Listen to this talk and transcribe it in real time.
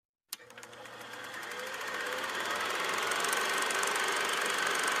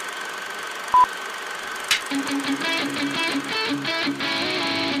You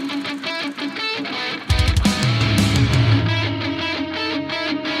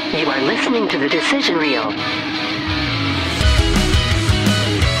are listening to the Decision Reel.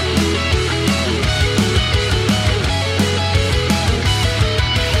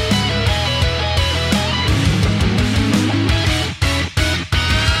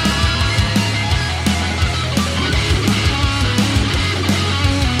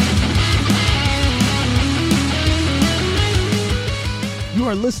 You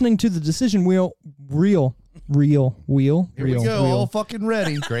are listening to the Decision Wheel Reel. Here we go, all fucking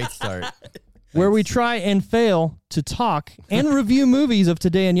ready. Great start. Where we try and fail to talk and review movies of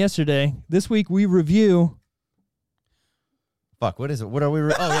today and yesterday. This week we review Fuck, what is it? What are we?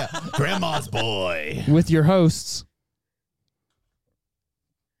 Oh, yeah. Grandma's Boy. with your hosts.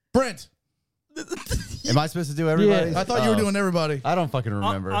 Brent, Am I supposed to do everybody? I thought you were doing everybody. I don't fucking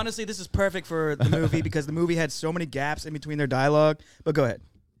remember. Honestly, this is perfect for the movie because the movie had so many gaps in between their dialogue. But go ahead.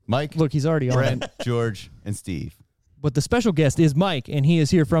 Mike, Look, he's already on Brent, it. George, and Steve. But the special guest is Mike, and he is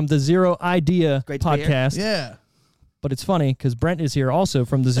here from the Zero Idea Great to be here. podcast. Yeah, But it's funny because Brent is here also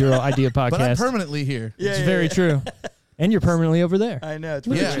from the Zero Idea podcast. but I'm permanently here. It's very true. And you're permanently over there. I know. It's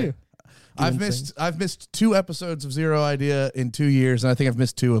Look really at Yeah. you. I've missed 2 episodes of Zero Idea in 2 years, and I think I've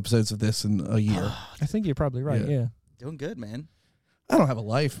missed 2 episodes of this in a year. I think you're probably right, yeah. doing good, man. I don't have a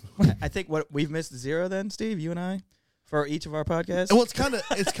life. I think what we've missed 0 then, Steve, you and I, for each of our podcasts. Well, it's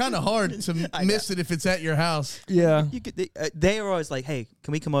kind of hard to miss it if it's at your house. Yeah. You could, they are always like, "Hey,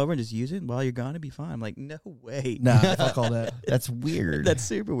 can we come over and just use it while you're gone? It'd be fine." I'm like, "No way." Nah, fuck all that. That's weird. That's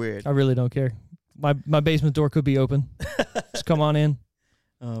super weird. I really don't care. My basement door could be open. Just come on in.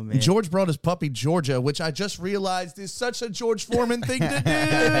 Oh man. George brought his puppy Georgia, which I just realized is such a George Foreman thing to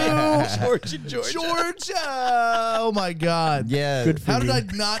do. Georgia. Oh my God. Yeah. Good for How you.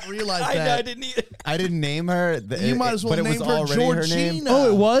 did I not realize I know. I that? didn't either. I didn't name her. You might as well but it name was her already her name. Georgina.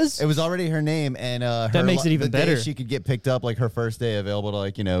 Oh, it was? It was already her name, and That makes it even the day better. she could get picked up, like her first day available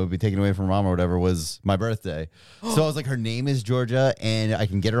to, be taken away from mom or whatever, was my birthday. So I was like, her name is Georgia, and I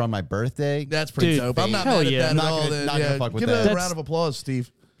can get her on my birthday. That's pretty Dude, dope. I'm not hell mad at yeah. that Not at all. gonna- then. not gonna Yeah, fuck with give that. a That's- round of applause,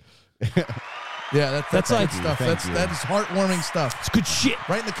 Steve. Yeah, that's like- good stuff. Thank you. That is heartwarming stuff. It's good shit.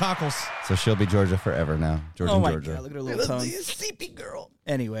 Right in the cockles. So she'll be Georgia forever now. Georgia Oh and my Georgia. God! Look at her little tongue. Sleepy girl.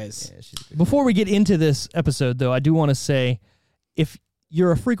 Anyways, Yeah, she's a good- Before we get into this episode, though, I do want to say if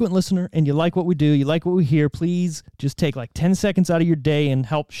you're a frequent listener and you like what we do, you like what we hear, please just take like 10 seconds out of your day and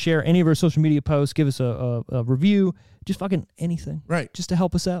help share any of our social media posts. Give us a review. Just fucking anything. Right. Just to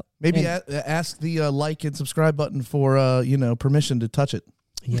help us out. Maybe And- ask the like and subscribe button for permission to touch it.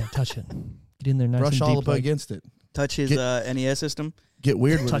 yeah, touch it. Get in there nice Brush and all deep. up against it. touch his NES system. Get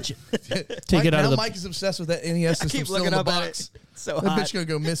weird with Touch it. it. Take it out now of the... Mike is obsessed with that NES I system keep still in looking the up at box. it. It's so That hot. bitch gonna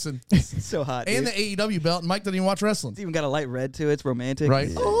go missing. It's so hot. And dude. the AEW belt. And Mike doesn't even watch wrestling. It's even got a light red to it. It's romantic. Right.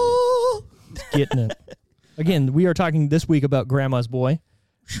 Oh. Getting it. Again, we are talking this week about Grandma's Boy.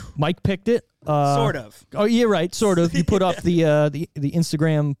 Mike picked it. Sort of. Oh, yeah, right. Sort of. You put up the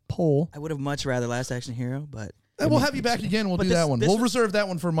Instagram poll. I would have much rather Last Action Hero, but We'll have you back again. We'll But do this- that one. this We'll was- reserve that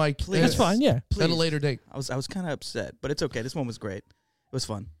one for Mike. Please. That's fine, yeah. At a later date. I was kind of upset, but it's okay. This one was great. It was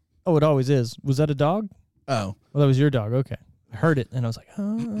fun. Oh, it always is. Was that a dog? Oh. Well, that was your dog. Okay. I heard it, and I was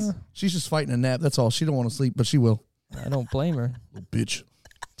like, She's just fighting a nap. That's all. She don't want to sleep, but she will. I don't blame her. Little bitch.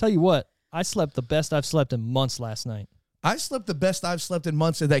 Tell you what, I slept the best I've slept in months last night. I slept the best I've slept in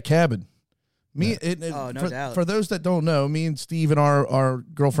months in that cabin. Oh, no doubt. For those that don't know, me and Steve and our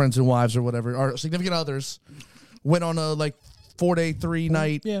girlfriends and wives or whatever, our significant others, went on a 4-day,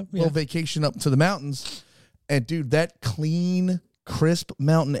 3-night little vacation up to the mountains. And dude, that clean, crisp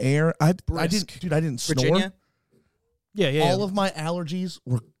mountain air. I didn't snore. Virginia? Yeah. All of my allergies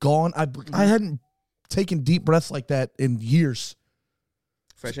were gone. I hadn't taken deep breaths like that in years.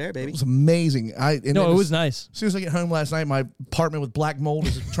 Fresh air, It baby. was amazing. It was nice. As soon as I get home last night, my apartment with black mold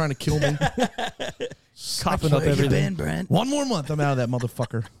is trying to kill me. Coughing up Where you everything. been, Brent? One more month, I'm out of that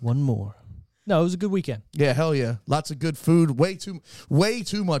motherfucker. One more. No, it was a good weekend. Yeah, hell yeah. Lots of good food. Way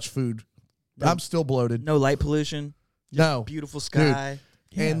too much food. I'm still bloated. No light pollution. No. Beautiful sky.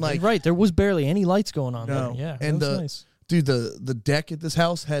 And You're right, there was barely any lights going on No. there. Yeah, And that was nice. dude, the deck at this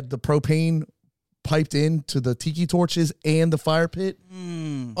house had the propane piped into the tiki torches and the fire pit.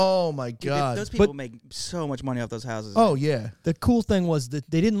 Oh my Dude, God. those people make so much money off those houses. Oh yeah. The cool thing was that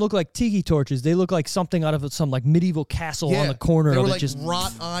they didn't look like tiki torches. They looked like something out of some medieval castle on the corner They of were it. like Just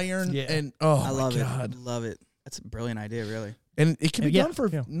wrought iron. Yeah. And I love my it. God. Love it. That's a brilliant idea, really. And it can be Yeah, done for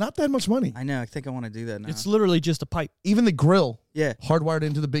yeah. not that much money. I know. I think I want to do that now. it's literally just a pipe. Even the grill, Yeah. hardwired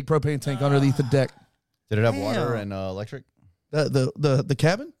into the big propane tank underneath the deck. Did it have water Damn. and electric? The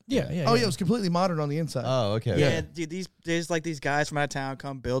cabin? Yeah. Oh yeah, it was completely modern on the inside. Oh, okay. Yeah, dude, there's like these guys from out of town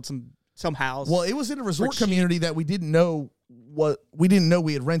come build some house. Well, it was in a resort community that we didn't know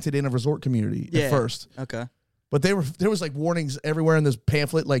we had rented in a resort community at first. Okay. But there was like warnings everywhere in this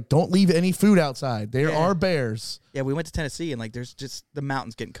pamphlet, like don't leave any food outside. There are bears. Yeah, we went to Tennessee and like there's just the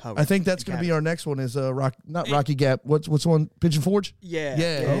mountains getting covered. I think that's going to be our next one is not Rocky Gap. What's the one? Pigeon Forge? Yeah.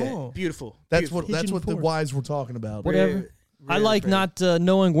 Oh. Beautiful. That's what the wives were talking about. Whatever. I like not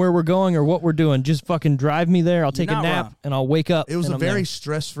knowing where we're going or what we're doing. Just fucking drive me there. I'll take a nap and I'll wake up. It was a very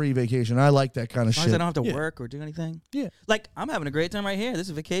stress-free vacation. I like that kind of shit. I don't have to work or do anything. Yeah. Like, I'm having a great time right here. This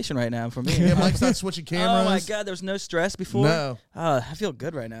is a vacation right now for me. Yeah, Mike's not switching cameras. Oh, my God. There was no stress before. No. I feel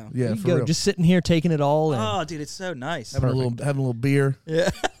good right now. Yeah, for real. Just sitting here taking it all in. Oh, dude, it's so nice. Having a little beer.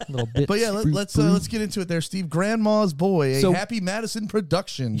 Yeah. A little bit. But yeah, let's get into it there, Steve. Grandma's Boy, a Happy Madison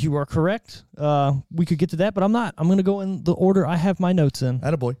production. You are correct. We could get to that, but I'm not. I'm going to go in the order I have my notes in.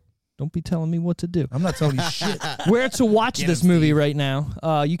 Attaboy. Don't be telling me what to do. I'm not telling you shit. Where to watch this movie right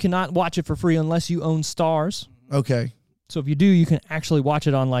now. You cannot watch it for free unless you own Stars. Okay. So if you do, you can actually watch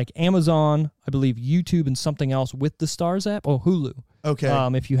it on like Amazon, I believe YouTube and something else with the Stars app, or Hulu. Okay.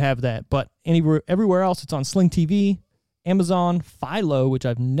 If you have that. But everywhere else, it's on Sling TV, Amazon, Philo, which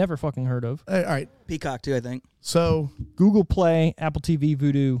I've never fucking heard of. All right. Peacock, too, I think. So Google Play, Apple TV,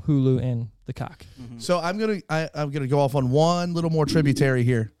 Vudu, Hulu, and the Cock. Mm-hmm. So I'm gonna go off on one little more tributary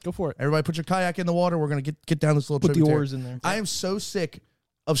here. Go for it. Everybody, put your kayak in the water. We're gonna get down this little Put tributary. the oars in there. I am so sick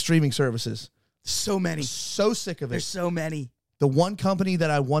of streaming services. So many. So sick of it. There's so many. The one company that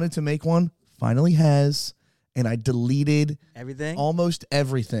I wanted to make one finally has, and I deleted Everything? almost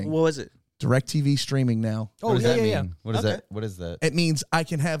everything. What was it? DirecTV streaming now. What does that mean? What is that? What is that? It means I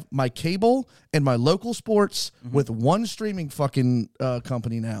can have my cable and my local sports with one streaming fucking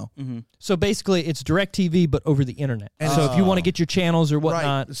company now. So basically, it's DirecTV, but over the internet. And so if you want to get your channels or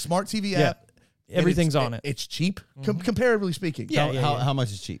whatnot, The smart TV app. everything's on it. It's cheap, comparatively speaking. How much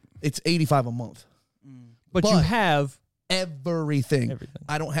is cheap? It's $85 a month. But you have everything.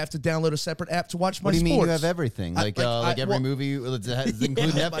 I don't have to download a separate app to watch my What do you sports. mean you have everything? Like every movie does it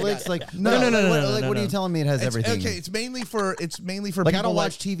include Netflix? Like No. Like what are you telling me? It has everything. Okay, it's mainly for like I don't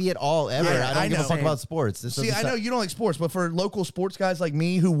watch TV at all ever. Yeah, I don't give a fuck about sports. See, I know you don't like sports, but for local sports guys like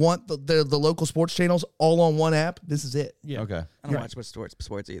me who want the local sports channels all on one app, this is it. Yeah. Okay. I don't watch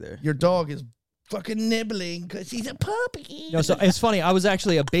sports either. Your dog is fucking nibbling because he's a puppy. No, so it's funny. I was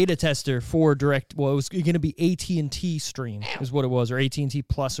actually a beta tester for Direct. Well, it was going to be AT&T Stream is what it was, or AT&T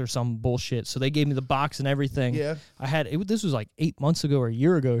Plus or some bullshit. So they gave me the box and everything. Yeah. I had it. This was like 8 months ago or a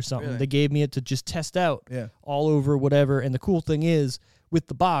year ago or something. Really? They gave me it to just test out. Yeah. All over whatever. And the cool thing is, with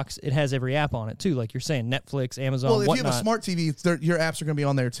the box, it has every app on it too. Like you're saying, Netflix, Amazon. Well, if whatnot. you have a smart TV, your apps are going to be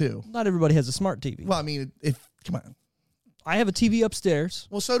on there too. Not everybody has a smart TV. Well, I mean, come on. I have a TV upstairs.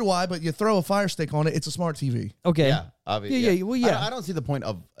 Well, so do I. But you throw a Fire Stick on it, it's a smart TV. Okay. Yeah, obviously. Yeah. Well, yeah. I don't see the point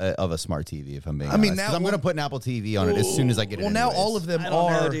of a smart TV if I'm being. I mean, honest, now 'cause I'm going to put an Apple TV on it as soon as I get it. Well, now anyways. all of them I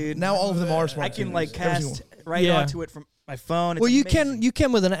don't are. know, dude. Now all of them are smart. I can TVs. like Every cast single- right Yeah. onto it from my phone. It's Well, you amazing.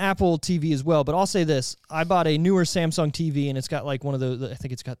 can with an Apple TV as well, but I'll say this: I bought a newer Samsung TV, and it's got like one of I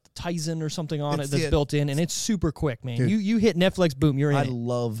think it's got the Tizen or something on it that's built in, and it's super quick, man. Dude. You hit Netflix, boom, you're in. I it.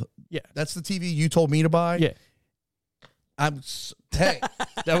 love. Yeah. That's the TV you told me to buy. Yeah, Hey,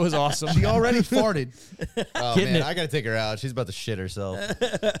 that was awesome. she already farted. Oh Getting man, it. I got to take her out. She's about to shit herself.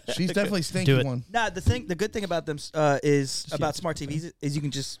 She's definitely Do stinky it. one. Nah, the good thing about them is about smart TVs is you can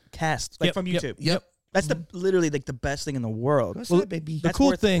just cast like Yep, from yep, YouTube. Yep. That's literally like the best thing in the world. What's Well, that, baby? The That's cool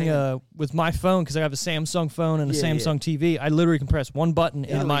worth thing paying. with my phone, because I have a Samsung phone and a Yeah, Samsung TV, I literally can press one button,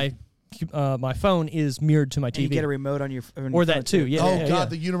 and my phone is mirrored to my And you TV. get a remote on your phone. Or that too, yeah. Oh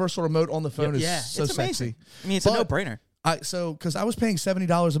God, the universal remote on the phone is Yeah, so it's amazing. sexy. I mean, it's a But- no-brainer. Because I was paying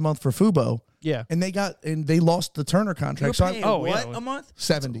 $70 a month for Fubo, Yeah. and they lost the Turner You're contract. So paying oh, what yeah. a month?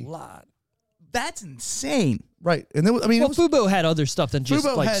 70, Lot. That's insane. right? And then Well, Fubo had other stuff than just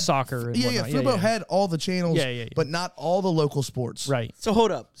Fubo like had soccer and yeah, whatnot. Fubo had all the channels, Yeah. but not all the local sports. Right. So hold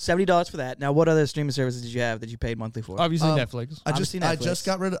up, $70 for that. Now, what other streaming services did you have that you paid monthly for? Obviously, Netflix. I just Obviously Netflix.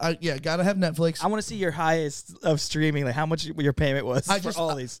 got rid of. Gotta have Netflix. I want to see your highest of streaming, like how much your payment was for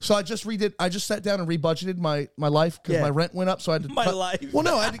all these. So I just redid. I just sat down and rebudgeted my life because Yeah. my rent went up. So I had to My life. Well,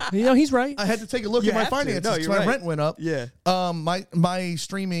 no, I He's right. had to take a look You at my have to. finances No, because you're my right. rent went up. Yeah. My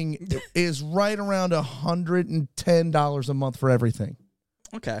streaming is right around $110 a month for everything.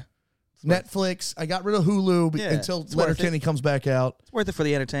 Okay. Netflix. I got rid of Hulu Yeah, until it's worth Letterkenny comes back out. It's worth it for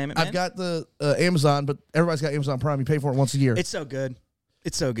the entertainment, man. I've got the Amazon, but everybody's got Amazon Prime. You pay for it once a year. It's so good.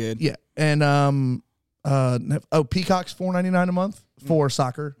 It's so good. Yeah, and Peacock's $4.99 a month for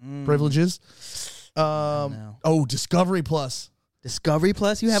soccer privileges. Oh, Discovery Plus. Discovery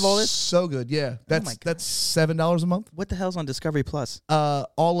Plus, you have all this? So good, yeah. That's my God. that's $7 a month. What the hell's on Discovery Plus?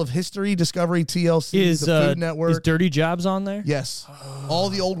 All of history, Discovery, TLC, Is the Food Network. is Dirty Jobs on there? Yes, all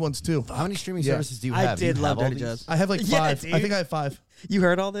the old ones too. How many streaming Yeah. services do you I have? Do you did have love all Dirty these? Jobs. I have like Yeah, 5. dude. I think I have 5. You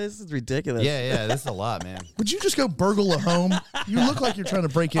heard all this? It's ridiculous. Yeah, this is a lot, man. Would you just go burgle a home? You look like you're trying to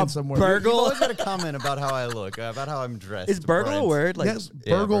break in somewhere. You've Burgle? always got a comment about how I look, about how I'm dressed. Is burgle a Brent. word? Like, Yes,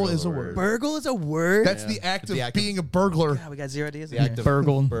 Yeah, burgle is a word. burgle is a word? That's the act of The act of- being a burglar. God, we got 0 ideas The in act here. of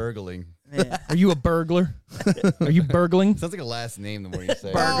Burgle. burgling. Man. Are you a burglar? Are you burgling? Sounds like a last name the more you say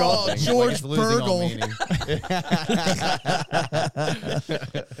it. Burgle. Like, like George it's losing all Burgle. meaning.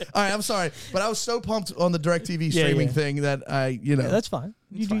 All right, I'm sorry, but I was so pumped on the DirecTV Yeah, streaming yeah. thing that I, you know, That's fine.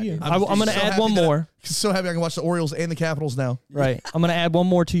 You do you. I'm I'm going to so add happy one that more. so happy I can watch the Orioles and the Capitals now. Right. I'm going to add one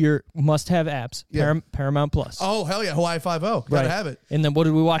more to your must-have apps. Yeah. Paramount Plus. Oh hell yeah, Hawaii 5-0. Gotta right. have it. And then what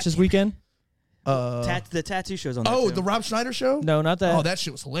did we watch this weekend? The tattoo show's on there, Oh, too. the Rob Schneider show. No, not that. Oh, that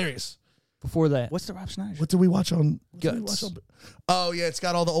shit was hilarious. Before that. What's the Rob Schneider show? What did we watch on Guts? Oh yeah, it's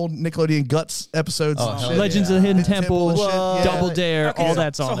got all the old Nickelodeon Guts episodes. Oh, and hell shit. Legends of the Hidden Hidden Temple Temple, and shit, yeah. Double Dare, Okay, all so-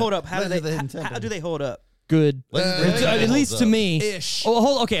 that's on So it. hold up. How do Legends of the they Hidden how Temple. do they hold up? Good. Legends of the At Hidden least Temple to holds me. Ish. Oh,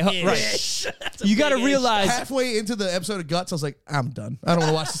 hold. Okay, right. Ish. You got to realize Halfway into the episode of Guts, I was like, I'm done. I don't want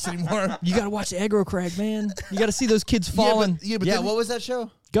to watch this anymore. you got to watch Aggro Crag, man. You got to see those kids falling. Yeah, but Yeah, then, what was that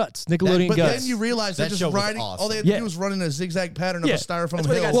show? Guts, Nickelodean but Guts. then you realize they're That just show was riding. awesome. All they had to Yeah. do was run in a zigzag pattern Yeah. of a styrofoam That's what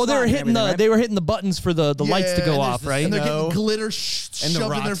they hill. got well, they were slime and hitting the everything, right? they were hitting the buttons for the lights to Yeah, go and off, there's right? And they're No. getting glitter And the shoved in their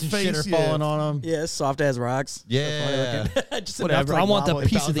rocks and shit are face. falling on them. Yeah, soft ass rocks. Yeah. Just enough Whatever. to, like, I want the wobble.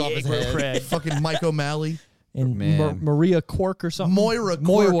 piece of the bounce off his Aggro head. Crag Fucking Mike O'Malley. and Man. Maria Cork or something. Moira Cork.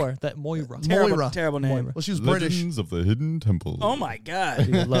 Moira. That Moira. Terrible, Moira. terrible name. Moira. Well, she was British. Legends of the Hidden Temple. Oh my god.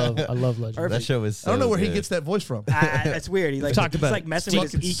 Dude, I love Legends. Perfect. That show is so I don't know where he good. gets that voice from. That's weird. He like talked he's about like it. messing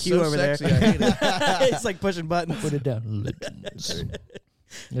with his It's EQ so over sexy. there. I hate it. He's like pushing buttons. Put it down. Legends.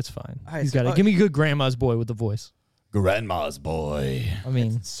 It's fine. All right, You so- got it. Give me a good grandma's boy with the voice. Grandma's Boy. I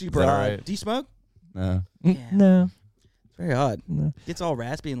mean, Super Is that odd. right? Do you smoke? No. no. It's very odd. Gets all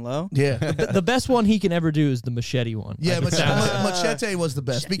raspy and low. Yeah. The best one he can ever do is the machete one. Yeah, Like, Machete was the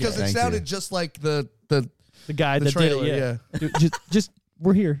best because it Thank sounded you. just like the the guy the that trailer, did it. yeah. Dude, just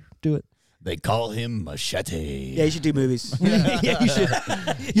we're here. Do it. They call him Machete. Yeah, you should do movies. Yeah, you should.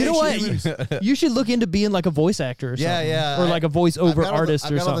 You know what? You should look into being like a voice actor or something. Yeah, yeah. Or like a voiceover artist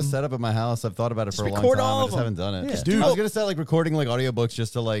I've or got all the something. setup at my house. I've thought about it for a long record time. all I of just them. haven't done it. Yeah. Dude. I was gonna start like recording like audiobooks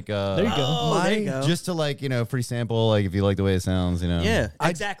just to like There you go. Oh, there you go. just to like, you know, free sample, like if you like the way it sounds, you know. Yeah,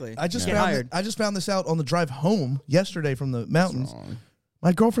 exactly. I just Get found hired. I just found this out on the drive home yesterday from the mountains.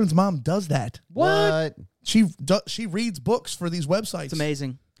 My girlfriend's mom does that. What? She reads books for these websites. It's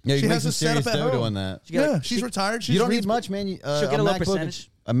amazing. Yeah, you She can make has some a setup serious at dough home. doing that. She got Yeah, a- she's retired. She You don't reads need much, man. She'll get a little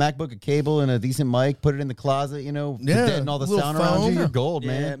percentage. A MacBook, a cable, and a decent mic. Put it in the closet, you know, Yeah, deaden all the little sound around foam. you. You're gold, Yeah,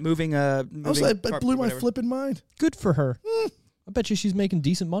 man. moving. I was like, it blew my flipping mind. Good for her. I bet you she's making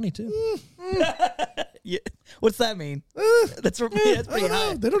decent money too. Yeah. What's that mean? That's pretty I don't know.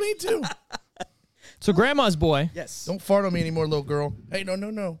 high. They don't need to. So grandma's boy, Yes. Don't fart on me anymore, little girl. Hey,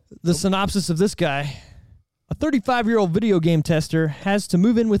 no. the synopsis of this guy. A 35-year-old video game tester has to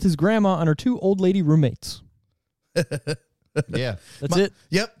move in with his grandma and her two old lady roommates. Yeah. That's it.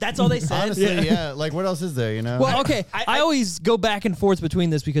 Yep. That's all they said. Honestly, yeah. Like, what else is there, you know? Well, okay. I always go back and forth between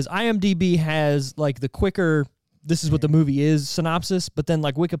this because IMDb has like the quicker, this is what the movie is synopsis, but then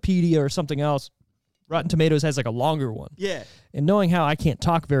like Wikipedia or something else, Rotten Tomatoes has like a longer one. Yeah. And knowing how I can't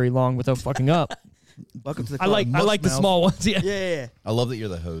talk very long without fucking up, Welcome to the I club. like the mouth. small ones. Yeah. Yeah. I love that you're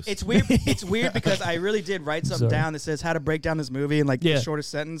the host. It's weird. It's weird because I really did write something Sorry. down that says how to break down this movie in like Yeah. the shortest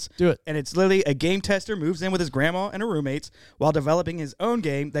sentence. Do it. And it's literally a game tester moves in with his grandma and her roommates while developing his own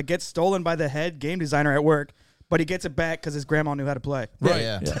game that gets stolen by the head game designer at work, but he gets it back because his grandma knew how to play. right.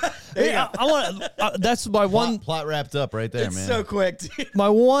 Yeah. Yeah, I want. That's my one. Plot wrapped up right there, It's man. so quick, dude. My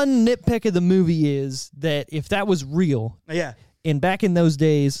one nitpick of the movie is that if that was real, Yeah. and back in those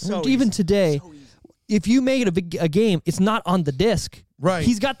days, So even easy. today, So easy. if you make it a game, it's not on the disc. Right.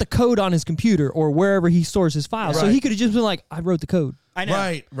 He's got the code on his computer or wherever he stores his files. So Right. he could have just been like, I wrote the code. I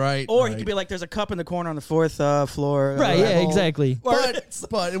know. Right. Or he could be like, there's a cup in the corner on the fourth floor. Right, yeah, level. exactly.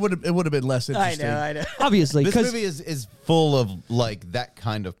 But it would have been less I interesting. know. Obviously, This because movie is full of like that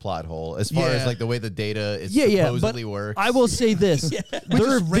kind of plot hole as far Yeah. as like the way the data is but supposedly works. I will say this: We there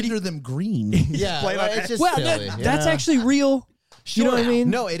are just render them green. yeah, Play well, like it's just well, silly. that's actually real. You know what I mean?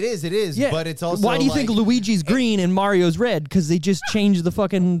 No, it is. Yeah. But it's also why do you think Luigi's green and Mario's red? Because they just changed the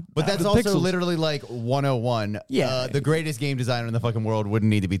fucking. But that's the also pixels. literally like 101. Yeah. The greatest game designer in the fucking world wouldn't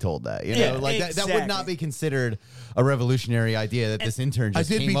need to be told that. You know, Yeah, like that exactly. would not be considered a revolutionary idea that this intern I just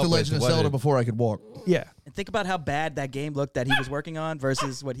did came beat up The Legend of with. Zelda before I could walk. Yeah. And think about how bad that game looked that he was working on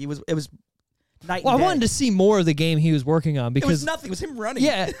versus what he was. It was night. Well, I and day. wanted to see more of the game he was working on It because was nothing. It was him running.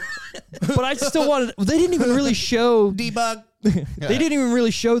 yeah, but I still wanted. They didn't even really show. Debug. They didn't even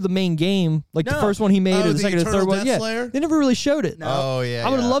really show the main game, like the No. first one he made, Oh, or the the second or Eternal third one. Death Yeah, Slayer? they never really showed it. No. Oh yeah. I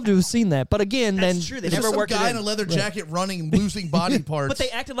would have yeah. loved to have seen that, but again, That's then true. They There's never just some worked guy it in a in. leather jacket running, losing body parts. But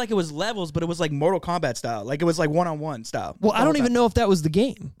they acted like it was levels, but it was like Mortal Kombat style. Like it was like one-on-one style. well, I don't even know if that was the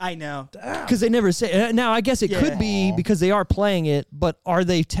game I know. because they never say. Now, I guess it could be because they are playing it, but are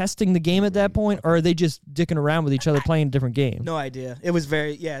they testing the game at that point, or are they just dicking around with each other playing a different game? No idea. It was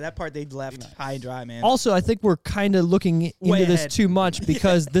very that part they left high and dry, man. Also, I think we're kind of looking into this ahead. too much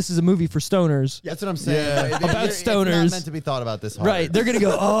because this is a movie for stoners. That's what I'm saying. Yeah. About stoners. It's not meant to be thought about this hard. Right, they're gonna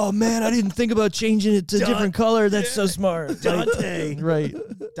go. Oh man, I didn't think about changing it to a different color. That's so smart, Dante. Right?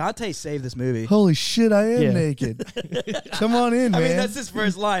 Dante saved this movie. Holy shit, I am Yeah. naked. Come on in, man. I mean, that's his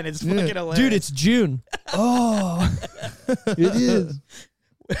first line. It's fucking hilarious. Dude, it's June. Oh, it is.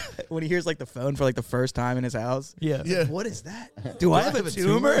 when he hears like the phone for like the first time in his house. Yeah. Yeah. What is that? Do I have a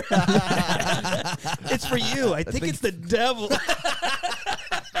tumor? It's for you. I think it's the devil.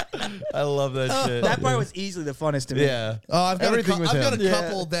 I love that shit. That part was easily the funnest to me. Yeah. Oh, I've got Everything with I've got him. a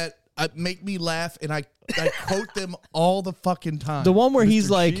couple that make me laugh, and I quote them all the fucking time. The one where he's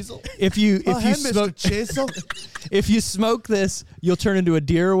like, Cheezel? if you Hey, smoke Mr. Chisel. if you smoke this, you'll turn into a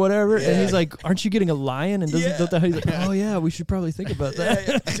deer or whatever. And he's like, aren't you getting a lion? And doesn't he's like, oh yeah, we should probably think about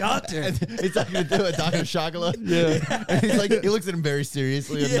that. Doctor. He's talking to a Dr. Chocolate. Yeah. And he's like, he looks at him very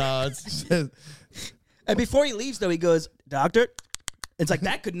seriously and nods. And before he leaves, though, he goes, Doctor. It's like,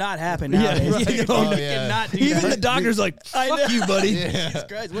 that could not happen nowadays. right. You Oh, cannot do Even that. the doctor's like, fuck you, buddy. Yeah. Jesus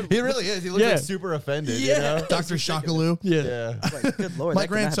Christ, what- He really is. He looks Yeah. like super offended. Yeah. You know? Dr. Shakaloo. Yeah. like, good Lord. My that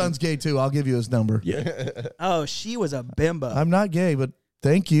could not grandson's gay too. I'll give you his number. happen. Oh, she was a bimbo. I'm not gay, but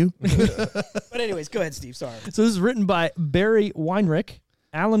thank you. But anyways, go ahead, Steve. Sorry. So this is written by Barry Weinrich,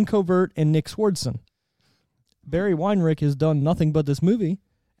 Alan Covert, and Nick Swardson. Barry Weinrich has done nothing but this movie.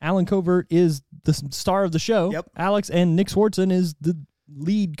 Alan Covert is the star of the show. Yep. Alex and Nick Swardson is the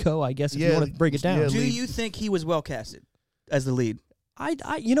lead co, I guess, if you Yeah, want to break it down. yeah. Do lead. you think he was well casted as the lead?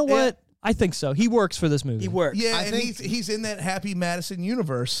 You know what? I think so. He works for this movie. He worked. Yeah, I and think- he's in that Happy Madison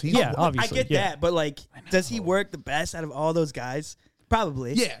universe. He's, Yeah, I obviously. get yeah. that, but like, does he work the best out of all those guys?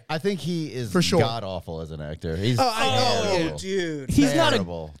 Probably. Yeah. I think he is For sure. god awful as an actor. He's Oh, I know. Oh, terrible. dude. He's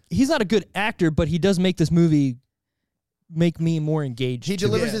Terrible. he's not a good actor, but he does make this movie make me more engaged. He to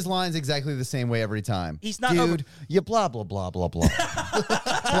delivers it. his lines exactly the same way every time. He's not Dude, over- you blah, blah, blah, blah, blah.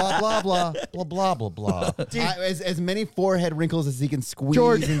 blah, blah, blah, blah, blah, blah, blah. As many forehead wrinkles as he can squeeze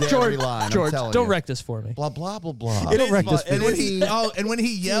into every line. I'm George, telling don't you. wrend this for me. Blah, blah, blah, blah. It Don't is wreck fun. this And And when he and when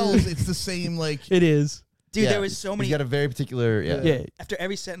he yells, it's the same like It is. Dude, Yeah. there was so many. He's got a very particular. Yeah. Yeah. After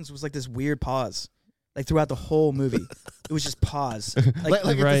every sentence was like this weird pause, like throughout the whole movie. It was just pause. Like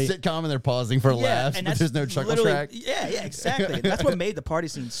Right. it's a sitcom and they're pausing for laughs, and but that's there's no chuckle literally- track. Yeah, exactly. That's what made the party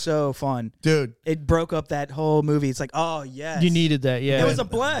scene so fun. dude. It broke up that whole movie. It's like, oh yes, You needed that, yeah. It was a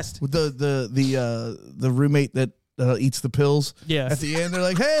blast. With the roommate that eats the pills. Yeah. At the end, they're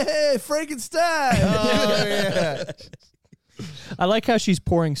like, "Hey, Frankenstein!" Oh yeah. I like how she's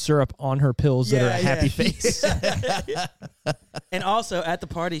pouring syrup on her pills that are a happy face. And also at the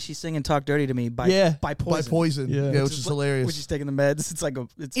party, she's singing "Talk Dirty to Me" by Yeah. by By Poison. poison. Yeah. Yeah, which is hilarious. When she's taking the meds, it's like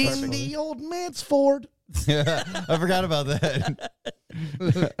it's in perfect. the old Mansford. Yeah. I forgot about that.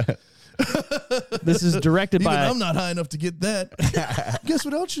 This is directed Even by I'm not high enough to get that. Guess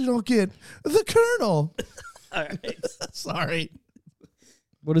what else you don't get? The Colonel. All right. Sorry.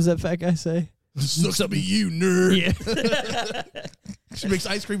 what does that fat guy say? Sucks to be you, nerd. Yeah. She makes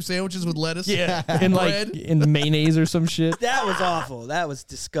ice cream sandwiches with lettuce. Yeah. And like Bread. in mayonnaise or some shit. That was awful. That was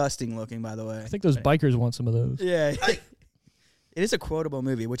disgusting looking, by the way. I think those bikers want some of those. Yeah. It is a quotable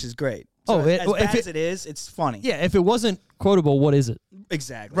movie, which is great. Oh, So it- as well, if bad it- as it is, it's funny. Yeah, if it wasn't quotable, what is it?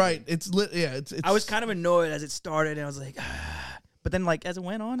 Exactly. Right. It's lit. Yeah. It's. I was kind of annoyed as it started, and I was like, but then like as it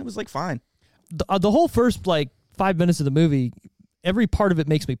went on, it was like fine. The whole first like 5 minutes of the movie, every part of it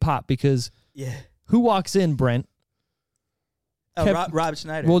makes me pop because Yeah. who walks in, Brent? Oh, Rob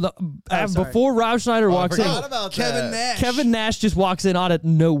Schneider. Well, before Rob Schneider walks in, about Kevin Nash. Kevin Nash just walks in out of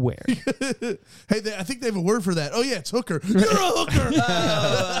nowhere. Hey, I think they have a word for that. Oh yeah, it's hooker. You're a hooker.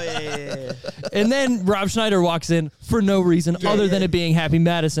 yeah. And then Rob Schneider walks in for no reason other than it being Happy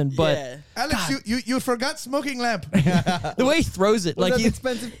Madison. But Alex, you forgot smoking lamp. the way he throws it, like an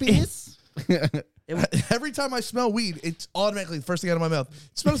expensive piece. Every time I smell weed, it's automatically the first thing out of my mouth.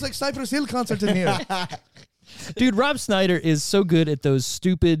 It smells like Cypress Hill concert in here. dude, Rob Schneider is so good at those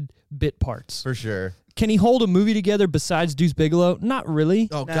stupid bit parts. For sure. Can he hold a movie together besides Deuce Bigelow? Not really.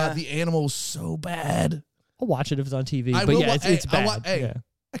 Oh God, The Animal was so bad. I'll watch it if it's on TV. I But will yeah, it's bad. Yeah.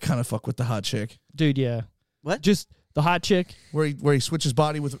 I kind of fuck with the hot chick Dude, yeah. What? Just the hot chick. where he switches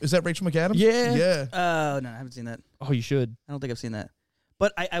body with. Is that Rachel McAdams? Yeah. Yeah. Oh, no, I haven't seen that. Oh, you should. I don't think I've seen that.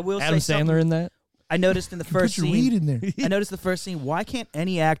 But I will Adam say Sandler in that. I noticed in the first Put your weed scene. in there. I noticed the first scene. Why can't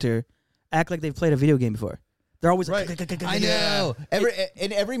any actor act like they've played a video game before? They're always like, I know.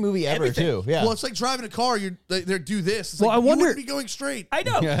 In every movie ever, Everything. too. Yeah. Well, it's like driving a car. They do this. It's Well, like, I wonder- you wouldn't be going straight. I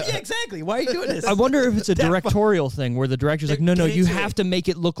know. Yeah, exactly. Why are you doing this? I wonder if it's a directorial thing where the director's like, no, Get you into have it. to make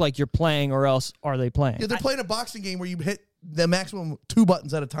it look like you're playing, or else are they playing? Yeah, they're playing a boxing game where you hit the maximum 2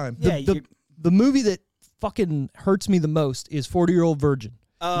 buttons at a time. Yeah, The movie that fucking hurts me the most is 40-Year-Old Virgin.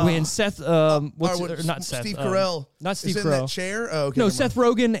 When Seth, not Seth, Steve Carell. not Steve is in that Carell. chair. Oh, okay. No, never Seth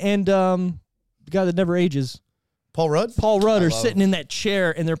mind. Rogen and the guy that never ages, Paul Rudd. Paul Rudd, are sitting in that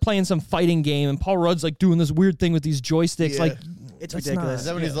chair and they're playing some fighting game, and Paul Rudd's like doing this weird thing with these joysticks, Yeah. like It's that's ridiculous. Is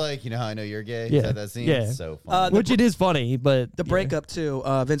that when he's like, you know how I know you're gay? Yeah. Is that scene? Yeah. It's so funny. which it is funny, but The breakup too,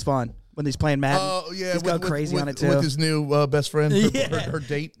 Vince Vaughn when he's playing Madden. Oh yeah, he's going crazy on it too. with his new best friend, her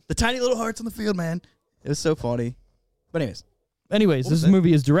date. The tiny little hearts on the field, man. It was so funny. But Anyways, this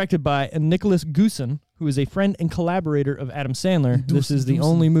movie is directed by Nicholas Goosen, who is a friend and collaborator of Adam Sandler. This is the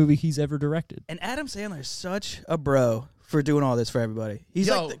only movie he's ever directed. and Adam Sandler is such a bro for doing all this for everybody. He's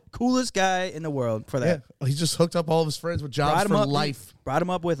Yo. like the coolest guy in the world for Yeah, that. he's just hooked up all of his friends with jobs Brought him for up, life. Brought him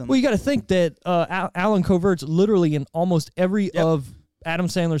up with him. Well, you got to think that Alan Covert's literally in almost every Yep. of Adam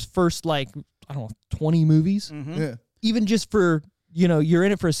Sandler's first, 20 movies. Yeah. Even just for, you're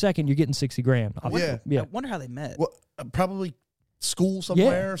in it for a second, you're getting $60,000. Yeah. I wonder how they met. Well, probably school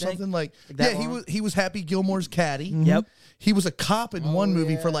somewhere or Think- something like. that Yeah, long? he was Happy Gilmore's caddy. Yep. He was a cop in one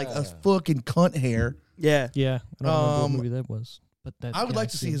movie for like a fucking cunt hair. Yeah. Yeah, I don't remember what movie that was. But that I would like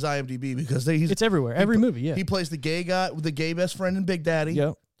to see his IMDb because he's It's everywhere. Every movie, yeah. he plays the gay guy with the gay best friend in Big Daddy.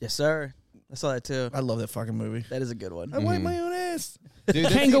 Yep. Yes, sir. I saw that too. I love that fucking movie. That is a good one. I wipe my own ass. Dude,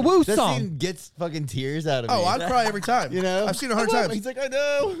 that Kangaroo scene, song. That scene gets fucking tears out of me. Oh, I'd cry every time. You know? I've seen it 100 times. He's like, I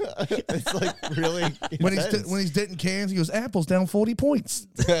know. It's like really When intense. he's denting cans, he goes, Apple's down 40 points.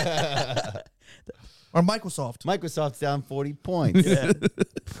 Or Microsoft. Microsoft's down 40 points. Yeah.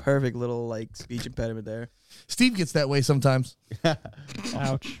 Perfect little speech impediment there. Steve gets that way sometimes.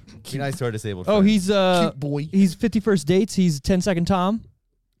 Ouch. Be nice to our disabled Oh, friends. he's Cute boy. he's 51st Dates. He's 10 Second Tom.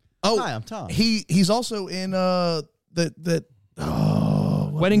 Oh, Hi, I'm Tom. he's also in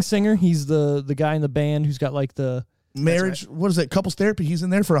Wedding Singer. He's the guy in the band who's got like the marriage. What is that? Couples therapy. He's in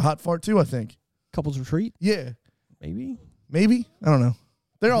there for a hot fart too, I think. couples retreat. Yeah, Maybe. maybe. I don't know.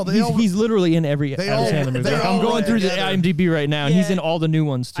 He's literally in every they Adam all- Sandler movie. they I'm all going went through the together. IMDb right now, and he's Yeah. in all the new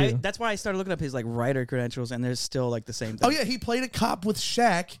ones too. That's why I started looking up his writer credentials, and there's still the same thing. Oh yeah, he played a cop with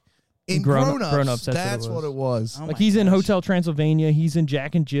Shaq in Grown Ups. Grown Ups. Grown Ups, That's what it was. Oh like my he's in gosh. Hotel Transylvania. He's in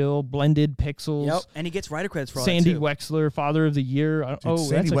Jack and Jill, Blended Pixels. Yep. And he gets writer credits for all Sandy that too. Wexler, Father of the Year.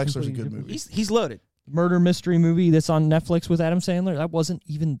 Sandy that's Wexler's a completely good different- movie. He's loaded. Murder mystery movie that's on Netflix with Adam Sandler. That wasn't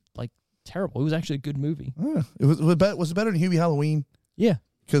even terrible. It was actually a good movie. Was it better than Hubie Halloween? Yeah.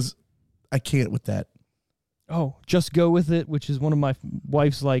 Because I can't with that. Oh, Just Go With It, which is one of my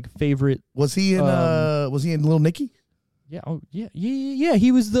wife's favorite. Was he in? Was he in Little Nicky? Yeah. Oh, yeah. Yeah.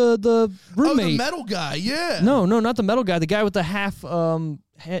 He was the roommate. Oh, the metal guy. Yeah. No, not the metal guy. The guy with the half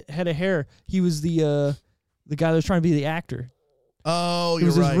head of hair. He was the guy that was trying to be the actor. Oh, He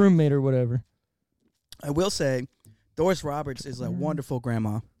you're was right. his roommate or whatever. I will say, Doris Roberts is a wonderful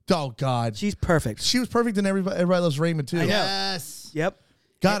grandma. Oh God, She's perfect. she was perfect in Everybody Loves Raymond too. I know. Yes. Yep.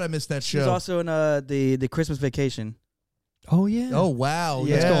 God, I missed that She's show. also in the Christmas Vacation. Oh yeah. Oh wow,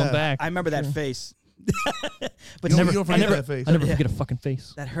 Yeah. It's yeah. going back. I remember that Sure. face. But You she- don't forget that face. I never Yeah. forget a fucking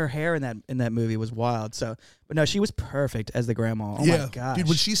face. that her hair in that movie was wild. So, but no, she was perfect as the grandma. Oh yeah, my gosh, dude,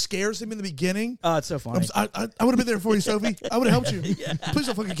 when she scares him in the beginning, oh, it's so funny. I would have been there for you, Sophie. I would have helped you. Please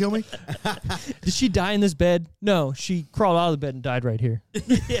don't fucking kill me. Did she die in this bed? No, she crawled out of the bed and died right here.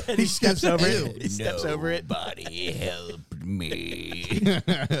 Yeah, and he steps over Ew. it. He steps over it. Nobody help me.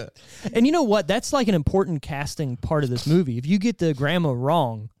 And you know what? That's an important casting part of this movie. If you get the grandma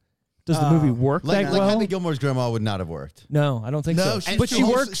wrong, Does the movie work Like that well? Happy Gilmore's grandma would not have worked. No, I don't think No, so. But she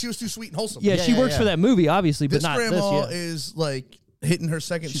worked. She was too sweet and wholesome. Yeah, she works for that movie, obviously, but This not grandma this. Yeah. is like hitting her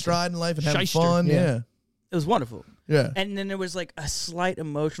second stride in life and having shyster, fun. yeah. Yeah. It was wonderful. Yeah. And then there was like a slight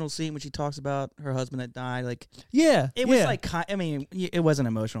emotional scene when she talks about her husband that died. Like, Yeah, it was like, I mean, it wasn't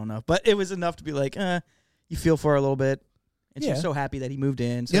emotional enough, but it was enough to be like, you feel for her a little bit. And she was so happy that he moved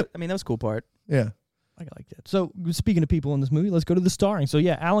in. So, I mean, that was a cool part. Yeah. I like that. So, speaking of people in this movie, let's go to the starring. So,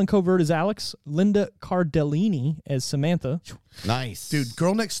 yeah, Alan Covert as Alex, Linda Cardellini as Samantha. Nice. Dude,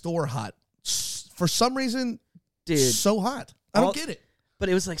 Girl Next Door hot. For some reason, so hot. I don't get it. But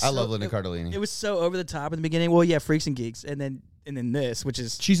it was like I love Linda Cardellini. It was so over the top in the beginning. Well, yeah, Freaks and Geeks, and then this, which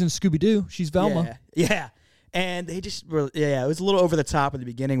is She's in Scooby Doo. She's Velma. Yeah. And they just were, it was a little over the top in the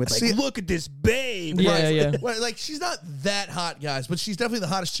beginning with like, look at this babe. Yeah. Well, like she's not that hot, guys, but she's definitely the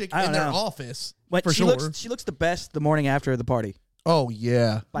hottest chick in their office. But for she sure. she looks the best the morning after the party. Oh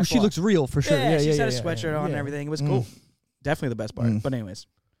yeah. Well, she looks real for sure. Yeah, She's had a sweatshirt on and everything. It was cool. Definitely the best part. But anyways.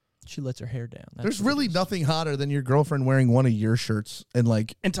 She lets her hair down. There's really nothing hotter than your girlfriend wearing one of your shirts and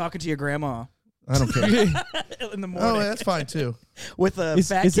talking to your grandma. I don't care. In the morning. Oh, that's fine too. With a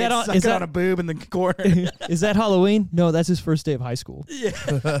fat kid sucking on a boob in the corner. Is that Halloween? No, that's his first day of high school. Yeah.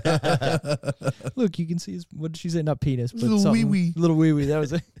 Look, you can see his, what did she say? Not penis, but Little something. wee-wee. Little wee-wee. That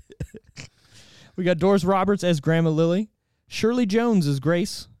was it. We got Doris Roberts as Grandma Lily. Shirley Jones as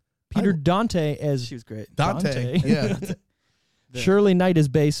Grace. Peter Dante as... She was great. Dante. Yeah. Shirley Knight as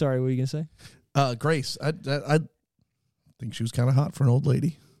Bay. Sorry, what were you going to say? Grace. I think she was kind of hot for an old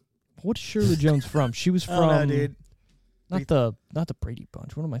lady. What's Shirley Jones from? She was from... Oh, no, dude. Not the Brady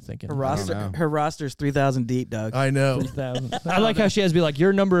Bunch. What am I thinking? Her roster's 3,000 deep, Doug. I know. 3,000. I like how she has to be like,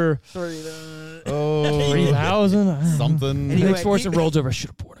 you're number 3,000. 3,000. Something. Nick Swartzen rolls over. Should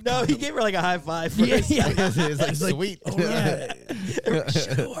have poured it. No, he gave her like a high five. For Yeah. It's like sweet.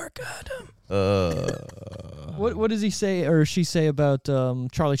 What does he say or she say about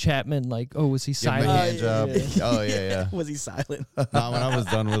Charlie Chapman? Like, oh, was he Give him a silent? hand job. Oh yeah. Was he silent? Not when I was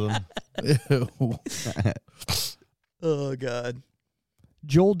done with him. Oh, God.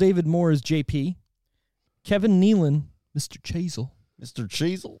 Joel David Moore is JP. Kevin Nealon, Mr. Chazell. Mr.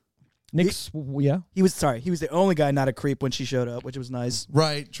 Cheezel. Nick's, He was the only guy not a creep when she showed up, which was nice.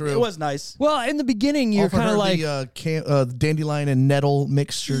 Right, true. It was nice. Well, in the beginning, you're kind of like... the dandelion and nettle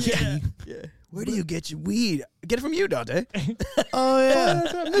mixture. Yeah. Where do you get your weed? Get it from you, Dante. Oh, yeah.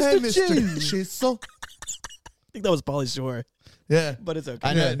 Hey, Mr. Chisel. I think that was Pauly Shore. Yeah. But it's okay.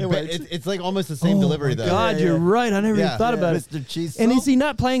 I know. But it's like almost the same delivery, though. God, you're right. I never even thought about it. Mr. Cheezel. And is he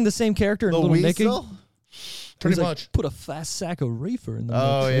not playing the same character in Little Nicky? Pretty He's like, much. put a fast sack of reefer in the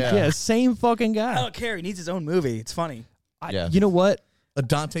Oh, mix. yeah. Yeah, same fucking I guy. don't care. He needs his own movie. It's funny. You know what? A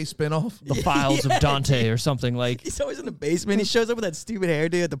Dante spinoff. The Files of Dante or something like... He's always in the basement. He shows up with that stupid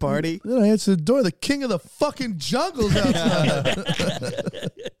hairdo at the party. Then I answered the door. The king of the fucking jungle's outside.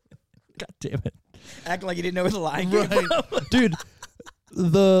 God damn it. Acting like he didn't know where the line came from. Dude,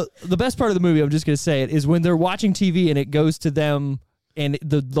 the best part of the movie, I'm just going to say it, is when they're watching TV and it goes to them and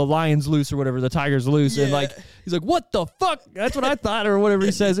the lion's loose or whatever, the tiger's loose, and like he's like, what the fuck? That's what I thought, or whatever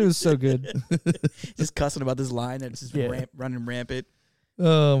he says. It was so good. Just cussing about this line that's just running rampant.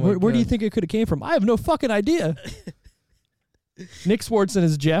 Oh my Where do you think it could have came from? I have no fucking idea. Nick Swartzen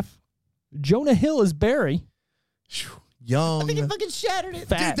is Jeff. Jonah Hill is Barry. Young. I think he fucking shattered it.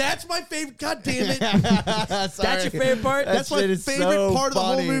 Fat. Dude, that's my favorite. God damn it. That's your favorite part? That's my favorite part of the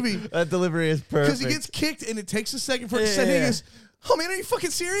whole movie. That delivery is perfect. Because he gets kicked and it takes a second for it to set in. He goes, oh man, are you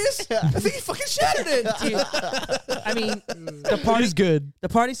fucking serious? I think he fucking shattered it. Dude, I mean, the Party is good. The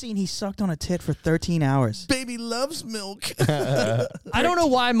party scene, he sucked on a tit for 13 hours. Baby loves milk. I don't know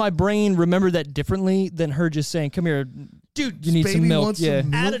why my brain remembered that differently than her just saying, come here, Dude, you need some baby milk. wants Yeah.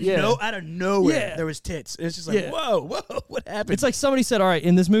 some milk. Out of nowhere, Yeah. there was tits. It's just like, whoa, what happened? It's like somebody said, all right,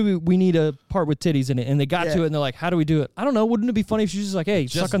 in this movie, we need a part with titties in it. And they got to it, and they're like, how do we do it? I don't know. Wouldn't it be funny if she's just like, hey,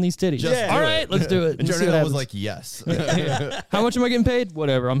 suck on these titties? just do All it. right, let's do it. And see Jonah what Hill was happens. like, yes. How much am I getting paid?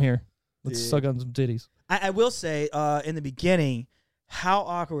 Whatever, I'm here. Let's suck on some titties. I will say, in the beginning, how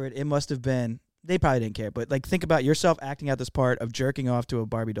awkward it must have been. They probably didn't care, but like, think about yourself acting out this part of jerking off to a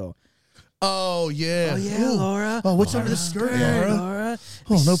Barbie doll. Oh, yeah. Ooh. Laura. Oh, what's under the skirt, Laura? Laura.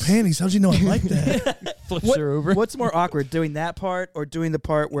 Oh, no panties. How'd you know I like that? Flips her over. What's more awkward, doing that part or doing the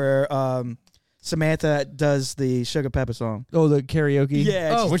part where Samantha does the Sugar Pepper song? Oh, the karaoke?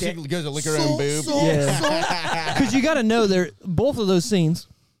 Yeah. Oh, When she goes to lick her own boob. Yeah. Because you got to know, both of those scenes.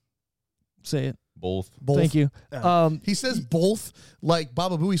 Say it. Both. Thank you. He says both like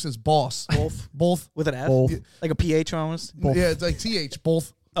Baba Booey says boss. Both. Both. With an F? Both. Like a PH almost? Yeah, it's like TH.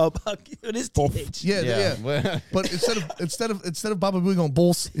 Both. Oh, it is TH. Yeah. But instead of Baba Booey on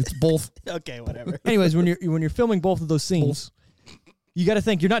both, it's both. Okay, whatever. Anyways, when you're filming both of those scenes, you got to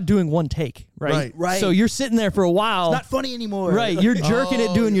think you're not doing one take, right? Right. So you're sitting there for a while. It's not funny anymore. Right, you're jerking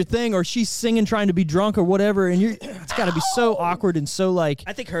it, doing your thing, or she's singing, trying to be drunk or whatever, and it's got to be so awkward and so like.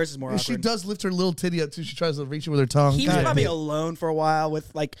 I think hers is more awkward. She does lift her little titty up too. She tries to reach it with her tongue. He was probably alone for a while with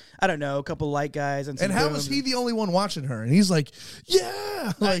like, I don't know, a couple light guys and some And how girls. was he the only one watching her? And he's like,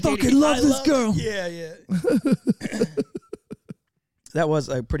 yeah, I fucking love this girl. Yeah. That was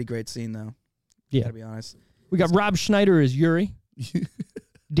a pretty great scene, though. Yeah, Gotta be honest. we got Rob Schneider as Yuri,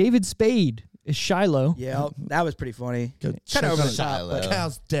 David Spade as Shiloh. Yeah, that was pretty funny. Go Kind check of over on the top, Shiloh. but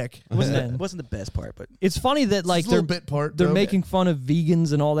cow's dick. it wasn't the best part. But It's funny that like It's a little bit part. they're though. making fun of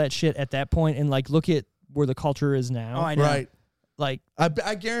vegans and all that shit at that point, and like look at where the culture is now. oh, I know. Right. Like,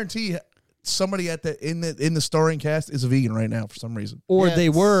 I guarantee somebody in the starring cast is a vegan right now for some reason. or Yeah, they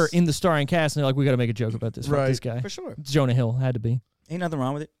were it's- in the starring cast, and they're like, we got to make a joke about this. Fuck Right. this guy. For sure. It's Jonah Hill had to be. Ain't nothing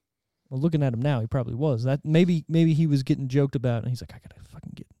wrong with it. Well, looking at him now, he probably was. That maybe he was getting joked about, and he's like, I gotta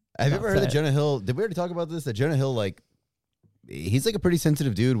fucking get. Have you not ever heard that fat. Jonah Hill? Did we already talk about this? That Jonah Hill, like, he's like a pretty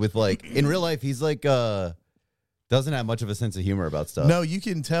sensitive dude with like in real life. He's like doesn't have much of a sense of humor about stuff. No, you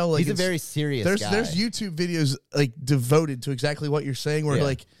can tell. Like he's a it's- very serious There's guy. there's YouTube videos like devoted to exactly what you're saying, where Yeah.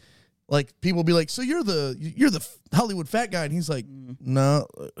 like people will be like, so you're the Hollywood fat guy, and he's like, no,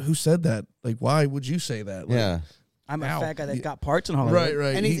 who said that? Like, why would you say that? Like, Yeah. I'm a Ow. fat guy that got parts in Hollywood.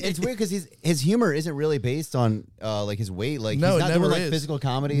 right. And it's weird because his humor isn't really based on like his weight. Like No, he's it not never doing like is. physical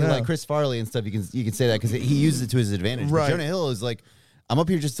comedy No. like Chris Farley and stuff. You can say that because he uses it to his advantage. Right. But Jonah Hill is like, I'm up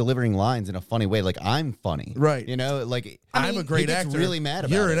here just delivering lines in a funny way. Like I'm funny, Right. You know, like I'm a great he gets actor. really mad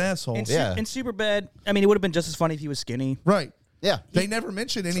about You're it. an asshole. And, Yeah. and Superbad, I mean, it would have been just as funny if he was skinny. Right. Yeah, They never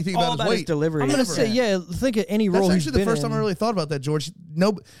mentioned anything All about about his his weight. delivery. I'm gonna say, yeah. Think of any role That's he's actually the been first time in. I really thought about that, George.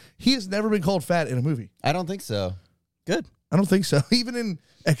 No, he has never been called fat in a movie. I don't think so. Good. I don't think so. Even in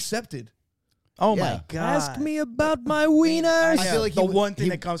Accepted. Oh Yeah. my god. Ask me about my wieners. I feel like the he would- one thing he-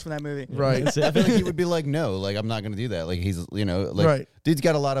 that comes from that movie. Right. That's it. I feel like he would be like, no, like I'm not going to do that. Like he's, you know, like Right. dude's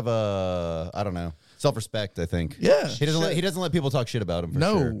got a lot of I don't know, self-respect. I think. Yeah. He doesn't let people talk shit about him. For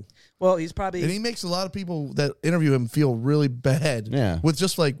No. sure. Well, he's probably. And he makes a lot of people that interview him feel really bad. Yeah. With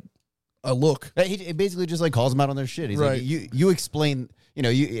just like a look. He basically just like calls them out on their shit. He's Right. like, you explain. You know,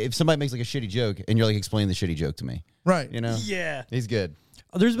 if somebody makes like a shitty joke and you're like, explain the shitty joke to me. Right. You know. Yeah. He's good.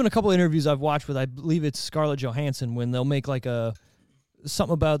 There's been a couple interviews I've watched with, I believe it's Scarlett Johansson, when they'll make like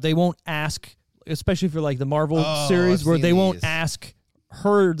something about they won't ask, especially for like the Marvel series, I've where seen they won't these. ask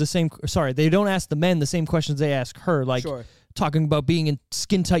her the same. Sorry, they don't ask the men the same questions they ask her, like Sure. talking about being in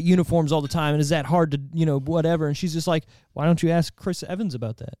skin tight uniforms all the time, and is that hard to whatever? And she's just like, why don't you ask Chris Evans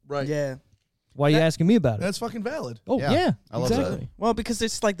about that? Right. Yeah. Why are you asking me about it? That's fucking valid. Oh Yeah, yeah, I love that. exactly. Well, because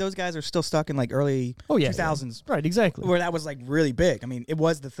it's like those guys are still stuck in like early 2000s, right? Exactly. where that was like really big. I mean, it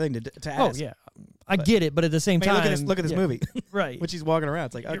was the thing to Oh ask. yeah, I get it, but at the same I mean, time, look at this yeah. movie. right? When she's walking around,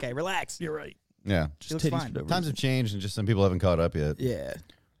 it's like, okay, relax. You're right. Yeah. She looks Titties fine. for no Times reason. have changed and just some people haven't caught up yet. Yeah.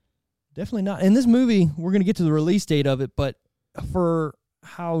 Definitely not. In this movie, we're going to get to the release date of it, but for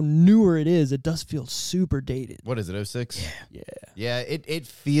how newer it is, it does feel super dated. What is it? 06? Yeah. Yeah. It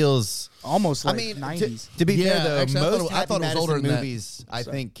feels. Almost like I mean, 90s. to be Yeah, fair though, actually, most I Happy thought it was older Madison than that. movies I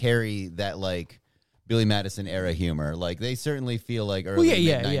think carry that like Billy Madison era humor. Like they certainly feel like early Well,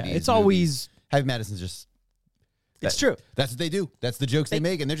 yeah. mid-90s It's movies. always Happy Madison's just. It's true. That's what they do. That's the jokes they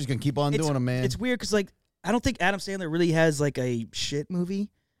make, and they're just gonna keep on doing them, man. It's weird because like I don't think Adam Sandler really has like a shit movie,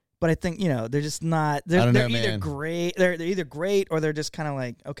 but I think they're just not. They're, I don't know, they're either man. great. They're either great or they're just kind of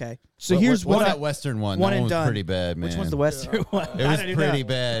like okay. so. Here's what's what that Western one. one That and one was done. pretty bad, man. Which one's the Western one? It was pretty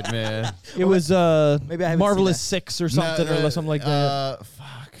bad, man. it was. Maybe I haven't Marvelous seen 6 or something or something like that.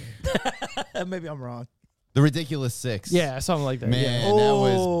 Fuck. Maybe I'm wrong. The Ridiculous Six. Yeah, something like that. Man, Yeah. that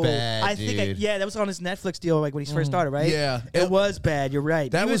was bad, I dude. think that was on his Netflix deal, like when he first started, right? Yeah. it was bad. You're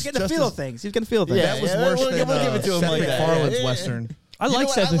right. That He was was getting the just feel as- of things. He was getting the feel of things. Yeah, That was yeah, worse we'll than give it to him Seth like that. MacFarlane's Yeah. Western. I You like know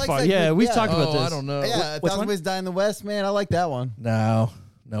what? Seth I like MacFarlane. Seth Yeah, Mac- we've yeah. talked about this. I don't know. Yeah, Which Thousand one? Ways to Die in the West, man. I like that one. No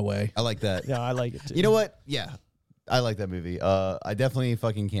way. I like that. Yeah, I like it too. You know what? Yeah, I like that movie. I definitely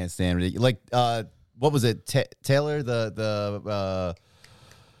fucking can't stand it. Like, what was it? Taylor, the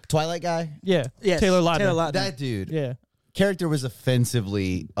Twilight guy. Yeah. Yes, Taylor Lautner. Taylor Lautner. That dude. Yeah. Character was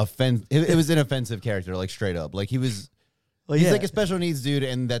offensively It was an offensive character, like straight up. Like he was. Well, He's yeah. like a special needs dude,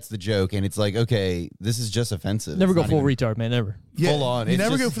 and that's the joke. And it's like, okay, this is just offensive. Never It's go not full even retard, man. Never. full on. You It's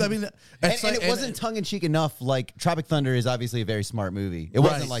never go just- for that. I mean, And it wasn't tongue in cheek enough. Like Tropic Thunder is obviously a very smart movie. It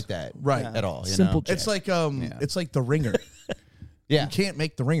wasn't like that, Right. At all. You Simple know? Jack. It's like The Ringer. Yeah. You can't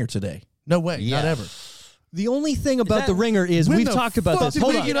make The Ringer today. No way. Yeah. Not ever. The only thing about The Ringer is When we've the talked about fuck this. did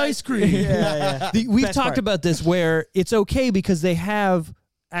we get ice cream? We've Best talked part. about this where it's okay because they have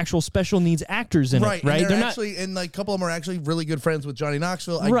actual special needs actors in it, right? And they're actually, and like a couple of them are actually really good friends with Johnny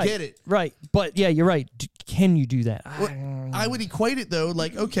Knoxville. I get it. Right. But yeah, you're right. Can you do that? I would equate it though,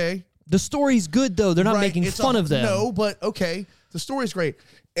 like, okay. The story's good though. They're not making fun of them. No, but okay. The story's great.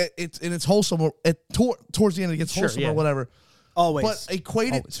 It's wholesome. Towards the end, it gets wholesome or whatever. Always. But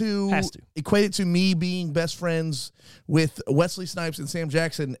equate it Has to. equate it to me being best friends with Wesley Snipes and Sam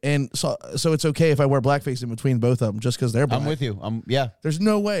Jackson, and so it's okay if I wear blackface in between both of them just because they're black. I'm with you. There's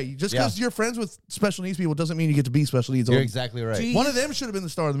no way. Just because you're friends with special needs people doesn't mean you get to be special needs. You're exactly right. One of them should have been the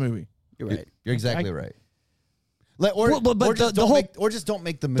star of the movie. You're right. You're exactly right. But just don't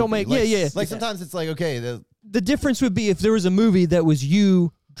make the movie. Don't make- like, yeah. Like sometimes it's like, okay, The difference would be if there was a movie that was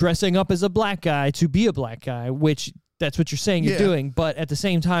you dressing up as a black guy to be a black guy, which that's what you're saying you're doing. But at the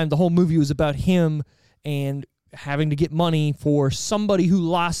same time, the whole movie was about him and having to get money for somebody who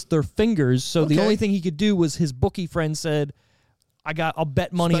lost their fingers. So the only thing he could do was his bookie friend said, I'll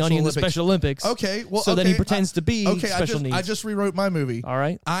bet money on you in the Special Olympics. Okay, well, so then he pretends to be special needs. I just rewrote my movie. All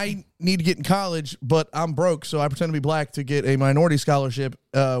right. I need to get in college, but I'm broke, so I pretend to be black to get a minority scholarship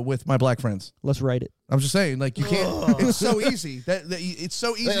with my black friends. Let's write it. I'm just saying, like, you can't. It's so easy. It's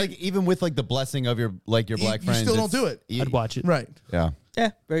so easy. like even with like the blessing of your black friends, you still don't do it. I'd watch it. Right. Yeah.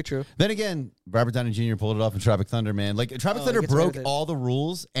 Yeah, very true. Then again, Robert Downey Jr. pulled it off in Tropic Thunder, man. Like Tropic Thunder gets away broke with it. all the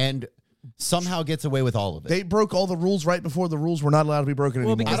rules and somehow gets away with all of it. They broke all the rules right before the rules were not allowed to be broken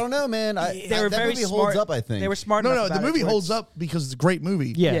anymore. I don't know, man. They were that very movie smart. holds up, I think. They were smart. No, enough the about movie it holds where up because it's a great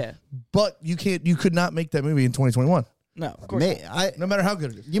movie. Yeah. But you could not make that movie in 2021. No, of course. not. No matter how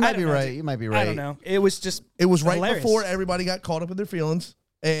good it is. You might I be don't know, right. dude. You might be right. I don't know. It was just. It was right hilarious. before everybody got caught up in their feelings,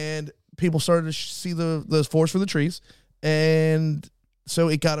 and people started to see the forest for the trees, and so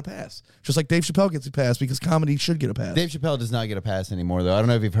it got a pass. Just like Dave Chappelle gets a pass because comedy should get a pass. Dave Chappelle does not get a pass anymore, though. I don't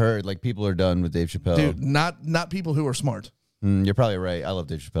know if you've heard. Like people are done with Dave Chappelle. Dude, not people who are smart. You're probably right. I love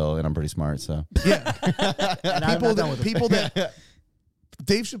Dave Chappelle, and I'm pretty smart. So Yeah, people that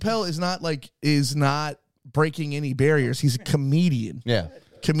Dave Chappelle is not breaking any barriers. He's a comedian. yeah.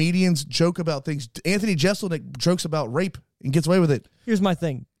 Comedians joke about things. Anthony Jeselnik jokes about rape and gets away with it. Here's my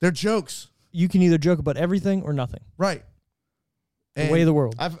thing. They're jokes, You can either joke about everything or nothing. right? The way of the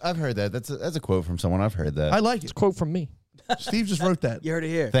world. I've heard that. That's a quote from someone. I've heard that. I like it. Quote from me. Steve just wrote that. You heard it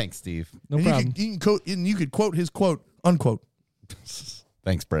here. Thanks, Steve. No And problem. you could quote his quote, unquote.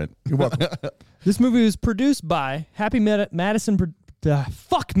 Thanks, Brent. You're welcome. This movie was produced by Happy Madison.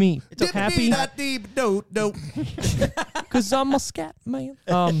 Fuck me. Happy, No. because I'm a scat man.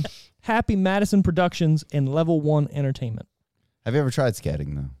 Happy Madison Productions and Level 1 Entertainment. Have you ever tried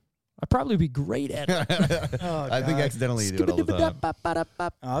scatting though? I'd probably be great at it. I think accidentally you do it all the time.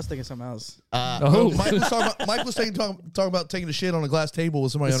 Oh, I was thinking something else. Oh, Mike was talking about taking a shit on a glass table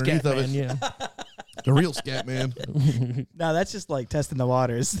with somebody the underneath scat of it. man, yeah. The real scat man. No, that's just like testing the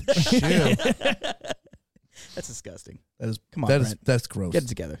waters. Yeah. That's disgusting. That is, Come on, Brent. that's gross. Get it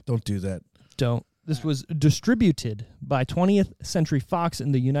together. Don't do that. Don't. This was distributed by 20th Century Fox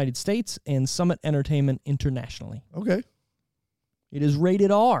in the United States and Summit Entertainment internationally. Okay. It is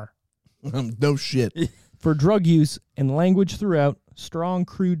rated R No shit. for drug use and language throughout, strong,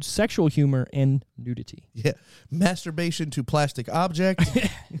 crude sexual humor, and nudity. Yeah. Masturbation to plastic object.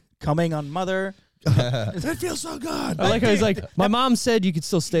 Coming on mother. It feels so good. I like how he's like, my mom said you could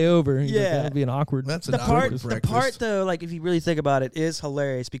still stay over. He's like, Yeah. that would be an awkward. That's an The awkward part, breakfast. though, like if you really think about it, is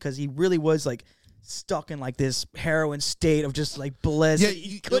hilarious because he really was like stuck in like this heroin state of just like bliss. Yeah,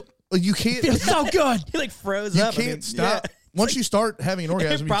 you can't. feels so good. He like froze You up. I can't mean, stop. yeah. Once you start having an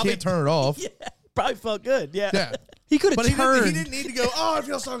orgasm, you probably- can't turn it off. Yeah, probably felt good. Yeah. Yeah. He could But have turned. he didn't need to go, oh, it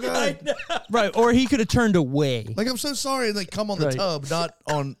feels so good. Right, or he could have turned away. Like, I'm so sorry. And come on the Right. tub, not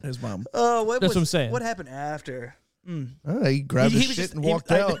on his mom. Oh, That's what I'm saying. What happened after? He grabbed his shit and walked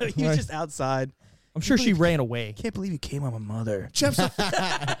I out. know, he was just outside. I'm sure she ran away. Can't believe you came on my mother. Jeff's a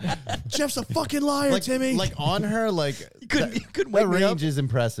fucking liar, Timmy. Like on her, like You couldn't that wake me up. range is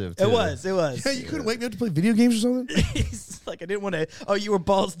impressive. It too. was. yeah, you couldn't wake me up to play video games or something? He's like, I didn't want to. Oh, you were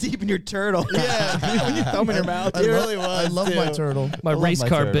balls deep in your turtle. Yeah. When you thumb in your mouth. I dude. really was. I love my turtle. My love race my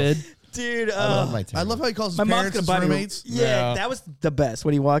car turtle. bid. Dude, I love my I turtle. love how he calls his my mom's parents gonna his buy me. roommates. Yeah, that was the best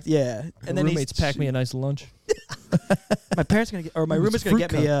when he walked. Yeah, and then roommates packed me a nice lunch. my parents gonna get, or my It was roommate's gonna fruit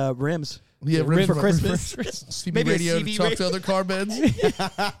get me rims. Yeah, Rib for for Christmas. Christmas. CB Maybe a radio to CB talk radio. to other car beds.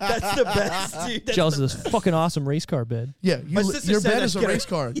 That's the best, dude. That's Gels the this fucking awesome race car bed. Yeah, My sister your said bed I is a should get race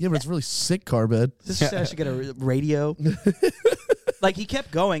car. Yeah, but it's a really sick car bed. Sister said I should get a radio. Like he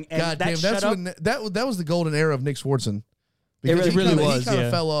kept going, and God that damn, shut that's up. when that was the golden era of Nick Swartzen. Because It really was, He kind of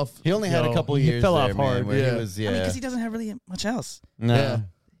yeah. fell off. He only had a couple he years fell there, off man, hard. where Yeah. he was, I mean, because he doesn't have really much else. no. Yeah.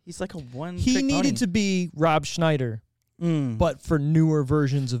 He's like a one. He needed to be Rob Schneider, but for newer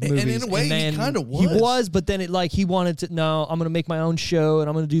versions of movies. And in a way, he then kinda He was. was, but then he wanted to. No, I'm going to make my own show, and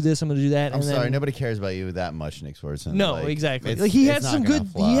I'm going to do this. I'm going to do that. I'm and sorry, then, nobody cares about you that much, Nick Swartzen. No, Like, exactly. it's- Like, he it's had not some gonna good.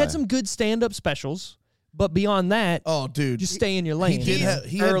 He fly. had some good stand-up specials, but beyond that, Oh, dude. just stay in your lane. He did you know? have.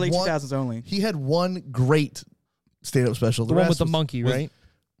 He had Early one, 2000s only. He had one great stand-up special. the one with rest the was- monkey, was right?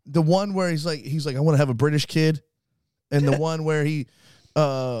 The one where he's like, I want to have a British kid, and the one where he,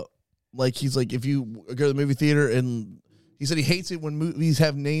 he's like, if you go to the movie theater and. He said he hates it when movies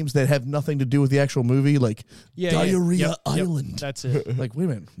have names that have nothing to do with the actual movie, like Diarrhea Yep, Island. that's it. Like, wait a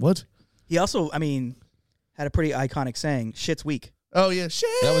minute, what? He also, I mean, had a pretty iconic saying, "Shit's weak." Oh yeah, shit.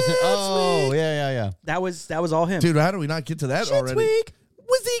 That was it. Oh, yeah. That was all him. Dude, how do we not get to that Shit's already? weak.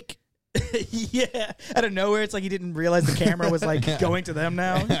 Wizzik. Yeah, out of nowhere, it's like he didn't realize the camera was like going to them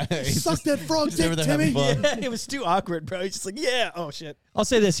now. Suck that frog just over dick, there having Timmy. fun. Yeah, it was too awkward, bro. He's just like, yeah, oh shit. I'll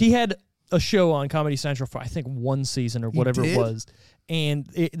say this: he had a show on Comedy Central for I think one season or whatever did? it was, and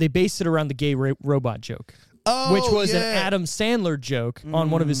they based it around the gay robot joke, Oh, which was yeah. an Adam Sandler joke on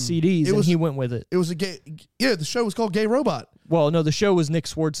one of his CDs, and was- he went with it. It was a gay. Yeah, the show was called Gay Robot. Well, no, the show was Nick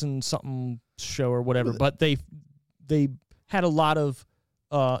Swartzen something show or whatever, but they had a lot of.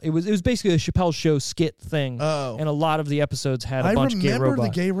 It was basically a Chappelle Show skit thing, Oh. and a lot of the episodes had a I bunch of gay remember the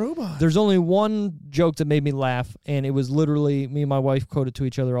robots. Gay Robot. There's only one joke that made me laugh, and it was literally me and my wife quoted to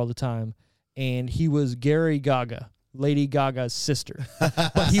each other all the time, and he was Gary Gaga, Lady Gaga's sister,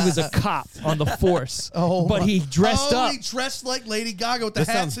 but he was a cop on the force. Oh, but my- he dressed up. He dressed like Lady Gaga with the This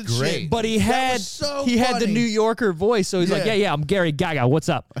hats sounds and great. shit. But he That had was so he had the funny. New Yorker voice, so he's like, Yeah. yeah, I'm Gary Gaga. What's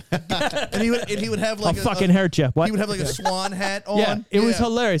up? and he would have like I'll fucking hurt you. What? He would have like a swan hat on. yeah, it was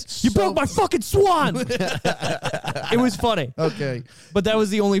hilarious. You So- broke my fucking swan. It was funny, Okay, but that was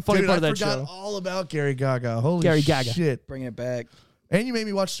the only funny dude, part I of that forgot show. all about Gary Gaga. Holy Gary Gaga. shit! Bringing it back. And you made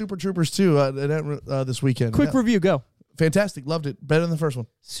me watch Super Troopers too this weekend. Quick Yeah. review, go. Fantastic, loved it. Better than the first one.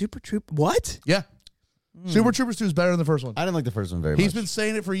 Super Troop. What? Yeah, Super Troopers 2 is better than the first one. I didn't like the first one very much. He's been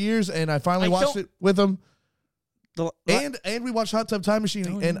saying it for years, and I finally I watched don't- it with him. The- And we watched Hot Tub Time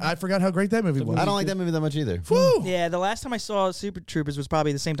Machine, and I forgot how great that movie was. I don't like that movie that much either. Woo! yeah, the last time I saw Super Troopers was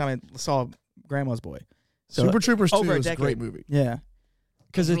probably the same time I saw Grandma's Boy. So Super Troopers 2 over a is a decade. great movie. Yeah.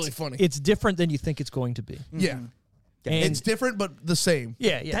 Because It's it's really funny. It's different than you think it's going to be. Yeah, And it's different but the same.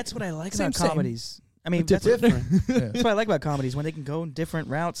 yeah. That's what I like Same, about same. comedies. I mean, But that's different. what I like about comedies when they can go in different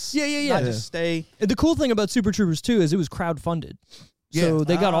routes. Yeah. Not just stay. And the cool thing about Super Troopers 2 is it was crowdfunded. So Yeah.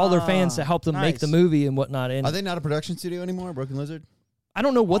 they got all their fans to help them make the nice. movie and whatnot. And Are they not a production studio anymore, Broken Lizard? I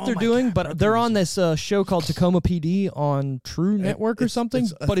don't know what Oh they're my doing, God, but Broken they're on this show called Tacoma PD on True Network or it's- something.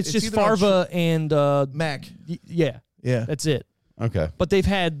 it's, but it's it's just either on Farva and Mac. yeah, Yeah. that's it. Okay. But they've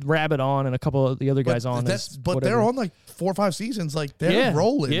had Rabbit on and a couple of the other guys on. But they're on like 4 or 5 seasons. Like they're Yeah,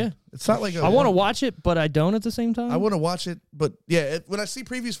 rolling. yeah. It's not like I want to watch it, but I don't at the same time. I want to watch it, but yeah, when I see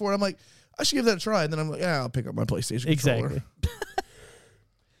previews for it, I'm like, I should give that a try. And then I'm like, yeah, I'll pick up my PlayStation controller. exactly.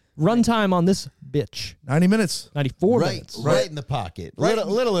 Runtime on this bitch 90 minutes. 94 Right, minutes. right in the pocket. Right.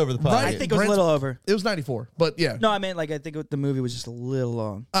 Little over the pocket. Right. I think it was a Brent's- little over. It was 94, but yeah, No, I meant like I think the movie was just a little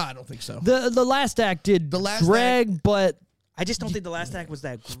long. I don't think so. The last act did The last drag, but I just don't think the last act was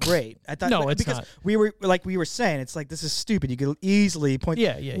that great. I thought No, it's because not. we were saying it's like this is stupid. You could easily point.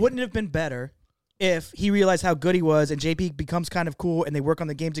 Yeah. Wouldn't it have been better if he realized how good he was and JP becomes kind of cool and they work on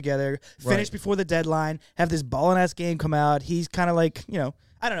the game together, finish before the deadline, have this ballin' ass game come out. He's kind of like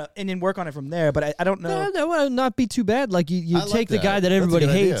I don't know, and then work on it from there. But I don't know. that would not be too bad. Like you I like take the that. guy that That's a everybody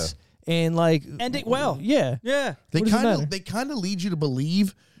good idea. hates and like End it well. Yeah, Yeah, They What does it matter? kind of lead you to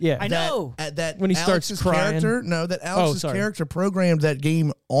believe yeah. I know. that When he starts Alex's crying. character, that Alex's sorry. character programmed that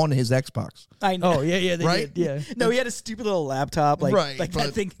game on his Xbox. I know. Oh yeah. They Right? did, yeah. No, he had a stupid little laptop, like Right, that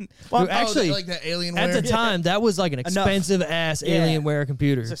but- thing. Well, Dude, actually, like that Alienware. At the time, that was like an Enough. expensive ass Yeah. Alienware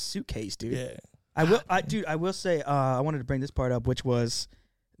computer. it's a suitcase, dude. Yeah. I will say, I wanted to bring this part up, which was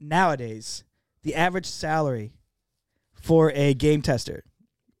nowadays the average salary for a game tester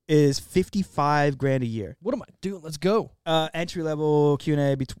is $55,000 a year. What am I doing? Let's go. Entry level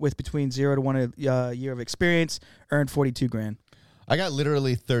Q&A with between 0 to 1 year of experience earned $42,000. I got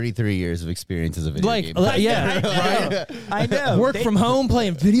literally 33 years of experience as a video Like, game. yeah. I know. Work They- from home,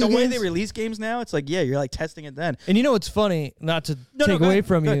 playing video The way games. they release games now, it's like, yeah, you're like testing it then. And you know what's funny? Not to No, take go away ahead.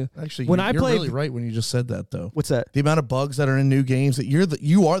 from Go you. Actually, when you're I play, really right when you just said that, though. What's that? The amount of bugs that are in new games that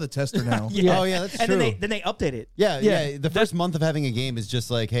you are the tester now. Yeah. Oh, yeah, that's And true. then they update it. Yeah. The first month of having a game is just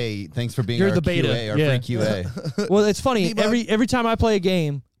like, hey, thanks for being You're our the beta. QA, our Yeah. free QA. well, it's funny. Debug. Every time I play a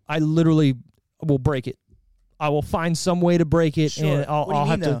game, I literally will break it. I will find some way to break it, Sure. and What do you I'll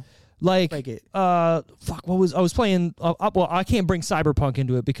have mean, to though? like Break it. I was playing. Well, I can't bring Cyberpunk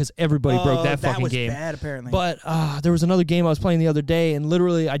into it because everybody broke that fucking was game. Bad, apparently. But there was another game I was playing the other day, and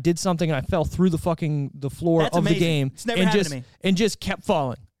literally I did something and I fell through the floor That's of amazing. the game, It's never and happened just to me. and just kept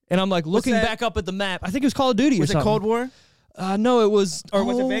falling. And I'm like looking that? back up at the map. I think it was Call of Duty was or it something. Cold War? No, it was. Or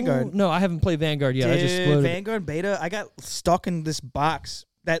was it Vanguard? No, I haven't played Vanguard yet. I just Dude, exploded. Vanguard beta. I got stuck in this box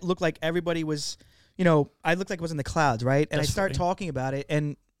that looked like everybody was. You know, I looked like I was in the clouds, right? And That's I start funny. talking about it,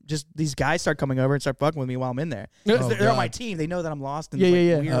 and just these guys start coming over and start fucking with me while I'm in there. Oh, 'Cause they're on my God. team. They know that I'm lost in Yeah, this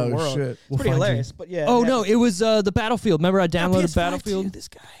yeah, like, yeah. weird Oh, world. shit. It's We'll pretty find you. hilarious. But yeah. Oh it no, happened. it was the Battlefield. Remember I downloaded PS5 Battlefield. too, this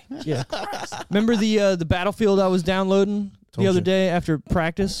guy. Yeah. Remember the Battlefield I was downloading Told the other you. day after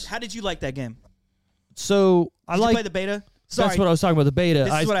practice? How did you like that game? So I Did you like. play the beta? Sorry, That's what I was talking about. The beta.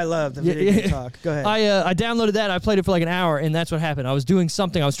 this is what I love. The Yeah, video game yeah. talk. Go ahead. I downloaded that. I played it for like an hour, and that's what happened. I was doing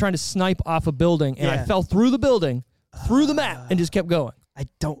something. I was trying to snipe off a building, and I Yeah. fell through the building, through the map, and just kept going. I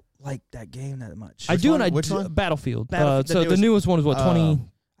don't like that game that much. I do, one? and I Which do, one? Battlefield. Battlefield, the So the newest- newest one is what 20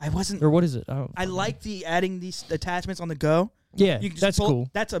 I wasn't. or what is it? Oh, I like the adding these attachments on the go. yeah, You can just that's pull- cool.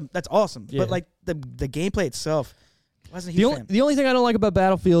 That's awesome. Yeah. But like the gameplay itself, I wasn't a The huge only fan. the only thing I don't like about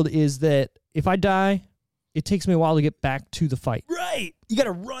Battlefield is that if I die, it takes me a while to get back to the fight. Right, you got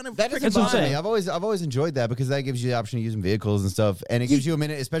to run a That freaking That's what I'm bother me. saying. I've always enjoyed that because that gives you the option of using vehicles and stuff, and it gives you a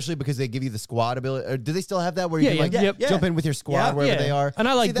minute, especially because they give you the squad ability. Or do they still have that where you Yeah, can like yeah, yep. jump in with your squad Yeah. wherever Yeah. they are? And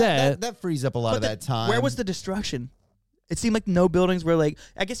I like See, that. That frees up a lot of that time. Where was the destruction? It seemed like no buildings were like.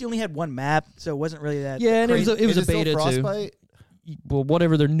 I guess you only had one map, so it wasn't really that. Yeah, and it was crazy. a, it was Is a still beta too. Frostbite? Well,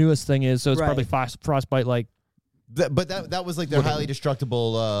 whatever their newest thing is, so it's Right. probably Frostbite like. But that was like their highly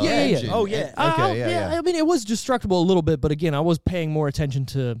destructible Yeah, yeah, yeah. engine. Oh, yeah. Okay, yeah. I mean, it was destructible a little bit, but again, I was paying more attention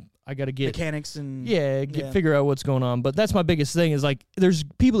to. I got to get. mechanics and Figure out what's going on. But that's my biggest thing is like there's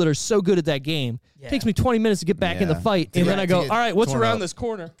people that are so good at that game. Yeah. It takes me 20 minutes to get back in the Yeah. fight, To and get- then I to go, get all right, what's torn around up. this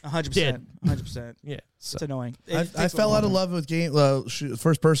corner? 100%. 100%. Yeah. So. It's annoying. I fell out of love with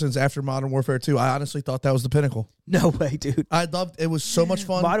first persons after Modern Warfare 2. I honestly thought that was the pinnacle. No way, dude. I loved it. Was so much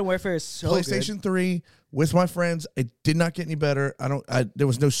fun. Modern Warfare is so PlayStation 3 with my friends. It did not get any better. There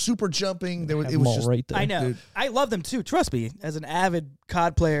was no super jumping. It Have was them all just right there. I know. Dude. I love them too. Trust me, as an avid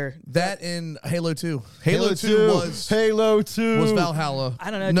COD player. that in Halo 2. Halo 2 was Halo 2 Valhalla. I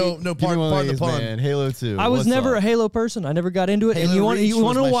don't know, No, dude. no Give me part one of of the these, pun. man. Halo 2. I was What's never up? a Halo person. I never got into it. and Halo you want Reach to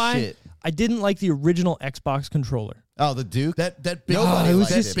was know my why? shit. I didn't like the original Xbox controller. Oh, the Duke. That big. Nobody it was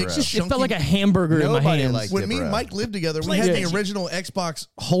liked just, it, bro. it chunky- felt like a hamburger in my Nobody hands. liked When it, me and bro. Mike lived together, we had the PlayStation. original Xbox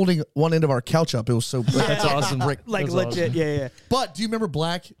holding one end of our couch up. It was so. That's awesome. Like That's legit, awesome. yeah. But do you remember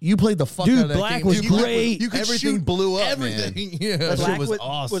Black? You played the fuck Dude, out of that Black game. was You could- great. You could Everything shoot blew up, man. everything. Yeah. That shit Black was was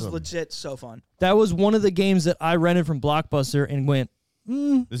awesome. legit so fun. That was one of the games that I rented from Blockbuster and went,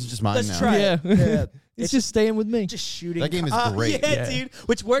 This is just mine Let's now. try yeah. it. Yeah. It's just staying with me. Just shooting. That game is great. Yeah, Yeah. dude.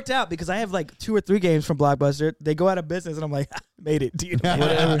 Which worked out because I have like 2 or 3 games from Blockbuster. They go out of business, and I'm like, made it, dude.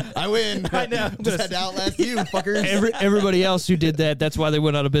 Whatever. I win. I know. Just had to outlast you, fuckers. Everybody else who did that, that's why they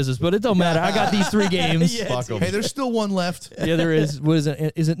went out of business. But it don't matter. I got these 3 games. Yeah, Fuck dude. 'em. Hey, there's still one left. Yeah, there is. What is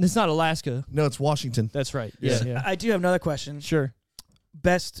it? Is it? It's not Alaska. No, it's Washington. That's right. Yeah, yeah. I do have another question. Sure.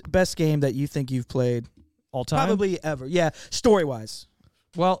 Best game that you think you've played, All time. probably ever. Yeah, story wise.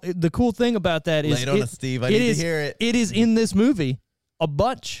 Well, the cool thing about that is Lay it on us, Steve. I need to hear it. It is in this movie. A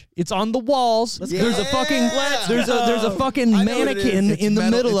bunch. It's on the walls. Let's There's go. a fucking Let's there's a go. fucking I know what it is. mannequin It's in the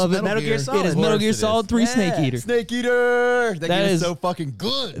Metal- middle it's of it. Metal Gear. It is Solid. Metal Of Gear course it Solid is. 3 Yeah. Snake Eater. Snake Eater. That That game is is- so fucking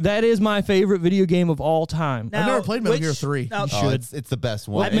good. That is my favorite video game of all time. Now, I've never played Metal which- Gear 3. now, You Oh, should. it's the best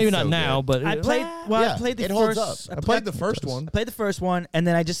one. Well, maybe It's not so now, good. but I played. Well, Yeah, I played the it holds first. up. I played the first one. I played the first one, and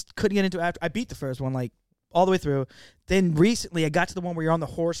then I just couldn't get into it after. I beat the first one like all the way through. Then recently, I got to the one where you're on the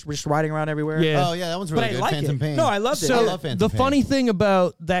horse, we're just riding around everywhere. Yeah. Oh yeah, that one's but really I good. like Phantom it. Pain. No, I loved it. So I love Phantom the Pain. funny thing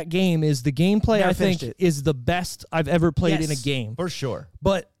about that game is the gameplay Never I think finished it. is the best I've ever played in a Yes. game. for sure.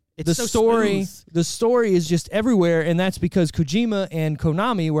 But It's the so the smooth. story is just everywhere, and that's because Kojima and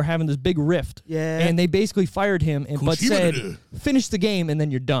Konami were having this big rift. Yeah. And they basically fired him but said, finish the game and then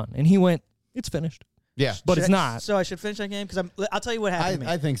you're done. And he went, it's finished. Yeah, But Should it's I- not. So I should finish that game because I'll tell you what happened to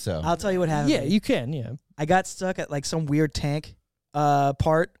me. I think so. I'll tell you what happened. Yeah, to me. you can, yeah. I got stuck at like some weird tank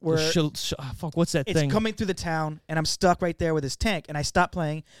part where Fuck, what's that it's thing? coming through the town, and I'm stuck right there with this tank, and I stopped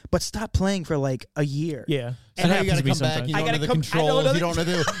playing, but stopped playing for like a year. Yeah. So now you happens gotta to me come back. sometimes. You I don't know gotta the come- I controls. know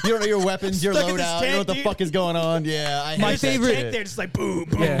You don't know your weapons, your Stuck in this loadout. You don't know what the tank, fuck is going on. Yeah, I hate My that favorite- shit. They're just like boom,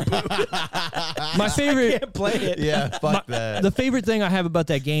 boom, Yeah. boom. My favorite. Can't play it. Yeah, fuck that. The favorite thing I have about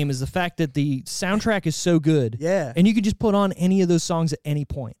that game is the fact that the soundtrack is so good. Yeah. And you can just put on any of those songs at any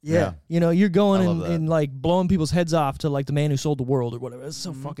point. Yeah. You know, you're going I love that. and like blowing people's heads off to like The Man Who Sold the World or whatever. It's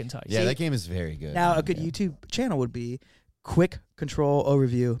so fucking tight. Yeah, that game is very good. Now a good YouTube channel would be quick control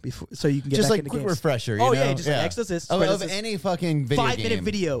overview before, so you can get just back like into quick games. refresher. You Oh, know? yeah, just like X does this, Of square does this. any fucking video 5 minute game.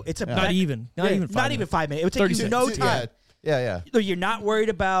 video. It's a Not even. Not even 5 Not even minutes. 5 minutes. It would take 30 you seconds. no time. Yeah. So you're not worried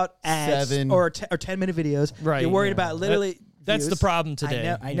about ads 7. or 10-minute videos. Right, You're worried yeah. about literally. That's the views. problem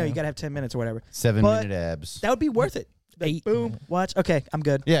today. I know. Yeah. You gotta have 10 minutes or whatever. 7 But minute abs. That would be worth it. Like, 8. boom, watch. Okay, I'm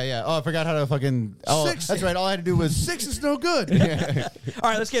good. Yeah. Oh, I forgot how to fucking. Oh, 6. that's right. All I had to do was 6 is no good. All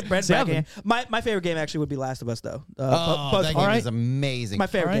right, let's get Brent back 7. in. My favorite game actually would be Last of Us, though. Oh, that game Alright. is amazing. My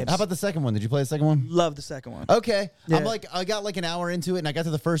favorite game. How about the second one? Did you play the second one? Love the second one. Okay. Yeah. I got like an hour into it and I got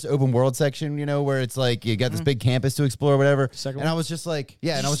to the first open world section, you know, where it's like you got this big campus to explore or whatever. Second and I one? was just like,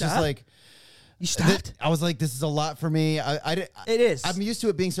 yeah, and I was just stop? like, You stopped? I was like, this is a lot for me. It is. I'm used to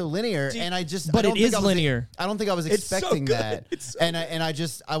it being so linear, and I just. But I don't it think is I was- linear. I don't think I was It's so expecting good. that, It's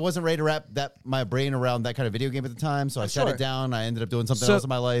so I wasn't ready to wrap my brain around that kind of video game at the time. So I shut sure. it down. I ended up doing something So else in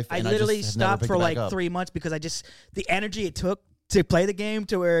my life. I and literally just have never stopped picked for it back like up. 3 months because the energy it took to play the game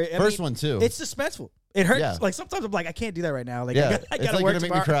to where First one, too. It's suspenseful. It hurts. Yeah. Like sometimes I'm like, I can't do that right now. Like Yeah, I it's gotta like work gonna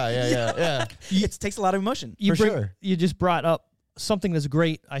make tomorrow. me cry. Yeah. It takes a lot of emotion. You For sure. You just brought up something that's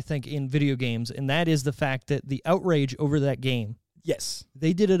great, I think, in video games, and that is the fact that the outrage over that game, Yes.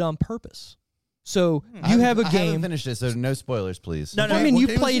 they did it on purpose. So I you have a haven't- I haven't game. finished it, so no spoilers, please. No, no. I mean, What you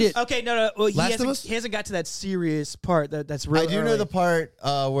game was played this? it. Okay, no. Well, Last of Us? he hasn't got to that serious part that's real I do know early. the part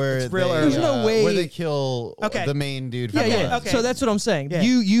where It's real they, early. There's no way- where they kill Okay. the main dude. Yeah, from yeah. the- Okay. So that's what I'm saying. Yeah.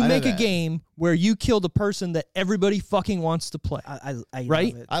 You I know make a that. game where you kill the person that everybody fucking wants to play. I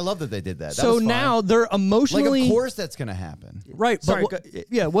Right? love it. I love that they did that. That So was fine. now they're like, emotionally of course, that's gonna happen. right. Sorry,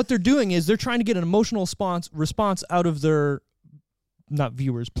 but what they're doing is they're trying to get an emotional response out of their not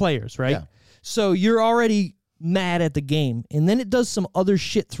viewers, players, right? Yeah. So you're already mad at the game, and then it does some other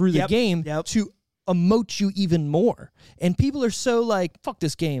shit through the Yep, game yep. to emote you even more. And people are so like, fuck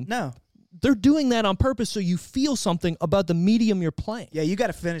this game. No. They're doing that on purpose so you feel something about the medium you're playing. Yeah, you got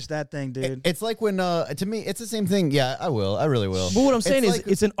to finish that thing, dude. It's like when, to me, it's the same thing. Yeah, I will. I really will. But what I'm saying is, like-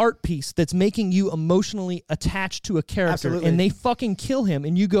 it's an art piece that's making you emotionally attached to a character, Absolutely. and they fucking kill him,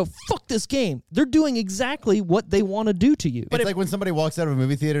 and you go, fuck this game. They're doing exactly what they want to do to you. It's like when somebody walks out of a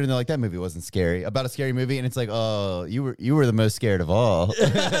movie theater and they're like, "That movie wasn't scary." About a scary movie, and it's like, "Oh, you were the most scared of all."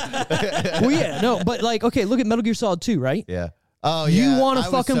 Well, yeah, no, but like, okay, look at Metal Gear Solid 2, right? Yeah. Oh, yeah. You want I to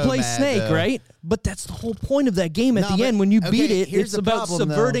was fucking so play mad, Snake, though. right? But that's the whole point of that game at No, the but- end. When you okay, beat it, here's it's the about problem,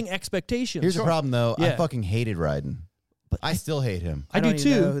 though. subverting expectations. Here's the problem, though. I Yeah. fucking hated Raiden. But I still hate him. I do don't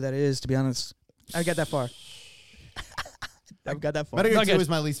even know too. who that is, to be honest. I got that far. I've got that far. Metal Gear Okay. 2 is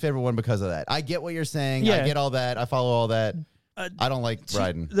my least favorite one because of that. I get what you're saying. Yeah. I get all that. I follow all that. I don't like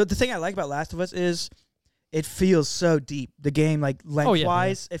Raiden. The thing I like about Last of Us is it feels so deep. The game, like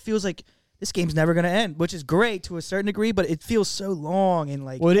lengthwise, it feels like this game's never going to end, which is great to a certain degree, but it feels so long and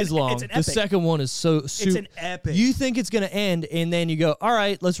like. Well, it is it's long. It's an The epic. second one is so super. It's an epic. You think it's going to end, and then you go, all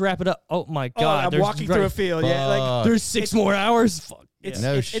right, let's wrap it up. Oh, my Oh, God. I'm there's walking through a field. Yeah, like There's 6 more hours? Fuck. it's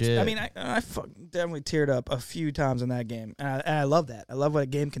No it's, shit. I mean, I fucking definitely teared up a few times in that game, and I love that. I love when a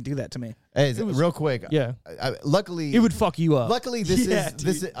game can do that to me. Hey, real quick. Yeah. Luckily, It would fuck you up. Luckily, this Yeah, is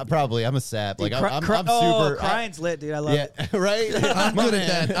this. Is, probably, I'm a sap. Like Dude, I'm oh, super. crying's lit, dude. I love yeah, it. right. I'm good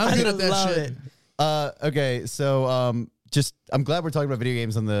at that. I'm good at that love shit. it. Okay, so just I'm glad we're talking about video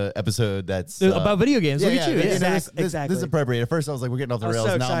games on the episode that's About video games. Look at you. yeah, Yeah. Exactly. This is appropriate. At first, I was like, we're getting off the I was rails.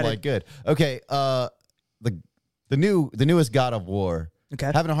 so Now I'm excited. like, good. Okay, the newest God of War.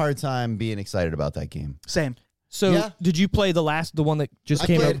 Okay. Having a hard time being excited about that game. Same. So, Yeah. did you play the one that just I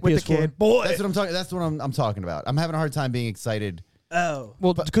came played out with PS4? the kid. Boy. That's what I'm talking. That's what I'm talking about. I'm having a hard time being excited. Oh.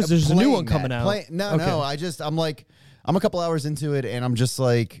 Well, because there's a new playing one coming that. out. No, Okay. no. I'm like, I'm a couple hours into it, and I'm just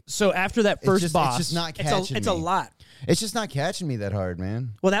like, So after that first it's boss, just not catching It's me. a lot. It's just not catching me that hard,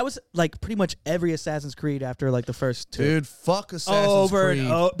 man. Well, that was like pretty much every Assassin's Creed after like the first 2. Dude, fuck Assassin's Over Creed.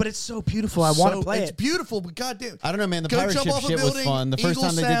 and over. But it's so beautiful. I want to play It's it. beautiful, but goddamn. I don't know, man. The Go pirate jump ship off a shit was building, fun. The first eagle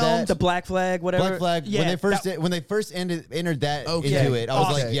time they did sound. that, The Black Flag, whatever. Black Flag. Yeah, when they first entered that Okay. into it, I was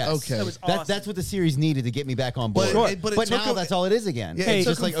Awesome. like, yes, Okay. That was awesome. That's what the series needed to get me back on board. But- but it took now a- that's all it is again. Yeah, Hey, it it's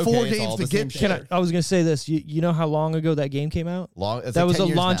took just like them okay, 4 it's games all to the get same there. shit. I was gonna say this. You know how long ago that game came out? It's That like was 10 a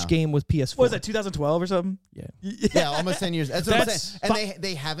years launch now. game with PS4. What was that, 2012 or something? Yeah. Yeah, almost 10 years. That's what I'm That's saying. And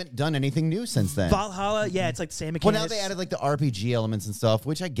they haven't done anything new since then. Valhalla, yeah, it's like the same Well, mechanics. now they added like the RPG elements and stuff,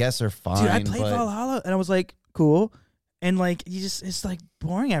 which I guess are fine. Dude, I played but Valhalla and I was like, cool. And like it's like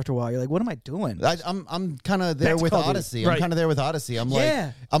boring after a while. You're like, what am I doing? I'm kind of there That's with Call of Duty. Odyssey. Right. I'm kind of there with Odyssey. I'm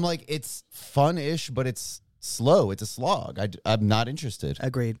like it's fun-ish, but it's slow. It's a slog. I'm not interested.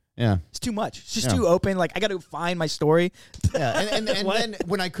 Agreed. Yeah. It's too much. It's just too open. Like I got to find my story. Yeah, and then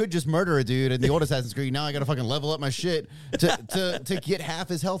when I could just murder a dude in the old Assassin's Creed, now I got to fucking level up my shit to get half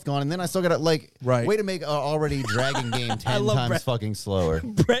his health gone, and then I still got to way to make an already dragging game 10 love times Brett. fucking slower.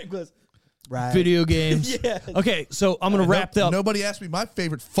 Brett goes, right. Video games. Yeah. Okay, so I'm gonna wrap up. Nobody asked me my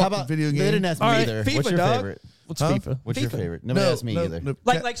favorite How fucking about video They game. didn't ask me All right, either. FIFA, What's your dog. favorite? What's Huh? FIFA? What's your FIFA. favorite? Nobody asked me either.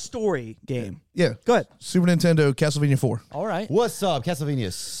 Like story game. Yeah. Go ahead. Super Nintendo, Castlevania 4. All right. What's up? Castlevania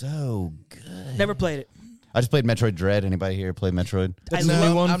is so good. Never played it. I just played Metroid Dread. Anybody here play Metroid? That's I the love-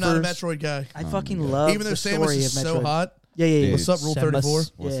 new one I'm not a first. Metroid guy. I fucking love Even though the Samus story is of so Metroid. hot. Yeah. What's up, Rule Samus. 34?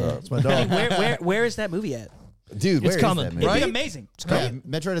 What's Yeah. up? It's my dog. Where is that movie at? Dude, It's where is coming. that movie? It'd Right? be amazing. Yeah,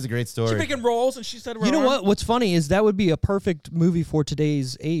 Metroid is a great She's story. making rolls and she said, You know what? What's funny is that would be a perfect movie for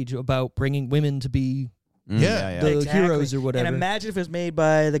today's age about bringing women to be Yeah. the heroes or whatever. And imagine if it was made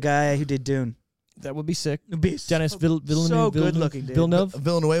by the guy who did Dune. That would be sick. It'd be Dennis Villeneuve. so good looking, dude. Villeneuve,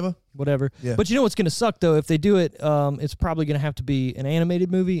 Villanueva? whatever. Yeah. But you know what's going to suck though? If they do it, it's probably going to have to be an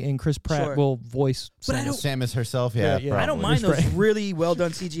animated movie, and Chris Pratt Sure. will voice. But I Samus. don't- Samus herself, Yeah, yeah. I don't probably. mind those Right. really well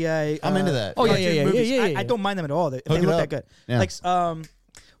done CGI. I'm into that. Oh, yeah, cartoon yeah, yeah, movies. yeah, yeah, I yeah. don't mind them at all. They Hook it look up. that good. Yeah. Like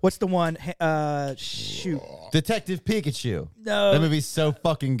what's the one? Shoot. Detective Pikachu. No. That movie's so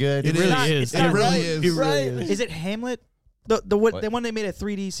fucking good. It not- is. it's It not really right. is. It really Right? is. Is it Hamlet? The What? one they made a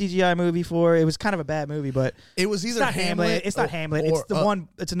 3D CGI movie for. It was kind of a bad movie, but It was it's either not Hamlet. It's not Hamlet. It's the one.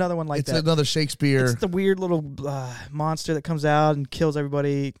 It's another one like It's that. another Shakespeare. It's the weird little monster that comes out and kills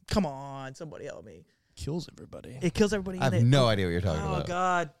everybody. Come on, somebody help me! Kills everybody. It kills everybody. I have in it. no idea what you're talking Oh about.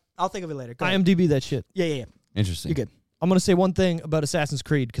 God, I'll think of it later. Go ahead. IMDb that shit. Yeah. Interesting. You're good. I'm going to say one thing about Assassin's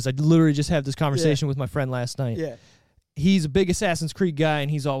Creed because I literally just had this conversation with my friend last night. Yeah. He's a big Assassin's Creed guy,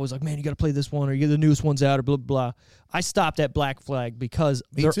 and he's always like, man, you got to play this one or you get the newest one's out or blah, blah, blah. I stopped at Black Flag because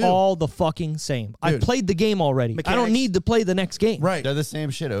Me they're too. all the fucking same. I Dude. played the game already. I Mechanics. don't need to play the next game. Right. They're the same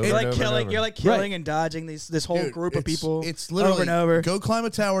shit over You're and like over and killing. over. You're like killing Right. and dodging this whole Dude, group of people. It's literally over and over. Go climb a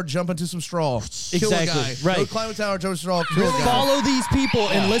tower, jump into some straw, kill a Exactly, guy. right. Go climb a tower, jump into straw, kill a guy. Follow these people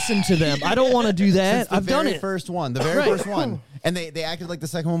and listen to them. I don't want to do that. Since the I've done very it. First one, the very Right. first one, and they acted like the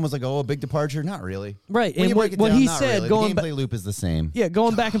second one was like, oh, a big departure. Not really. Right. When And you what, break it what down, he not said, really. going the back, gameplay loop is the same. yeah,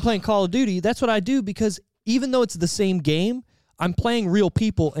 going back and playing Call of Duty, that's what I do because even though it's the same game, I'm playing real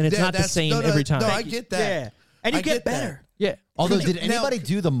people and it's Yeah, not the that's- same no, every time. No, I get that. Yeah, and you I get get that. better. yeah. Although, Now- did anybody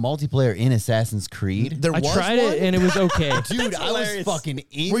do the multiplayer in Assassin's Creed? There I was tried one? it and it was okay. Dude, I was hilarious. fucking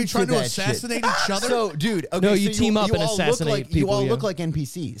into Were you trying to that assassinate shit. each other? So, dude, okay, No, you so team up and all look assassinate like, people, You all yeah. look like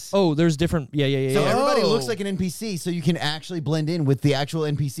NPCs. Oh, there's different. Yeah. So everybody Oh. looks like an NPC, so you can actually blend in with the actual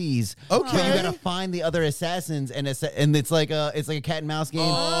NPCs. Okay. But you gotta find the other assassins, and it's like a cat and mouse game.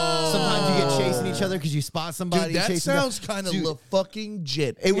 Sometimes you get chasing each other because you spot somebody. Dude, that chasing them. sounds kind of Dude, fucking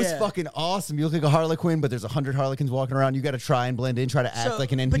jit. It was Yeah. fucking awesome. You look like a Harlequin, but there's 100 Harlequins walking around. You got to try and blend in, try to act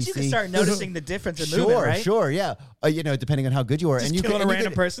like an NPC. But you can start noticing the difference in Sure, movement, right? sure, yeah. Depending on how good you are, Just and you killing could, a and you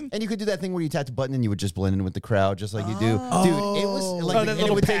random could- person? and you could do that thing where you tapped a button and you would just blend in with the crowd, just like you do. Dude, it was like Oh, that and little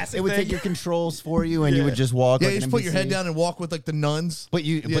it would passive take thing. your controls for you, and you would just walk. Yeah, like you an just put your head NPC. down and walk with like the nuns. But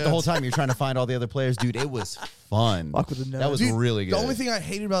Yeah. the whole time you're trying to find all the other players, dude. It was fun. Walk with the That was Dude, really good. The only thing I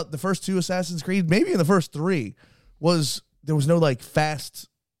hated about the first two Assassin's Creed, maybe in the first three, was there was no like fast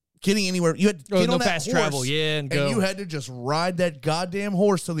getting anywhere. You had to get no on that fast horse, travel, yeah, and go. you had to just ride that goddamn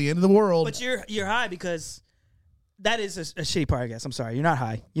horse to the end of the world. But you're high because that is a shitty part, I guess. I'm sorry. You're not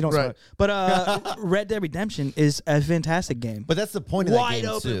high. You don't Right. smoke. But Red Dead Redemption is a fantastic game. But that's the point of Wide that game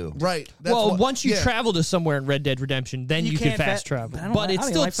open. too. right. That's Well, what- once you yeah. travel to somewhere in Red Dead Redemption, then you can can't fast fa- travel. I don't But like- it's I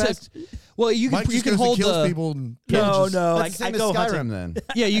don't still like fast- well, you Mike can just you can goes hold and kills the people. And No, just- no. That's the I same go as hunting. Skyrim then.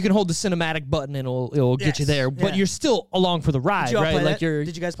 yeah, you can hold the cinematic button and it'll get you Yes, there. But yeah. you're still along for the ride, you all right? play Like that? you're.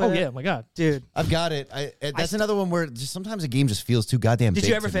 Did you guys play Oh that? yeah, my god. Dude, I've got it. That's another one where just sometimes a game just feels too goddamn big. did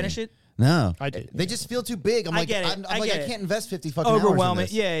you ever to finish me. it? No, I did. They just feel too big. I'm I like, get it. I'm I like, get I it. can't invest 50 fucking Overwhelming.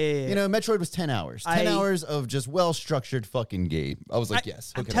 hours in this. Yeah. You know, Metroid was 10 hours. 10 I- hours of just well-structured fucking game. I was like,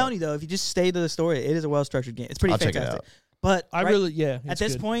 yes. I'm telling you though, if you just stay to the story, it is a well-structured game. It's pretty I'll check it fantastic. out. But I right really yeah. at it's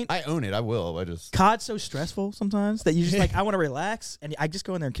this good. point, I own it. I will. I just. COD's so stressful sometimes that you just like I want to relax and I just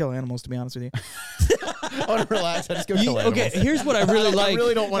go in there and kill animals. To be honest with you, I want to relax. I just go kill okay, animals. here's what I really I like.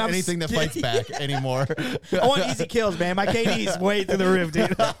 really don't want I'm anything that fights back anymore. I want easy kills, man. My KD's way through the roof,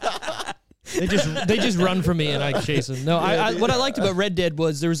 dude. They just run from me and I chase them. No, what I liked about Red Dead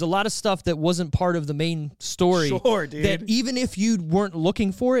was there was a lot of stuff that wasn't part of the main story. Sure, dude. That even if you weren't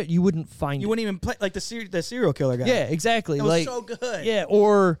looking for it, you wouldn't find You it. wouldn't even play like the serial killer guy. Yeah, exactly. It was like so good. yeah,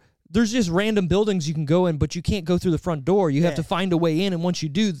 or there's just random buildings you can go in, but you can't go through the front door. You have to find a way in, and once you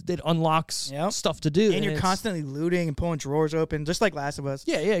do, it unlocks stuff to do. And you're constantly looting and pulling drawers open, just like Last of Us.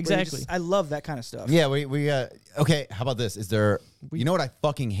 Yeah, exactly. I love that kind of stuff. Yeah, we okay, how about this? Is there you know what I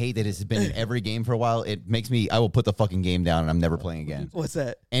fucking hate that has been in every game for a while? It makes me I will put the fucking game down and I'm never playing again. What's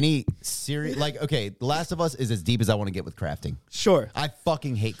that? Any serious okay, The Last of Us is as deep as I want to get with crafting. Sure. I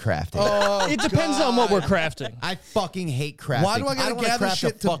fucking hate crafting. It depends on what we're crafting. I fucking hate crafting. Why do I gotta gather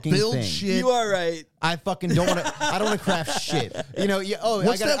shit to build shit? You are right. I fucking don't want to. I don't want to craft shit. You know. I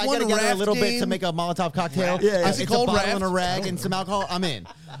gotta gather a little bit to make a Molotov cocktail. Yeah, it's a bottle and a rag and some alcohol. I'm in.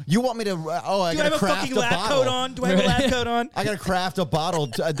 You want me to? I gotta craft a bottle. Do I have a fucking lab coat on? Do I have a lab coat on? I gotta craft a bottle.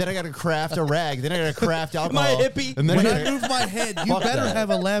 Then I gotta craft a rag. Then I gotta craft alcohol. Am I a hippie? And then When I move my head, you better have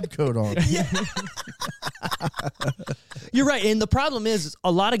a lab coat on. You're right, and the problem is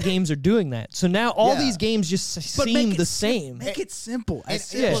a lot of games are doing that. So now all these games just seem the same. Make it simple.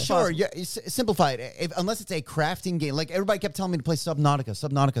 Sure, simplify it. Unless it's a crafting game, like everybody kept telling me to play Subnautica.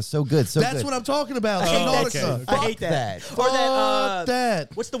 Subnautica, so good, so That's good. what I'm talking about. Subnautica. I hate that. Fuck that.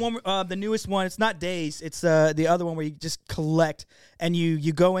 What's the one? The newest one. It's not Days. It's the other one where you just collect and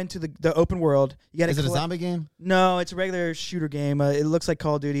you go into the open world. You got. Is it a zombie game? No, it's a regular shooter game. It looks like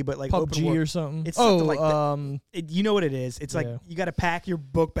Call of Duty, but like open PUBG world. or something. It's something like that. You know what it is? It's like you got to pack your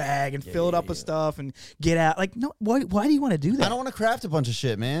book bag and fill it up with stuff and get out. Like, no, why do you want to do that? I don't want to craft a bunch of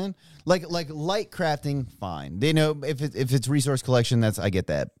shit, man. Like light crafting, fine. They know if it's resource collection, I get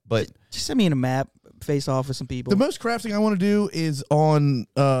that. But just send me in a map, face off with some people. The most crafting I want to do is on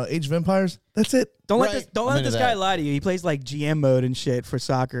Age of Empires. That's it. Don't let this guy lie to you. He plays like GM mode and shit for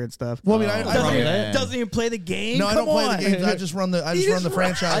soccer and stuff. Well, I mean, doesn't even play the game. No, I don't play the games. I just run the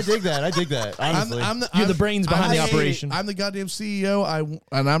franchise. I dig that. Honestly, You're the brains behind the operation. I'm the goddamn CEO.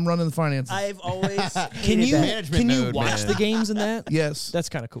 And I'm running the finances. I've always Can you mode, watch man. the games in that? Yes, That's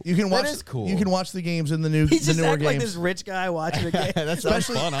kind of cool. you can watch. That is cool. You can watch the games in the new, He's the just newer acting games. like this rich guy watching a game. That sounds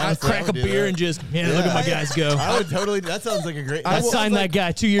fun. Honestly, Crack a beer and just look at my guys go. I would totally. That sounds like a great. I signed that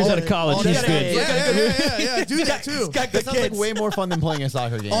guy 2 years out of college. He's good. Yeah. Do that too. That sounds like way more fun than playing a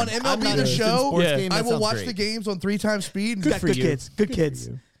soccer game. On MLB The Show, I will watch the games on 3 times speed. Good kids. Good kids.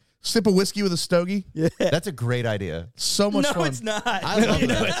 Sip a whiskey with a stogie. Yeah, that's a great idea. So much fun. No, it's not. I love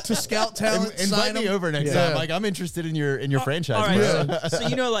that. To scout talent, Invite me over next time. Like, I'm interested in your franchise. All right, so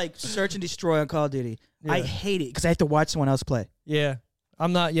you know, like Search and Destroy on Call of Duty. I hate it because I have to watch someone else play. Yeah.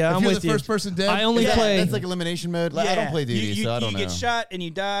 I'm not. Yeah, I'm you're with the you. first person dead. I only play. That's like elimination mode. Like, I don't play duty, so I don't know. You get shot and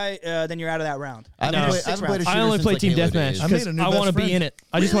you die, then you're out of that round. I haven't played a shooter I only since, play like, Team Halo Deathmatch days. because I want to be in it.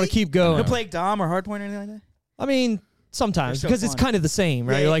 I just want to keep going. You play Dom or Hardpoint or anything like that? I mean, sometimes so because it's fun. kind of the same,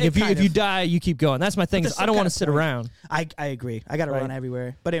 right? Yeah, like it if you die, you keep going. That's my thing. But Is I don't want to sit around. I agree. I got to run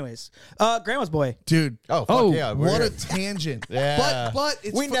everywhere. But anyways, Grandma's Boy. Dude. Oh, yeah. What a tangent. Yeah. But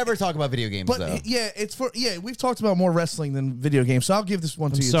it's we never talk about video games, though. But we've talked about more wrestling than video games. So I'll give this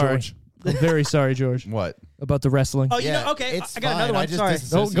one to you, sorry. George. I'm very sorry, George. What? About the wrestling. Oh, you know, okay. I got another one.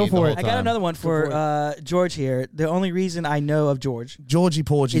 Sorry. Go for it. I got another one for George here. The only reason I know of Georgie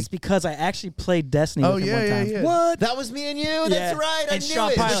Porgy, is because I actually played Destiny with him one time. Yeah. What? That was me and you? That's right. I And knew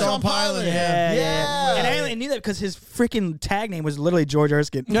Sean it. Pilot. Sean Pilot. Yeah. And I only knew that because his freaking tag name was literally George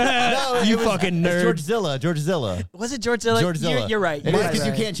Erskine. No, You it was- fucking it's nerd. George Zilla. Was it George Zilla? George Zilla. You're right. It is because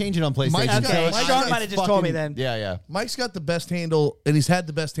you can't change it on PlayStation. Mike's got- Okay, Mike's Sean got might have just told me then. Yeah. Mike's got the best handle, and he's had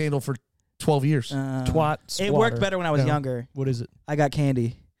the best handle for 12 years. Twat. It worked better when I was younger. What is it? I got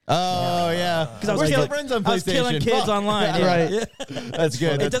candy. Oh, yeah. Because I was We're still killing friends on PlayStation. I was killing kids Fuck. online. Yeah. Right. That's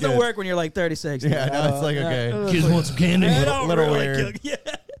good. It doesn't work when you're like 36. Yeah, no, it's like, okay. Kids want some candy. I don't little really weird. kill-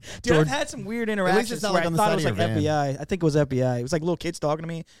 Yeah. Dude, I've had some weird interactions it's not where like I on the thought side it was of like your van. FBI. I think it was FBI. It was like little kids talking to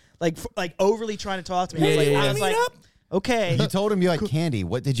me, like overly trying to talk to me. I was like, okay. You told him you had candy.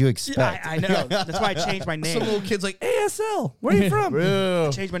 What did you expect? I know. That's why I changed my name. Some little kid's like, ASL, where are you from? I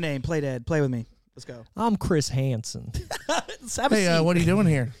changed my name. Play dead. Play with me. Let's go. I'm Chris Hansen. Let's have a Hey, seat. what are you doing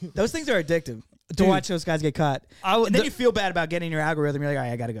here? Those things are addictive to watch those guys get caught. And then you feel bad about getting your algorithm. You're like, all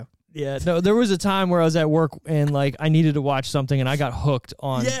right, I got to go. Yeah, no, there was a time where I was at work and like I needed to watch something and I got hooked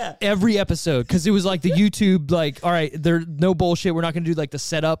on every episode because it was like the YouTube, like, all right, there's no bullshit. We're not going to do like the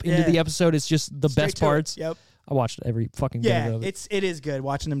setup into the episode. It's just the best parts. Yep. I watched every fucking bit of it. It is good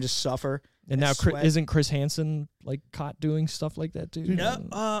watching them just suffer. And now isn't Chris Hansen like caught doing stuff like that too? No,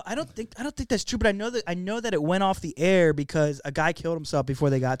 I don't think that's true. But I know that it went off the air because a guy killed himself before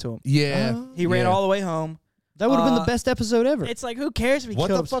they got to him. Yeah. He ran all the way home. That would have been the best episode ever. It's like, who cares if he What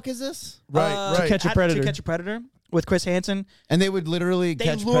killed the himself? fuck is this? Right. To Catch a Predator. To Catch a Predator. with Chris Hansen. And they would literally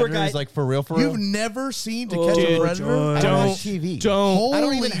catch lure predators guys. like for real. You've never seen To Catch a Predator? George. I don't watch TV. Don't. I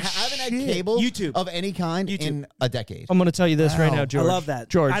don't Holy even. I haven't had shit. cable YouTube. of any kind in a decade. I'm going to tell you this right now, George. I love that.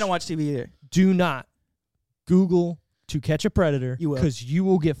 George, I don't watch TV either. do not Google To Catch a Predator You will. because you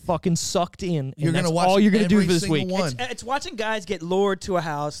will get fucking sucked in. You're going to watch all you're going to do every for this single week. one. It's watching guys get lured to a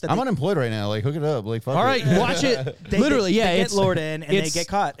house. That I'm they, unemployed right now. Like, hook it up. Like, fuck All it. right, watch it. they Literally, get, yeah. they get it's lured in and they it's get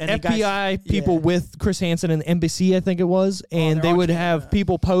caught. And the FBI guys, people with Chris Hansen and NBC, I think it was, and they're they on would camera. have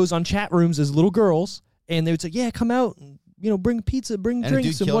people pose on chat rooms as little girls, and they would say, "Yeah, come out, and, bring pizza, bring And the dude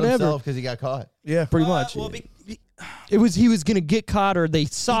drinks, and killed whatever." himself because he got caught. Yeah. Pretty much. Well, It was he was gonna get caught, or they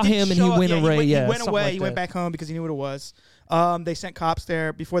saw didn't him and show he up. went away. He Yeah, went something away. like He went that. back home because he knew what it was. They sent cops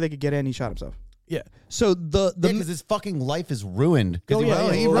there before they could get in. He shot himself. Yeah. So the Because his fucking life is ruined. Oh,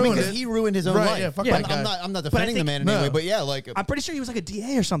 yeah, he ruined it. He ruined his own Right, life. yeah, fuck Yeah. that guy. I'm not defending the think- man in any No. way, but yeah, like, I'm pretty sure he was like a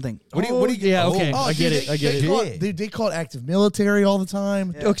DA or something. what do you yeah, okay. I get dude, it. I get it. Call they call it active military all the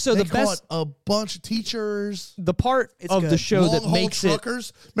time. Okay, so they the call best it a bunch of teachers. the part It's of good. the show that Long-haul makes it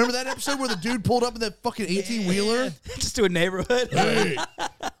truckers. Remember that episode where the dude pulled up in that fucking 18-wheeler? Just to a neighborhood. Hey,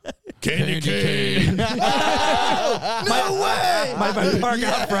 candy cane. No way. My park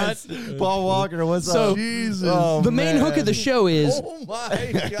out front. Paul Walker, what's So- up? Jesus. the main hook of the show is Oh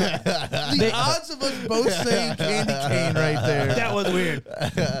my god! The odds of us both saying candy cane right there. That was weird.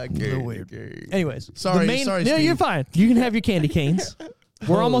 anyways. Sorry, the main, sorry, no, Steve. you're fine. You can have your candy canes.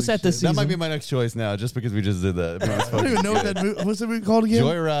 We're almost at the season. That might be my next choice now, just because we just did that. I don't even know what that movie. What's that movie called again?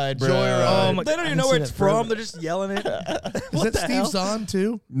 Joyride, bro. Joyride. Oh my- They don't I even know haven't where seen it's it forever. from. They're just yelling it. Is that Steve Zahn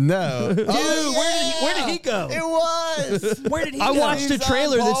too? No. Dude, where did he go? It was. Where did he I go? watched a Steve Zahn,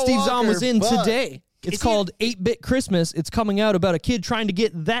 trailer that Paul Steve Zahn was Walker, in fuck. today. It's Is he- called 8-Bit Christmas. It's coming out about a kid trying to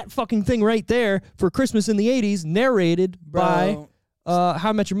get that fucking thing right there for Christmas in the 80s, narrated by How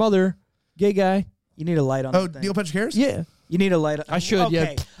I Met Your Mother, gay guy. You need a light on Oh, that thing. Neil Patrick Harris? Yeah. You need a light on. I should, okay. yeah,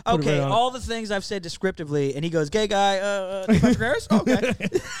 put it Okay, right on it. all the things I've said descriptively, and he goes, gay guy, Neil Patrick Harris? Okay.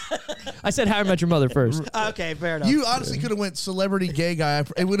 I said How I Met Your Mother first. Okay, fair enough. You honestly could have went celebrity gay guy.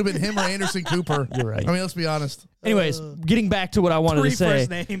 It would have been him or Anderson Cooper. You're right. I mean, let's be honest. Anyways, getting back to what I wanted Three to say, first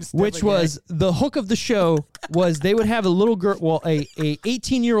names, which definitely was the hook of the show was they would have a little girl, well, a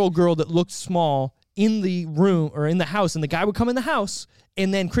 18-year-old girl that looked small in the room or in the house, and the guy would come in the house,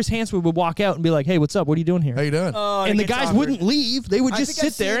 and then Chris Hansen would walk out and be like, "Hey, what's up? What are you doing here?" How you doing? Oh, and the it gets guys awkward. wouldn't leave; they would I just think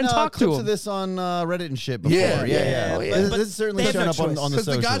I've sit there seen, and talk to clips him. of this on Reddit and shit before. Yeah, Yeah. but This is certainly they have showing no up on choice. the Because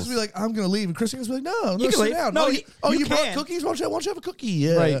the socials. guys would be like, I'm going to leave. And Chris Hansen's be like, no, You can sit leave. down. No, oh, you you brought can. cookies? Why don't you have a cookie?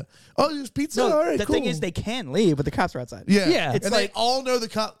 Yeah. Right. Oh, there's pizza? No, All right, the cool. thing is, they can leave, but the cops are outside. Yeah. Yeah. And It's they all know the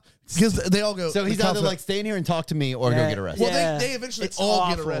cop. Because they all go. So he's the cops either are- like, stay in here and talk to me or go get arrested. Well, Yeah. they eventually It's all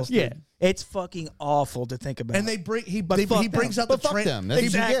get awful. arrested. Yeah. It's fucking awful to think about. And they bring he But they, fuck he brings them. out the But fuck them. That's what you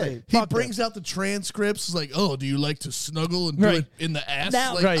Exactly. get. He Fuck brings out the transcripts. It's like, oh, do you like to snuggle and do Right. it in the ass?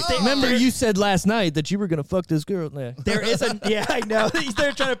 Now- Like, Right. oh. Remember, you said last night that you were gonna fuck this girl. Yeah. there is a yeah, I know.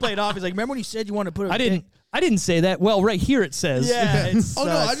 They're trying to play it off. He's like, remember when you said you wanted to put? I didn't say that. Well, right here it says. Yeah. It Oh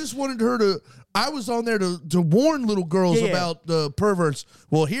no, sucks. I just wanted her to. I was on there to warn little girls Yeah. about the perverts.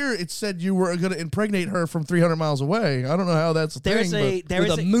 Well, here it said you were going to impregnate her from 300 miles away. I don't know how that's a There's thing. a but there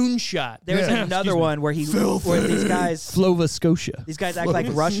with is a a moonshot. there's Yeah. another one where where these guys Flova Scotia. act like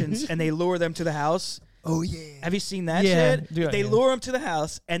Russians and they lure them to the house. oh yeah, Have you seen that Yeah. shit? Yeah, They yeah. lure him to the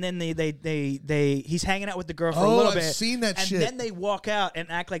house, and then they he's hanging out with the girl for a Oh, little I've bit. seen that and shit. then they walk out and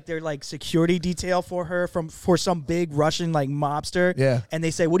act like they're like security detail for her for some big Russian like mobster. Yeah. And they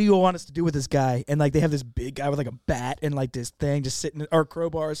say, "What do you want us to do with this guy?" And like they have this big guy with like a bat and like this thing just sitting or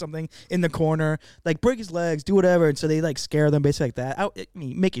crowbar or something in the corner. Like break his legs, do whatever. And so they like scare them basically like that. I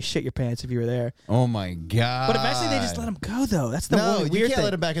mean, make you shit your pants if you were there. Oh my god! But eventually they just let him go though. That's the No, only you weird can't thing.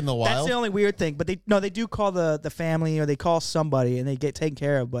 let him back in the That's wild. the only weird thing. But they do call the family or they call somebody and they get taken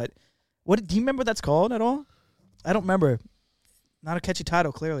care of. But what do you remember what that's called at all? I don't remember. Not a catchy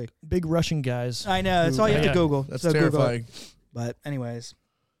title, clearly. Big Russian guys. I know. That's all you have Yeah. to Google. that's So Google it. terrifying. But anyways,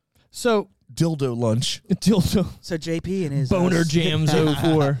 So Dildo lunch. dildo so JP and his boner jams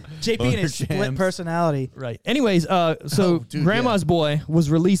 04. JP and his split jams. personality. Right. Anyways, so Oh, dude, Grandma's Boy was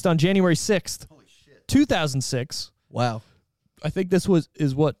released on January 6th, 2006. Wow. I think this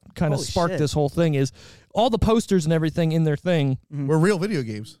is what kind of Holy sparked shit. this whole thing is all the posters and everything in their thing. We're real video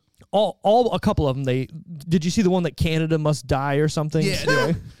games. All a couple of them. Did you see the one that Canada Must Die or something?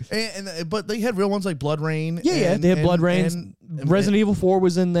 Yeah. But they had real ones like Blood Rain. Yeah, they had Blood Rain. and- Resident Evil 4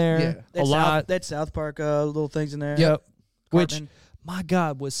 was in there. Yeah. A lot. That South Park little things in there. Yep. Which Cartman. My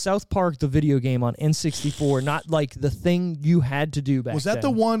God, was South Park the video game on N64 not like the thing you had to do back then? Was that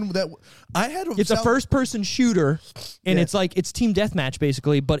the one that I had? It's a first-person shooter, and it's team deathmatch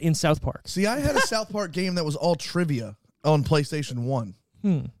basically, but in South Park. See, I had a South Park game that was all trivia on PlayStation 1.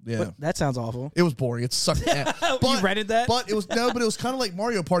 Yeah, but that sounds awful. It was boring. It sucked. You rented that? But it was but it was kind of like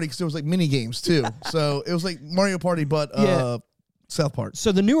Mario Party because there was like mini games too. So it was like Mario Party, but South Park.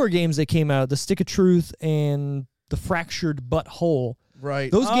 So the newer games that came out, the Stick of Truth and the Fractured Butthole,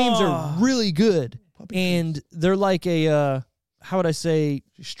 right? Those games are really good, and they're like a how would I say?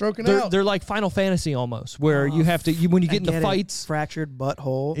 Stroking out. They're like Final Fantasy almost, where you have to when you get into fights. Fractured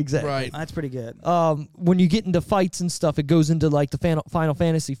Butthole. Exactly. Right. That's pretty good. When you get into fights and stuff, it goes into like the Final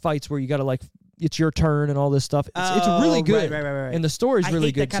Fantasy fights where you got to like it's your turn and all this stuff. It's really good, right. And the story's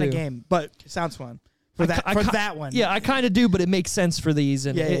really good that kind too. of game, but it sounds fun. For that one. Yeah, I kind of do, but it makes sense for these,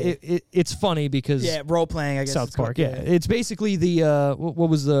 and it's funny because role playing. I guess South Park. Yeah, it's basically the what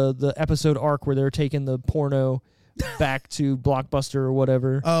was the episode arc where they're taking the porno back to Blockbuster or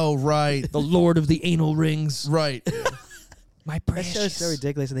whatever. Oh right, the Lord of the Anal Rings. Right. My precious. That show's so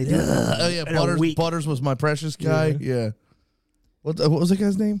ridiculous, and they do it. Oh yeah, Butters was my precious guy. Yeah. What was that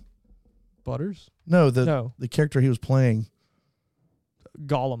guy's name? Butters? No, the character he was playing.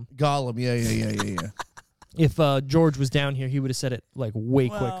 Gollum. Yeah. If George was down here, he would have said it like way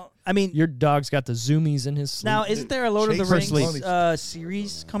quick. I mean, your dog's got the zoomies in his sleep. Now, isn't there a Lord of the Rings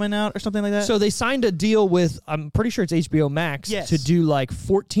series coming out or something like that? So they signed a deal with, I'm pretty sure it's HBO Max, to do like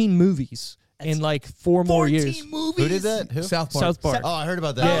 14 movies in like 4 more years. 14 movies? Who did that? Who? South Park. Oh, I heard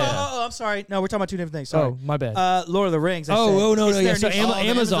about that. Yeah. Oh, I'm sorry. No, we're talking about two different things. Sorry. Oh, my bad. Lord of the Rings. No. Yeah. So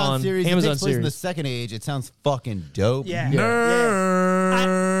Amazon series. Amazon it takes place in series. the second age. It sounds fucking dope. Yeah. Nerd.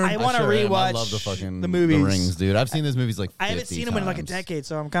 I want to sure am. rewatch I love the movies. The Rings, dude. I've seen those movies like 50 I haven't seen them in like a times. decade,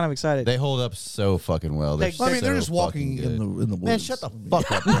 so I'm kind of excited. They hold up so fucking well. They're they're just so walking fucking in good. the woods. Man, shut the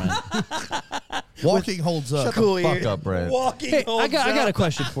fuck up, Brent. Walking holds up. Shut the fuck up, Brent. Walking. Hey, I got a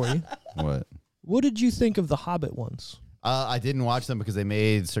question for you. What? What did you think of the Hobbit ones? I didn't watch them because they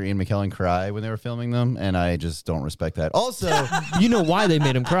made Sir Ian McKellen cry when they were filming them, and I just don't respect that. Also, you know why they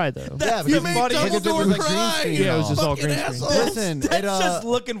made him cry though? yeah, You because made it was like green Dumbledore screen. cry. Yeah, it was just all Fucking green screen. assholes. Listen, That's just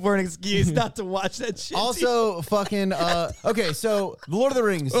looking for an excuse not to watch that shit. also fucking okay, so The Lord of the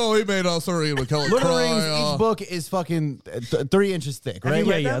Rings. Oh, he made us Sir Ian McKellen Lord of the cry. Rings, each book is fucking 3 inches thick, right?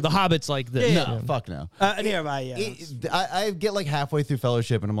 Yeah. The Hobbit's like this. No, fuck no. Nearby, yeah. I get like halfway through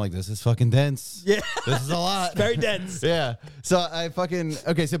Fellowship and I'm like, this is fucking dense. Yeah. This is a lot. Very dense. Yeah. So I fucking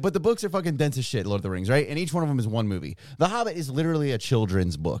but the books are fucking dense as shit, Lord of the Rings, right? And each one of them is one movie. The Hobbit is literally a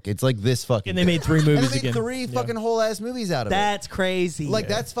children's book. It's like this fucking And they made 3 and movies they made again. 3 fucking whole ass movies out of That's crazy. it. Like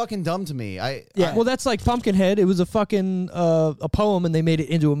that's fucking dumb to me. Well, that's like Pumpkinhead. It was a fucking a poem, and they made it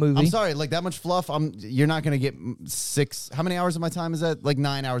into a movie. I'm sorry, like that much fluff. You're not gonna get 6. How many hours of my time is that? Like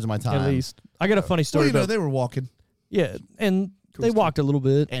 9 hours of my time At least. I got a funny Well, story you know, about. they were walking. Yeah, and they walked a little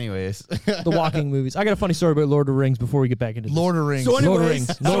bit. Anyways, The walking movies. I got a funny story about Lord of the Rings before we get back into this. Lord of the Rings. So Lord of anyways,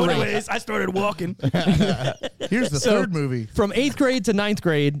 the Rings. Lord of the Rings. I started walking. Here's the third movie. From 8th grade to 9th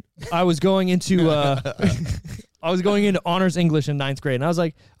grade, I was going into honors English in 9th grade, and I was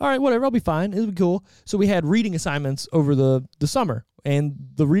like, all right, whatever, I'll be fine. It'll be cool. So we had reading assignments over the summer, and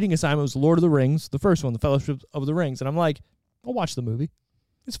the reading assignment was Lord of the Rings, the first one, The Fellowship of the Rings, and I'm like, I'll watch the movie.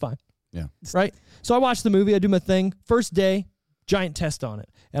 It's fine. yeah. Right? So I watch the movie, I do my thing. First day, giant test on it.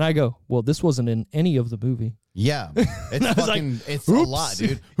 And I go, well, this wasn't in any of the movie. Yeah, it's was fucking, like, it's a oops. lot,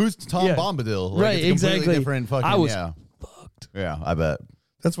 dude. Who's Tom Yeah. Bombadil? Like, Right, it's a completely exactly. different fucking, I was yeah. fucked. Yeah, I bet.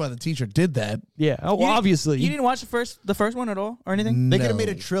 That's why the teacher did that. Yeah. Oh, well, obviously. You didn't watch the first one at all or anything? They could have made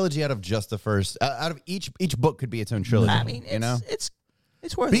a No. trilogy out of just the first. Out of each book could be its own trilogy. I mean, you know, it's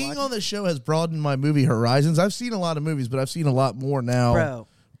worth Being watching. on the show has broadened my movie horizons. I've seen a lot of movies, but I've seen a lot more now. Bro.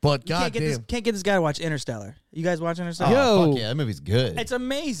 But You can't goddamn, can't get this guy to watch Interstellar. You guys watch Interstellar? Yo. fuck yeah, that movie's good. It's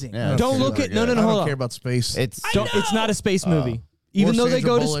amazing. Yeah, Don't it's look super at no, good. no, I hold don't on. care about space. It's It's not a space movie. Even Or though they Sandra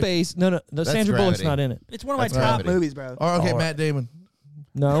go to Bullock. space. No, Sandra Bullock's Gravity. not in it. It's one of my That's top Gravity. movies, bro. Oh, okay, All right. Matt Damon.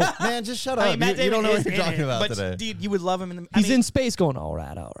 No. man, just shut up. I mean, Matt you don't Damon know what is you're in talking it, about but today. dude, you would love him in the. He's in space going, all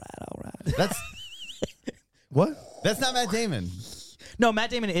right. That's What? not Matt Damon. No, Matt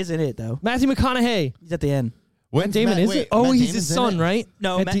Damon is in it though. Matthew McConaughey. He's at the end. When's Damon Matt, is wait, it? Oh, Matt he's Damon's his in son, it? right?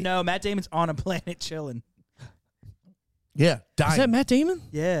 No, Matt Matt Damon's on a planet chilling. Yeah, dying. Is that Matt Damon?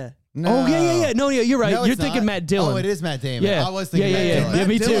 Yeah. No. Oh, yeah. No, yeah, you're right. No, you're it's thinking not. Matt Dillon. Oh, it is Matt Damon. Yeah. I was thinking Yeah, Matt yeah, Dillon. yeah,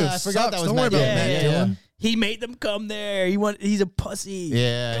 me Matt too. Dillon I forgot that sucks. was Don't Matt worry about Damon. Matt Yeah. Dillon. He made them come there. He's a pussy.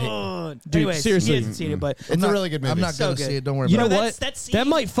 Yeah. Oh, Dude, anyways, seriously. he hasn't seen it, but It's a really good movie. I'm not So gonna good. see it. Don't worry You about know it. what? that's- that scene- that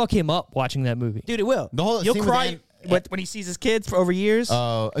might fuck him up watching that movie. dude, it will. The whole You'll scene cry. with when he sees his kids for over years.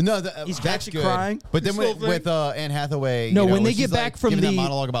 Oh no, he's that's actually good. crying. But then with Anne Hathaway, No, you know, when they she's, get back like, from giving the that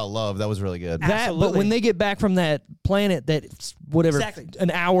monologue about love, that was really good. But when they get back from that planet, that whatever,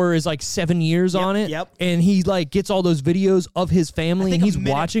 an hour is like 7 years on it. Yep. And he like gets all those videos of his family, and he's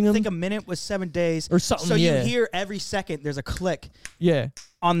watching them. I think a minute was 7 days or something. So you hear every second there's a click. Yeah.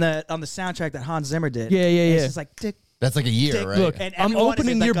 On the soundtrack that Hans Zimmer did. Yeah. It's just like tick. That's like a year, right? Look, and I'm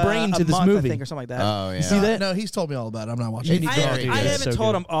opening your brain to this month, movie, I think, or something like that. Oh yeah. You see that? No, he's told me all about it. I'm not watching it. I haven't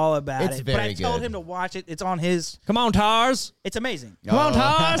told him all about it, but I told good. him to watch it. It's on his. Come on, Tars. It's amazing. Come on,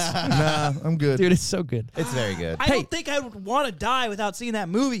 Tars. Nah, I'm good. Dude, it's so good. It's very good. I don't think I would want to die without seeing that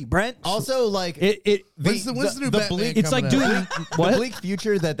movie, Brent. Also, like when's the new Batman bleak, it's like coming doing out? what? The bleak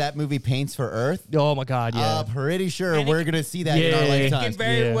future that movie paints for Earth. Oh my God, yeah. Pretty sure we're gonna see that in our Yeah. lifetime. It can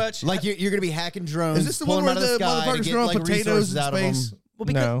very much. Like you're gonna be hacking drones. Is this the pulling one them where out of the sky to motherfuckers get, growing like, potatoes resources in out of them? space? Well,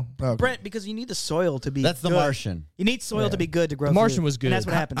 because, No. Okay. Brent, because you need the soil to be. That's The good. Martian. You need soil to be good to grow. The Martian food. was good. And that's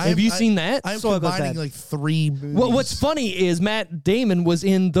what happens. Have you seen that? I'm Soil goes combining bad. like 3 movies. Well, what's funny is Matt Damon was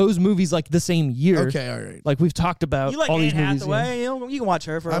in those movies like the same year. Okay, all right. Like we've talked about You like all Anne these movies. Hathaway? You can watch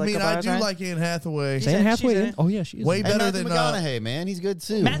her for. I like mean, a couple I hours, do right? like Anne Hathaway. Is She's Anne in- Hathaway she's in? in- Oh yeah, she is. Way And better Matthew than McConaughey, man, he's good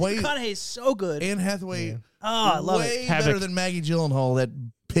too. Matthew Wait. McConaughey is so good. Anne Hathaway. Oh, I love way it. better Havoc. than Maggie Gyllenhaal, that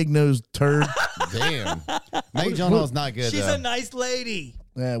pig-nosed turd. Damn, Maggie Gyllenhaal's not good. She's though. a nice lady.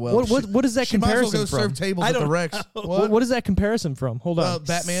 Yeah, well, What is that she might as well comparison go from? serve tables I at the don't Rex. know. What is that comparison from? Hold on.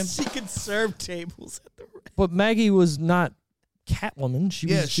 Batman. She can serve tables at the. But Maggie was not Catwoman. She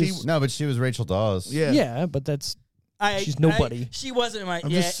Yeah, was she- just, No, but she was Rachel Dawes. Yeah. yeah, but that's she's nobody. She wasn't my. I'm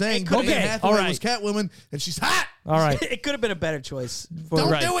yeah, just saying. It could Okay, Anne Hathaway all right. was Catwoman, and she's hot. all right. It could have been a better choice. For,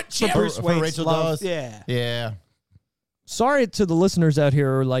 Don't Right. do it, for Chip. Bruce For Wayne's Rachel love. Dawes? Yeah. Yeah. Sorry to the listeners out here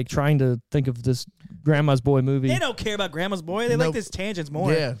who are like trying to think of this Grandma's Boy movie. They don't care about Grandma's Boy. They Nope. like this tangents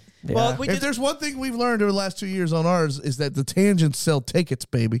more. Yeah. Well, we If did. there's one thing we've learned over the last 2 years on ours is that the tangents sell tickets,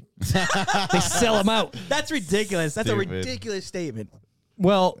 baby. They sell them out. That's ridiculous. That's a Stupid. ridiculous statement.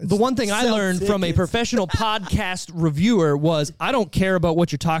 Well, the one thing I Sell learned from a tickets. professional podcast reviewer was I don't care about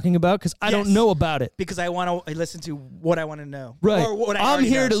what you're talking about because I don't Yes. know about it. Because I want to listen to what I want to know. Right. Or what I I'm already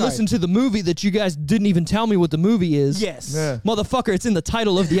here know. to Sorry. listen to the movie that you guys didn't even tell me what the movie is. Yes. Yeah. Motherfucker, it's in the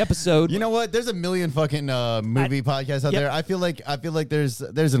title of the episode. You know what? There's a million fucking movie podcasts out Yep. there. I feel like there's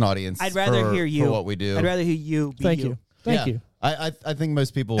an audience. I'd rather for, hear you. for what we do. I'd rather hear you. Be Thank you. you. Thank Yeah. you. I think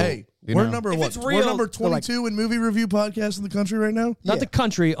most people. Hey, you we're know. number If what? it's We're real, number they're like- 22 in movie review podcasts in the country right now. Not the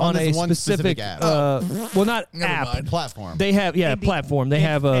country on this a one specific app. well, not Never app. mind. platform. They have Indie- platform. They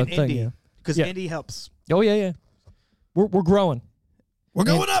have a and thing. indie. Yeah. Because Yeah. indie helps. Oh yeah. We're growing, We're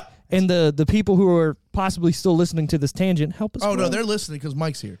going up. and the people who are possibly still listening to this tangent help us. Oh, grow. no, they're listening because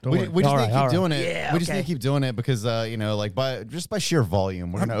Mike's here. Don't We worry. just All need right, to all keep right. doing it. Yeah, We just okay. need to keep doing it because like by sheer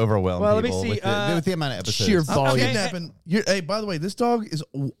volume, we're gonna overwhelm Well, let me people see, with the amount of episodes. sheer I'm volume. kidnapping. Hey, by the way, this dog is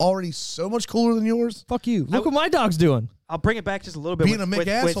already so much cooler than yours. Fuck you. Look what my dog's doing. I'll bring it back just a little bit. Being with, a Mick with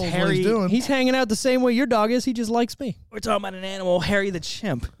asshole is what Harry. he's doing. He's hanging out the same way your dog is. He just likes me. We're talking about an animal, Harry the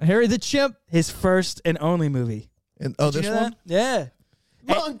Chimp. Harry the Chimp. His first and only movie. And, Did this you know one? that? Yeah.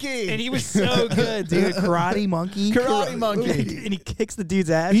 Monkey. And he was so good, dude. Karate monkey. Karate monkey. And he kicks the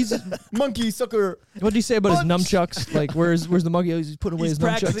dude's ass. He's Monkey sucker. what do you say about his Punch. nunchucks? Like where's the monkey? He's putting away his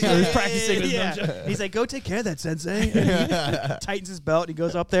nunchucks. Yeah, He's practicing his yeah. nunchucks. He's like, go take care of that, sensei. And he tightens his belt. He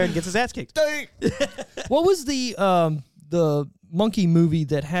goes up there and gets his ass kicked. What was the monkey movie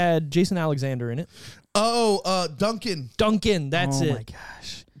that had Jason Alexander in it? Oh, Duncan. Duncan. That's oh it. my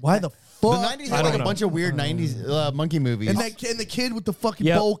gosh. Why the The fuck? 90s had like a bunch of weird 90s monkey movies. And the kid with the fucking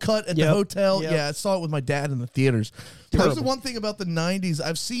Yep. bowl cut at the Yep. hotel. Yep. Yeah, I saw it with my dad in the theaters. That's Terrible. the one thing about the 90s.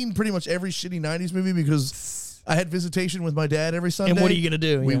 I've seen pretty much every shitty 90s movie because I had visitation with my dad every Sunday. And what are you gonna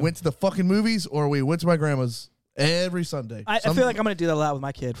do? We Yeah. went to the fucking movies or we went to my grandma's every Sunday. I feel like I'm going to do that a lot with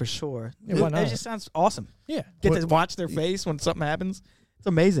my kid for sure. Yeah, why not? It just sounds awesome. Yeah. Get to watch their face when something happens. It's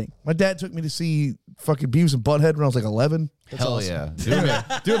amazing. My dad took me to see fucking Beavis and Butthead when I was like 11. Hell yeah.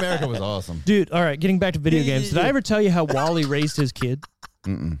 Do America was awesome. Dude, all right, getting back to video games. Did I ever tell you how Wally raised his kid?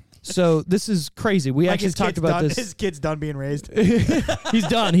 So this is crazy. We actually his talked kid's about done, this. His kid's done being raised. He's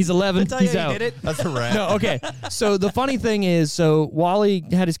done. He's 11. Tell you He's how out. he did it. That's a wrap. No, okay. So the funny thing is, Wally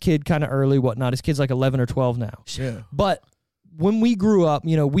had his kid kind of early, whatnot. His kid's like 11 or 12 now. Yeah. But when we grew up,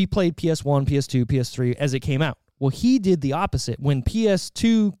 we played PS1, PS2, PS3 as it came out. Well, he did the opposite. When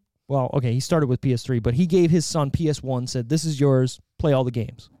PS2, he started with PS3, but he gave his son PS1, said, this is yours, play all the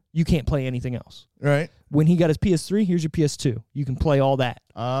games. You can't play anything else. Right. When he got his PS3, here's your PS2. You can play all that.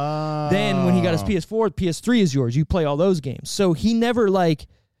 Then when he got his PS4, PS3 is yours. You play all those games. So he never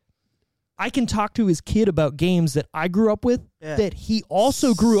I can talk to his kid about games that I grew up with that he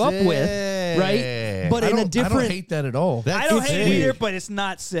also grew up with, right? Yeah. But in a different. I don't hate that at all. I don't hate it weird. either, but it's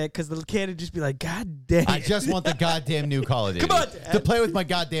not sick because the kid would just be like, God damn. I just want the goddamn new Call of Duty. Come on, Dad. To play with my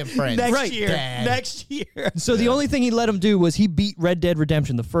goddamn friends. Next year. Dad. Next year. So the only thing he let him do was he beat Red Dead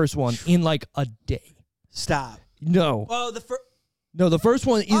Redemption, the first one, in like a day. Stop. No. Oh, No, the first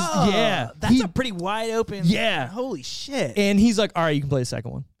one is, That's a pretty wide open. Yeah. Holy shit. And he's like, all right, you can play the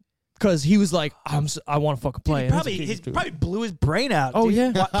second one. Because he was like, I want to fucking play. He probably blew his brain out. Oh,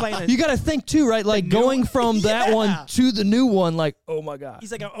 dude. yeah. Playing You got to think, too, right? Like, going from that one to the new one, like, oh, my God.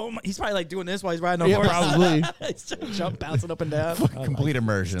 He's like, he's probably like doing this while he's riding a horse. Probably. He's jump, bouncing up and down. Complete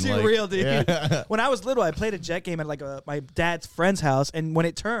immersion. Too like, real, dude. Yeah. When I was little, I played a jet game at like my dad's friend's house, and when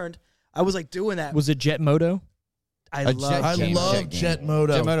it turned, I was like doing that. Was it Jet Moto? I A love jet I game. love Jet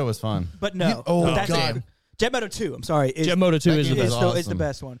Moto. Jet Moto was fun. But no. That's God. it. Jet Moto 2, I'm sorry. Jet Moto 2 is the game best. is It's the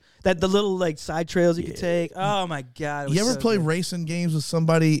best one. That the little like side trails you could take. Oh my god. It was You ever so play good. racing games with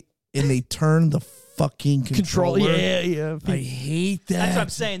somebody and they turn the fucking Control. controller? Yeah. I hate that. That's what I'm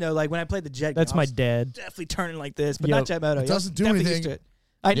saying though. Like when I played the jet That's game, my I was dad. definitely turning like this, but Yep. not Jet Moto. It doesn't do Definitely anything. used to it.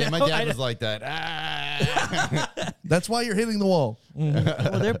 I know. Yeah, my dad I was know. like that. Ah. That's why you're hitting the wall.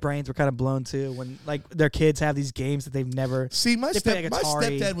 Well, their brains were kind of blown too when like their kids have these games that they've never. See, my They play like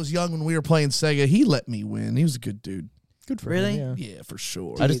Atari. stepdad was young when we were playing Sega. He let me win. He was a good dude. Good for Really? him. Yeah. Yeah, for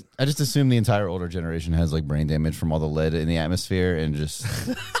sure. I just assume the entire older generation has like brain damage from all the lead in the atmosphere and just.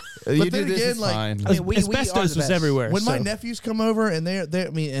 You then do this, again, it's like- fine. I mean, we are the Asbestos was best. everywhere. when my so. nephews come over and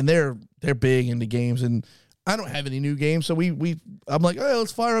they're big into games and I don't have any new games, so I'm like, oh,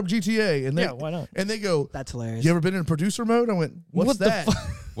 let's fire up GTA, and they Yeah, why not? And they go, That's hilarious. you ever been in producer mode? I went, what's What the that?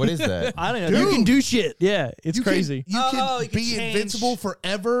 What is that? I don't know. You Dude. can do shit. Yeah, it's You crazy. Can, you can Oh, you can be change- invincible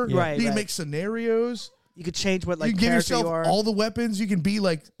forever. Right, You can right. make scenarios. You could change what like you can give character yourself you are. all the weapons. You can be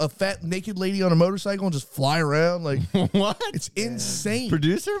like a fat naked lady on a motorcycle and just fly around. Like What? it's insane.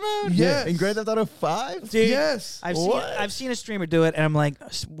 Producer mode? Yes. In Grand Theft Auto 5? Dude, Yes. I've seen a streamer do it, and I'm like,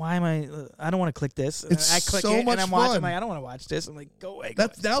 why am I don't want to click this. And It's I click so it, much and I'm watching. fun. I'm like, I don't want to watch this. I'm like, go away.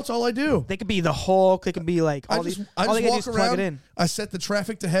 That's all I do. They could be the Hulk. They can be like all I just these. All they walk gotta do is plug around. it in. I set the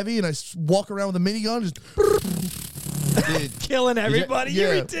traffic to heavy and I walk around with a minigun. Just Dude, Killing everybody. yeah.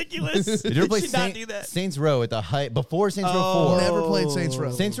 You're ridiculous. did you ever play should not do that. Saints Row at the height before Saints Row 4? never played Saints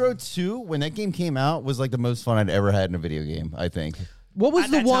Row. Saints Row 2, when that game came out, was like the most fun I'd ever had in a video game, I think. What was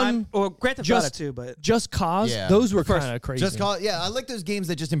At the that one? time, or Grand Theft just- Auto too, but Just Cause. Yeah. Those were First- kind of crazy. Just call it, yeah, I like those games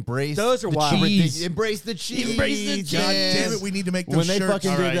that just embrace Those are the wild. Cheese. Embrace the cheese. Embrace the God cheese. damn it, we need to make those When they shirts.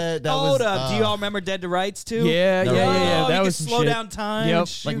 fucking All did right. that hold was, up. Do you all remember Dead to Rights too? Yeah, No. yeah. Oh, That you was could some slow shit. down time. Yep. and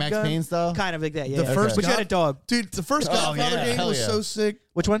shoot Like Max guns. Payne style? Kind of like that. Yeah. The yeah. first but you had a dog. Dude, the first Oh, Godfather yeah, game hell was yeah. so sick.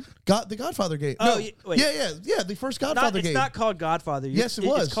 Which one? The Godfather game. Oh, No. wait. Yeah. The first Godfather It's game. not called Godfather. Yes, it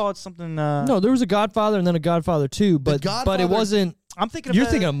was. It's called something. No, there was a Godfather and then a Godfather 2, but Godfather- it wasn't. I'm thinking. You're of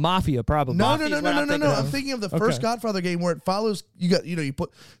thinking of Mafia, probably. No, Mafia is what I'm thinking I'm of. thinking of the first Okay. Godfather game where it follows. You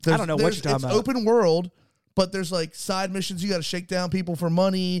put. I don't know what you're talking it's about. open world, but there's like side missions. You got to shake down people for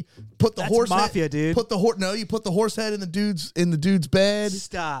money. Put the That's horse Mafia, head, dude. Put the horse. No, you put the horse head in the dude's bed.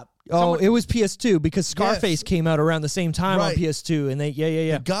 Stop. Oh, it was PS2 because Scarface Yes. came out around the same time Right. on PS2, and they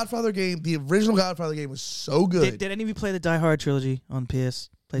The Godfather game, the original Godfather game, was so good. Did any of you play the Die Hard trilogy on PS?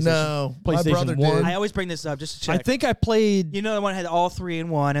 PlayStation? No, my PlayStation brother 1. did. I always bring this up just to I check. think I played. You know, the one had all three in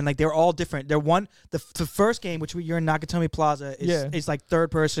one, and like they were all different. The first game, which you're in Nakatomi Plaza, is like third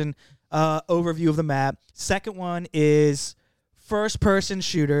person overview of the map. Second one is first person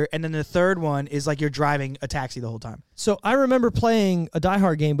shooter, and then the third one is like you're driving a taxi the whole time. So I remember playing a Die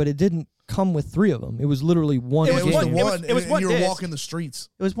Hard game, but it didn't come with 3 of them. It was literally one. It was game. the it was- one. it was and one you were disc. walking the streets.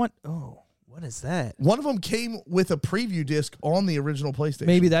 It was one oh what is that? One of them came with a preview disc on the original PlayStation.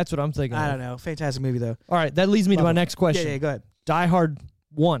 Maybe that's what I'm thinking. I of. don't know. Fantastic movie though. All right, that leads me to my Love it. next question. Yeah, go ahead. Die Hard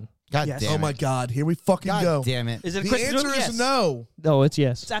 1. God Yes. damn Oh it. my God! Here we fucking God go. damn it. Is it a The Christmas answer movie? is Yes. no. No, it's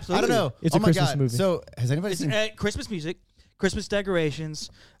yes. It's I absolutely. don't know. It's oh a my Christmas God. movie. So, has anybody It's seen Christmas music, Christmas decorations,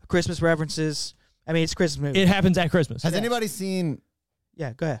 Christmas references. I mean, it's a Christmas movie. It happens at Christmas. Has anybody seen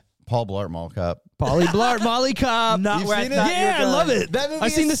Yeah, go ahead. Paul Blart Mall Cop? Polly Blart, Molly Cop. Not You've where I seen it? thought you were Yeah, I going. love it. That movie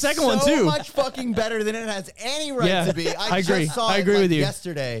I've seen is the second one so too. much fucking better than it has any right Yeah, to be. I agree. Just saw I it, agree like, with you.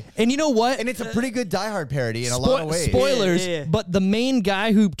 yesterday. And you know what? And it's a pretty good Die Hard parody in a lot of ways. Spoilers, Yeah. but the main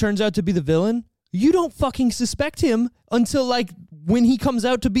guy who turns out to be the villain, you don't fucking suspect him until like when he comes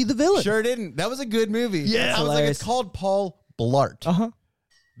out to be the villain. Sure didn't. That was a good movie. Yeah. I was like, Hilarious. it's called Paul Blart. Uh-huh.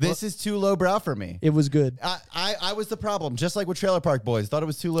 This is too lowbrow for me. It was good. I was the problem, just like with Trailer Park Boys. Thought it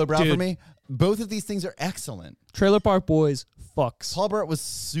was too lowbrow for Dude. me. Both of these things are excellent. Trailer Park Boys fucks. Paul Blart was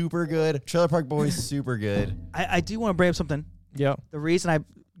super good. Trailer Park Boys super good. I do want to bring up something. Yeah, The reason I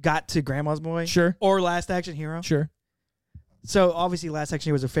got to Grandma's Boy, Sure. or Last Action Hero, sure. So obviously, Last Action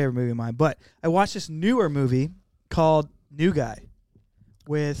Hero was a favorite movie of mine, but I watched this newer movie called New Guy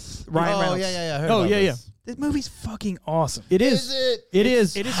with Ryan Reynolds. I heard about this. This movie's fucking awesome. It is. It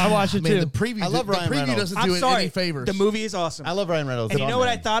is. I watched it Man, too. the preview, I love the Ryan preview Reynolds. doesn't do it any favors. The movie is awesome. I love Ryan Reynolds. And you know what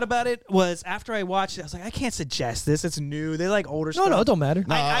I thought about it was after I watched it, I was like, I can't suggest this. It's new. They like older stuff. No, it don't matter.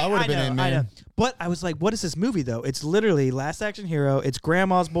 No, I would have been in, man. I know. But I was like, what is this movie, though? It's literally Last Action Hero, it's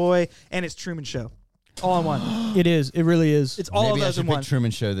Grandma's Boy, and it's Truman Show. All in one. It is. It really is. It's all Maybe of I those should in pick one.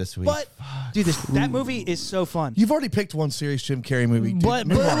 Truman Show this week. But, dude, that movie is so fun. You've already picked one serious Jim Carrey movie. Dude.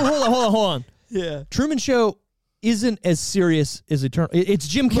 But hold on. Yeah. Truman Show isn't as serious as Eternal. It's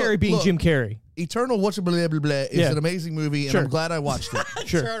Jim Carrey being look. Jim Carrey. Eternal What's Blah Blah Blah is an amazing movie, and Sure. I'm glad I watched it.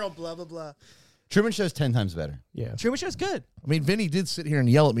 Sure. Eternal blah, blah, blah. Truman Show's 10 times better. Yeah. Truman Show's good. I mean, Vinny did sit here and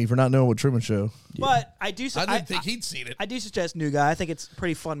yell at me for not knowing what Truman Show. But I do I didn't think he'd seen it. I do suggest New Guy. I think it's a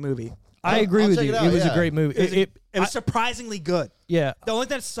pretty fun movie. I agree I'll with check you. it It, out, was a yeah. great movie. It was surprisingly good. Yeah. The only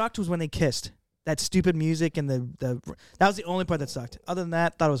thing that sucked was when they kissed. That stupid music and the that was the only part that sucked. Other than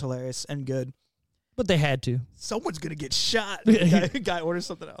that, thought it was hilarious and good. But they had to. Someone's gonna get shot. Guy orders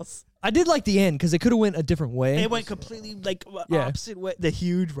something else. I did like the end because it could have went a different way. It went completely like Yeah. opposite way. The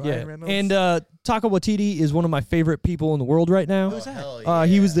huge Ryan Reynolds. And Taika Waititi is one of my favorite people in the world right now. Who's that? Hell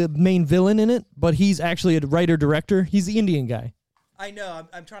He was the main villain in it, but he's actually a writer-director. He's the Indian guy. I know.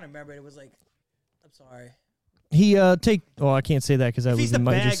 I'm trying to remember it. It was like, I'm sorry. He I can't say that because I If was he's the in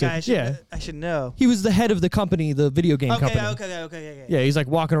my bad guy, I should know. He was the head of the company, the video game company. Okay. Yeah, he's like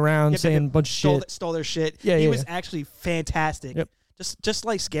walking around saying a bunch of shit. Stole their shit. Yeah, he yeah. was actually fantastic. Yep. Just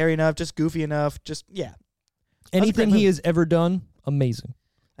like scary enough, just goofy enough, just yeah. Anything movie. he has ever done, amazing.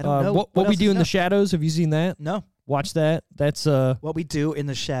 I don't know What else We Do he's in the done. Shadows. Have you seen that? No. Watch that. That's What We Do in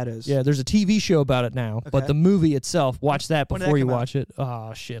the Shadows. yeah. There's a TV show about it now, but Okay. the movie itself, watch that When did before that you come out? watch it.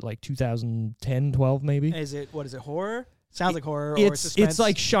 Oh shit, like 2010, 12 maybe. Is it horror? Sounds like horror or It's suspense.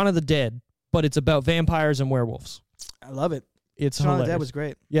 like Shaun of the Dead, but it's about vampires and werewolves. I love it. It's Shaun of the hilarious. Dead was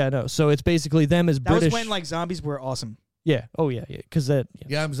great. Yeah, no. So it's basically them as That British. was when like zombies were awesome. yeah. Oh yeah. Because that. Yeah.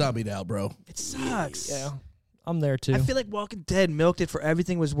 Yeah, I'm zombied out, bro. It sucks. Yeah. I'm there too. I feel like Walking Dead milked it for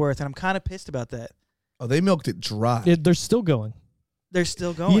everything was worth, and I'm kind of pissed about that. Oh, they milked it dry. They're still going. They're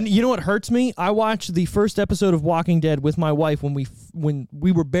still going. You know what hurts me? I watched the first episode of Walking Dead with my wife when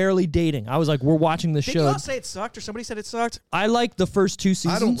we were barely dating. I was like, we're watching the Did show. you all say it sucked, or somebody said it sucked? I liked the first two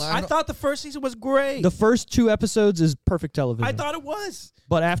seasons. I thought the first season was great. The first two episodes is perfect television. I thought it was.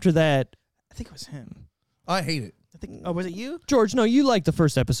 But after that, I think it was him. I hate it. I think. Oh, was it you? George, no, you liked the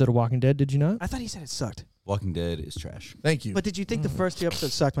first episode of Walking Dead, did you not? I thought he said it sucked. Walking Dead is trash. Thank you. But did you think the first two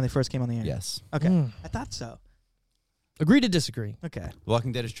episodes sucked when they first came on the air? Yes. Okay. I thought so. Agree to disagree. Okay.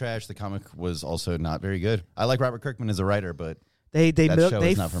 Walking Dead is trash. The comic was also not very good. I like Robert Kirkman as a writer, but They That show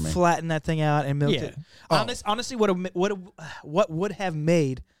is not for me. flattened that thing out and milked Yeah. it. Honestly, what would have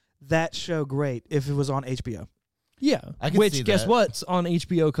made that show great if it was on HBO? Yeah. I can see Which, guess that. what's on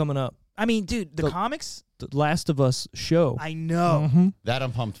HBO coming up? I mean, dude, the comics. The Last of Us show. I know. that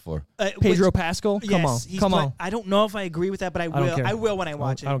I'm pumped for. Pedro Pascal? Come on. he's Come play- on. I don't know if I agree with that, but I don't will. care. I will when I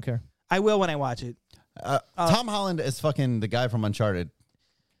watch it. I don't care. I will when I watch it. Tom Holland is fucking the guy from Uncharted.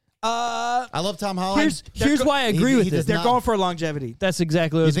 I love Tom Holland. Here's why I agree he with does this. They're not- going for longevity. That's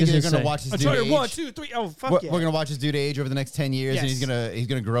exactly what I You was think going you're to gonna say. watch this dude Uncharted age? 1, 2, 3. Oh fuck We're, yeah! we're gonna watch this dude age over the next 10 years, and Yes. he's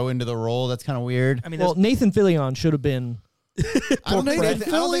gonna grow into the role. That's kind of weird. I mean, Well, Nathan Fillion should have been. I don't think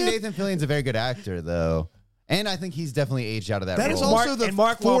Fillion? Nathan Fillion's a very good actor, though, and I think he's definitely aged out of that That role. is also the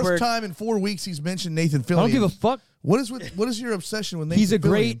Mark fourth Wahlberg. time in 4 weeks he's mentioned Nathan Fillion. I don't give a fuck. What is your obsession with Nathan He's a Fillion?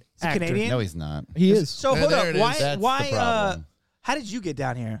 great he actor. Canadian? No, he's not. He is. So Yeah, hold there up. it is. Why? That's the Why? problem. How did you get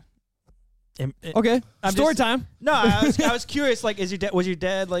down here? Okay. I'm Story just- time. No, I was curious. Like, was your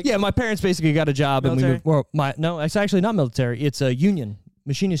dad like? Yeah, my parents basically got a job, Military? and we moved. No, it's actually not military. It's a union,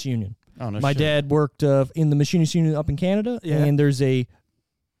 machinist union. Oh, no My shit. dad worked in the machinist union up in Canada, Yeah. and there's a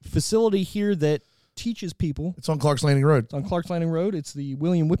facility here that teaches people. It's on Clark's Landing Road. It's on Clark's Landing Road. It's the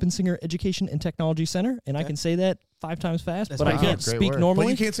William Whippensinger Education and Technology Center, and I can say that 5 times fast, That's but I pretty can't good. Great speak work. normally.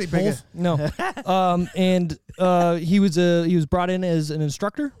 But you can't say both. No. And he was brought in as an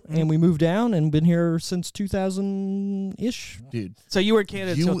instructor, and we moved down and been here since 2000-ish. Dude, So you were in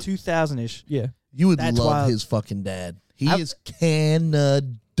Canada You- until 2000-ish. Yeah. you would That's love wild. his fucking dad. He is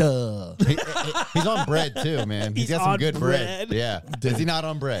Canada. He's on bread too, man. He's He's got some on good bread. bread. Yeah. Is he not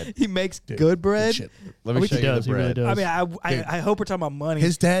on bread? He makes good bread. Shit. Let me Which show he you does. the He really bread. does. I mean, I hope we're talking about money.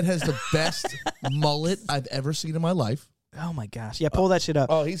 His dad has the best mullet I've ever seen in my life. Oh my gosh! Yeah, pull that shit up.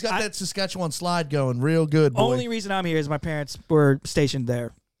 Oh, he's got that Saskatchewan slide going real good, boy. Only reason I'm here is my parents were stationed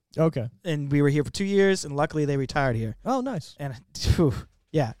there, Okay. and we were here for 2 years, and luckily they retired here. Oh, nice. And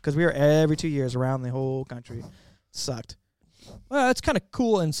yeah, because we were every 2 years around the whole country. Sucked. Well, it's kind of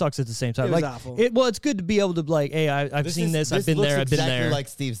cool and sucks at the same time. It was like, awful. It's good to be able to like, hey, I've seen this. I've been there. I've been there. Exactly like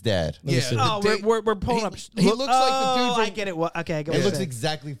Steve's dad. Yeah. Oh, we're pulling up. He looks like the dude from... I get it. Okay, I get It what looks you're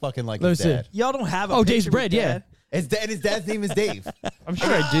exactly fucking like Let his me see. dad. Y'all don't have a Oh, Dave's picture bread, with yeah. Dad? And his dad's name is Dave. I'm sure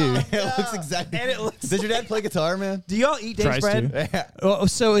I do. It looks exactly. And it looks Does your dad play guitar, man? Do y'all eat Dave's Tries bread? to. Yeah. Oh,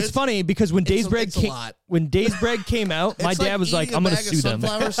 so it's funny because when Dave's bread it's a came, lot. when Dave's bread came out, my It's dad was like, eating a "I'm gonna bag of sue them."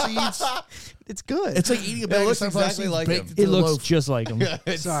 sunflower seeds. It's good. It's like eating a bag of looks sunflower exactly seeds like baked him. into It the looks loaf. just like him.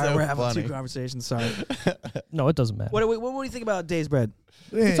 It's Sorry, so we're having funny. two conversations. Sorry. No, it doesn't matter. What do you think about Dave's bread?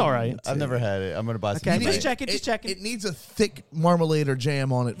 It's all right. I've never had it. I'm gonna buy some. Okay, today. just checking. Just checking. It needs a thick marmalade or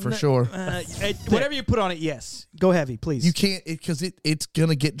jam on it for sure. Whatever you put on it, yes. Go heavy, please. You can't because it's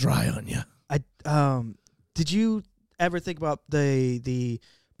gonna get dry on you. Did you ever think about the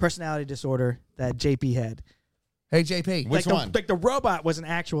personality disorder that JP had? Hey JP, Which one? Like the robot was an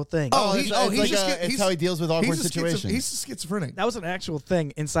actual thing. It's how he deals with awkward situations. He's schizophrenic. That was an actual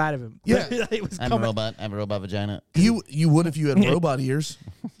thing inside of him. Yeah. It was I'm a coming. robot. I have a robot vagina. You would if you had robot ears.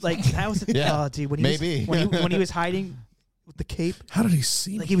 Like that was the Yeah. oh, dude. When he Maybe. was, when he was hiding with the cape, How did he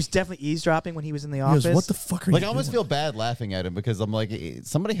see me? like he was definitely eavesdropping when he was in the He office. goes, what the fuck are Like you I almost doing? feel bad laughing at him because I'm like,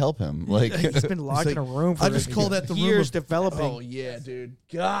 somebody help him. Like He's been locked like, in a room for I just call that the room years of- developing. Oh yeah, dude.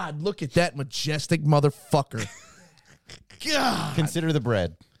 God, look at that majestic motherfucker. God, consider the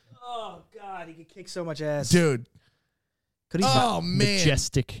bread. Oh God, he could kick so much ass, dude. Could he? Oh man,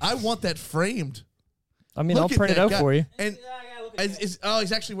 Majestic. I want that framed. I mean, Look I'll at print it that out guy. for you. And he's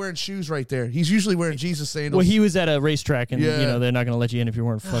actually wearing shoes right there. He's usually wearing Jesus sandals. Well, he was at a racetrack, and Yeah. they're not going to let you in if you're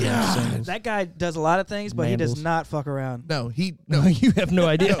wearing fucking sandals. That guy does a lot of things, but he does Mandals. not fuck around. no, he No, no, you have no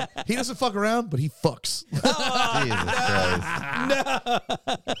idea. no, he doesn't fuck around, but he fucks. Jesus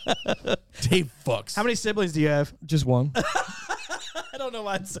Christ. Dave fucks. How many siblings do you have? Just one. I don't know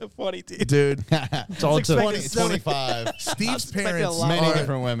why it's so funny, dude. Dude, It's all it took. 25. Steve's parents lot. Many are,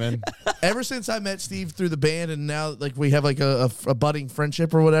 different women. ever since I met Steve through the band, and now like we have like a budding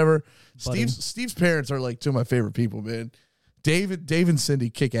friendship or whatever. Budding. Steve's parents are like two of my favorite people, man. Dave and Cindy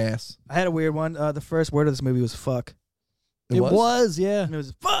kick ass. I had a weird one. The first word of this movie was fuck. It was, yeah. It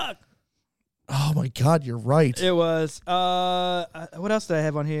was fuck. Oh my God, you're right. It was. What else did I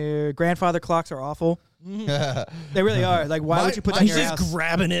have on here? Grandfather clocks are awful. They really are. Like, why would you put that in He's your just house?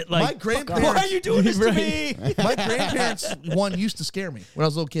 grabbing it My like, grandparents. Why are you doing this to me? My grandparents one used to scare me when I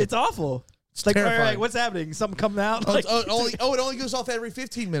was a little kid. It's awful. It's like, all terrifying. right, what's happening? Something coming out? Oh, Like, it only goes off every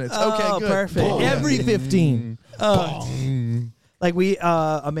 15 minutes. Oh, Okay, good. perfect. Boom. every 15. like we,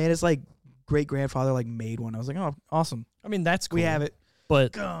 Amanda's like great grandfather like made one. I was like, oh, awesome. I mean, that's cool. We have it.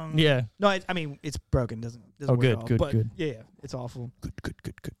 But, Gong. yeah. No, I mean it's broken. Doesn't Oh, work good, at all. good, But good. Yeah, it's awful. Good.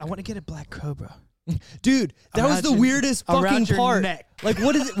 I want to get a black cobra. Dude, that was Around the your- weirdest fucking around your part. neck. Like,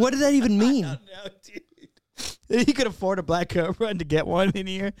 what did that even mean? No, dude. He could afford a black cobra and to get one in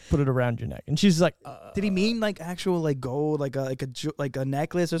here. Put it around your neck. And she's like, Did he mean like actual like gold, like a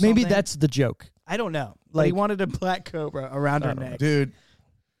necklace or something? maybe that's the joke. I don't know. Like he Like- wanted a black cobra around her don't neck. Dude,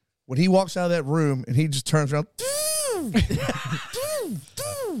 when he walks out of that room and he just turns around.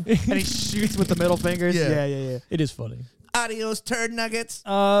 And he shoots with the middle fingers. Yeah. Yeah. It is funny. Adios, turd nuggets.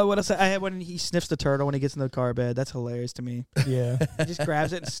 What else? I had when he sniffs the turtle when he gets in the car bed. That's hilarious to me. Yeah. He just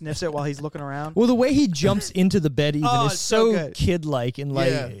grabs it and sniffs it while he's looking around. Well, the way he jumps into the bed even Oh, is it's so so good. kid-like and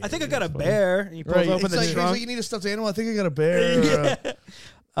like. Yeah. I think I got a bear. And he pulls Right. open It's the like, he's trunk. like, you need a stuffed animal. I think I got a bear.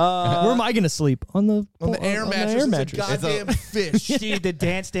 Where am I gonna sleep? On the air mattress. It's a goddamn fish. Dude, the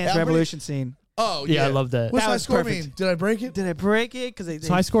Dance How many- Revolution scene. Oh, Yeah, I love that. What's That my was score perfect. mean? Did I break it? Did I break it? Because Is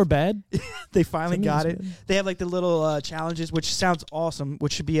high score bad? they finally Something got is it. bad. They have like the little challenges, which sounds awesome,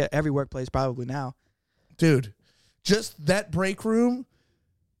 which should be at every workplace probably now. Dude, just that break room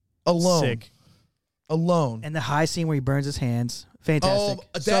alone. Sick. Alone. And the high scene where he burns his hands. Fantastic.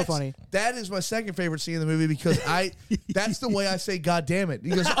 So that's- funny. That is my second favorite scene in the movie because that's the way I say God damn it. He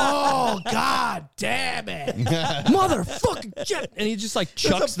goes, oh, God damn it. Motherfucking shit! And he just like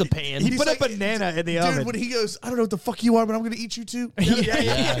chucks the pan. He He's put like- a banana in the Dude, oven. when he goes, I don't know what the fuck you are, but I'm going to eat you too.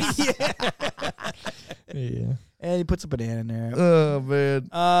 Yeah. And he puts a banana in there. Oh, man.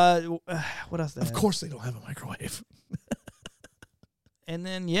 What else? Of course they don't have a microwave. And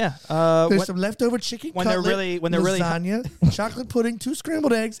then There's There's some leftover chicken when they're cutlet, really- lasagna, chocolate pudding, 2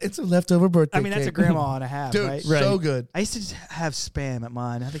 scrambled eggs, and some leftover birthday I mean, that's a cake. grandma and a half, Dude, right? so good. I used to have Spam at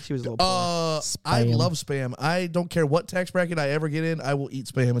mine. I think she was a little poor. I Spam. love Spam. I don't care what tax bracket I ever get in. I will eat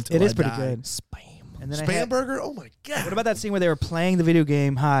Spam until It is I pretty die. good. Spam. And then I Spam had, burger? Oh, my God. what about that scene where they were playing the video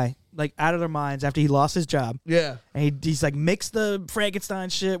game high, like out of their minds after he lost his job? Yeah. And he's like, mix the Frankenstein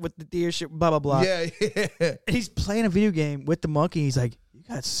shit with the deer shit, blah, blah, blah. Yeah. And he's playing a video game with the monkey. He's like,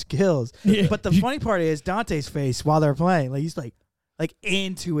 you got skills. Yeah. But the funny part is Dante's face while they're playing. Like he's like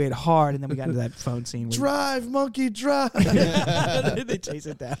into it hard, and then we got into that phone scene. Drive, monkey, drive. They chase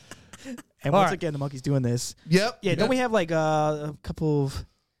it down. And once again, the monkey's doing this. Yep. Yeah, don't we have like a couple of...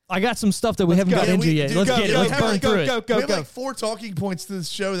 I got some stuff that we haven't got into yet. Let's get it. Let's burn through it. We have like 4 talking points to this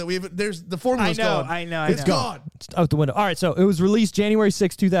show that we have. There's the formula's gone. I know. It's gone. It's out the window. All right, so it was released January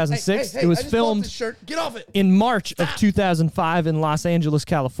 6, 2006. Hey, it was I just bought filmed this shirt. Get off it. in March of 2005 in Los Angeles,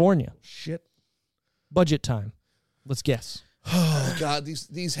 California. Shit. Budget time. Let's guess. Oh God,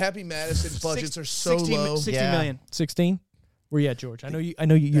 these Happy Madison budgets are so 16 low. 16 million. 16. Where you at, George? I know you're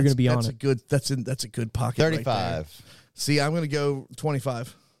going to be on it. That's a good pocket. 35. Right there. See, I'm going to go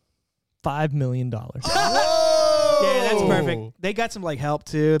 25. $5 million. Oh! Yeah, that's perfect. They got some like help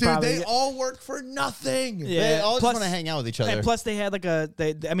too. Dude, probably. they all work for nothing. Yeah. They all just Plus- want to hang out with each other. And plus, they had like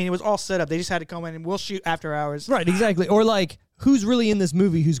it was all set up. They just had to come in and we'll shoot after hours. Right, exactly. Or like, who's really in this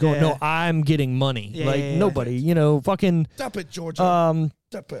movie who's going, Yeah. no, I'm getting money. Yeah, like, yeah, yeah. nobody, fucking... Stop it, Georgia.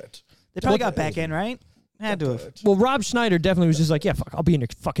 Stop it. They probably got back end, right? Had to have. Well, Rob Schneider definitely was just like, yeah, fuck, I'll be in your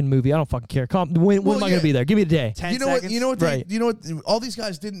fucking movie. I don't fucking care. When am I going to be there? Give me a day. 10 You know seconds. what? You know what? Right. You know what? All these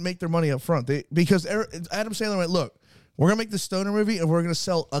guys didn't make their money up front. Because Adam Sandler went, look, we're gonna make the stoner movie and we're gonna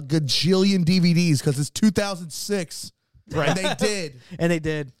sell a gajillion DVDs because it's 2006. Right. And they did. And they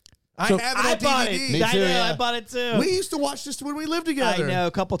did. I have it I on bought DVD. it. Me I too, know. yeah. I bought it too. We used to watch this when we lived I together. know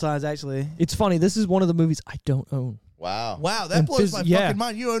a couple times actually. It's funny. This is one of the movies I don't own. Wow. Wow, that And blows my yeah. fucking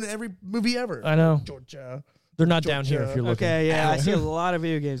mind. You own every movie ever. I know. Georgia. They're not down here if you're looking. Okay, yeah, I see a lot of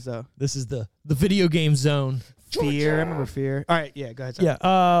video games though. This is the video game zone. Fear, I remember Fear. All right, yeah, go ahead. Sorry. Yeah.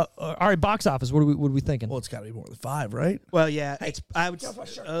 All right, box office. What are we thinking? Well, it's got to be more than 5, right? Well, yeah, it's. I would.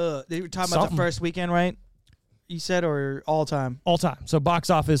 They were talking about the first weekend, right? You said, or all time? All time. So box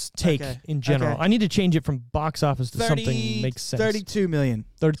office take in general. Okay. I need to change it from box office to something makes sense. 32 million.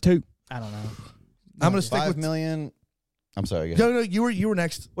 32. I don't know. I'm gonna stick 5 with million. I'm sorry. Go ahead. No, you were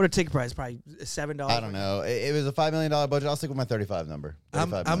next. What a ticket price? Probably $7. I don't know. It was a $5 million budget. I'll stick with my 35 number. I'm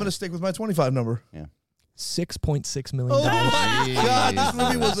gonna stick with my 25 number. Yeah. $6.6 million. Oh my God, this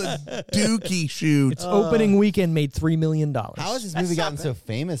movie was a dookie shoot. Its opening weekend made $3 million. How has this movie gotten so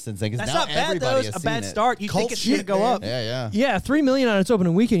famous since then? Because That's now not bad though. everybody It's has a bad seen start. You Cult think it's gonna shit, go man. up? Yeah. Yeah, $3 million on its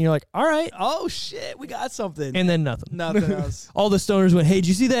opening weekend. You're like, all right, Oh shit, we got something. and then nothing. Nothing else. All the stoners went, hey, did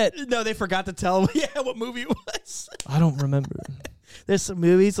you see that? No, they forgot to tell. Yeah, what movie it was. I don't remember. There's some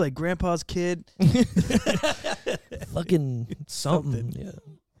movies like Grandpa's Kid. Fucking something. Yeah.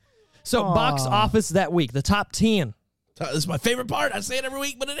 So box office that week, the top 10. This is my favorite part. I say it every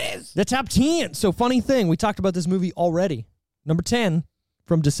week, but it is. The top 10. So funny thing, we talked about this movie already. Number 10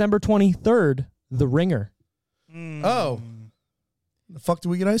 from December 23rd, The Ringer. Oh. The fuck do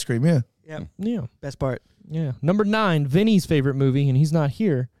we get ice cream? Yeah. Yep. Yeah. Best part. Yeah. Number 9, Vinny's favorite movie, and he's not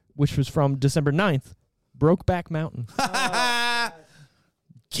here, which was from December 9th, Brokeback Mountain.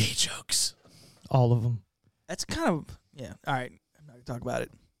 Gay jokes. All of them. That's kind of yeah. All right, I'm not gonna talk about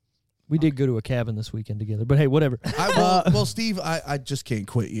it. We did go to a cabin this weekend together, but hey, whatever. Well, Steve, I just can't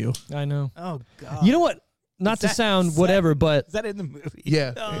quit you. I know. Oh God. You know what? Not to that- sound is whatever, but Is that in the movie?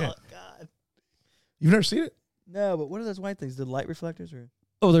 Yeah. Oh Yeah. God. You've never seen it? No, but what are those white things? The light reflectors or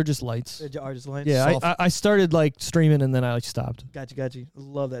oh, they're just lights. they are just lights? Yeah, Soft. I started like streaming and then I stopped. Got you.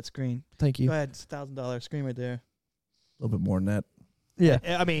 Love that screen. Thank Go you. ahead. It's $1,000 screen right there. A little bit more than that. Yeah,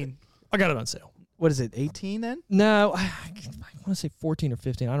 I mean, I got it on sale. what is it? 18 then? No, I want to say 14 or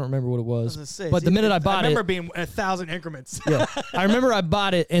 15. I don't remember what it I was was. gonna say, But the minute I bought I remember it- being 1,000 increments. Yeah, I remember I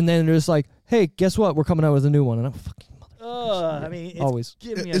bought it and then it was like, hey, guess what? We're coming out with a new one, and I'm fucking I mean, it's always.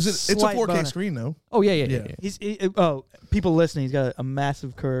 giving me It's a slight 4K boner. screen, though. Oh yeah. He's people listening. He's got a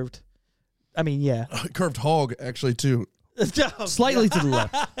massive curved. I mean, yeah, Curved hog, actually, too. Slightly to the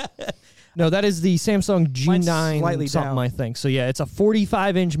left. No, that is the Samsung Mine's G9 slightly something, down. I think. So yeah, it's a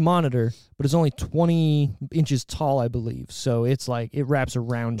 45-inch monitor, but it's only 20 inches tall, I believe. So it's like it wraps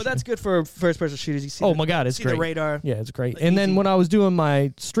around. But you. that's good for first-person shooters. You see? Oh my God, it's see great. the radar. Yeah, it's great. Like And then easy. when I was doing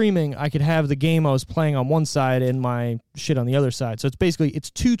my streaming, I could have the game I was playing on one side and my shit on the other side. So it's basically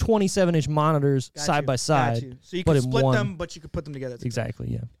two 27-inch monitors Got side you, by got side. you. So you but can in split one. them, but you can put them together. Exactly.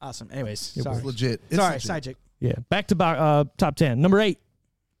 Yeah. Awesome. Anyways, It sorry. It's legit. It's Sorry, legit. side chick. Yeah. Back to top 10. Number 8.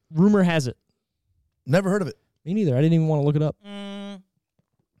 Rumor has it. Never heard of it. Me neither. I didn't even want to look it up.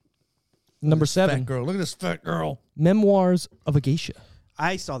 Number This fat 7. girl. Look at this fat girl. Memoirs of a Geisha.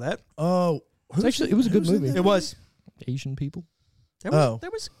 I saw that. Oh. It was a good movie. It was. Asian people. There was, Oh. there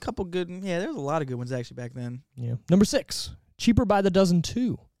was a couple good. Yeah, there was a lot of good ones actually back then. Yeah. Number 6. Cheaper by the Dozen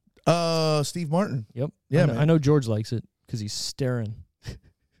 2. Steve Martin. Yep. Yeah, I know George likes it because he's staring.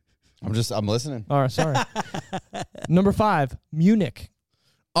 I'm listening. All right, sorry. Number 5, Munich.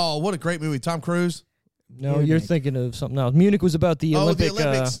 Oh, what a great movie. Tom Cruise. No, you're thinking of something else. Munich was about the Olympic the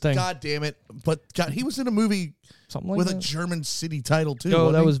Olympics. thing. God damn it. But God, he was in a movie Something like with that. a German city title, too. Oh,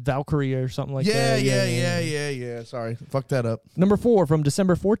 wasn't that he? was Valkyrie or something like that. Yeah. Sorry. Fuck that up. Number 4 from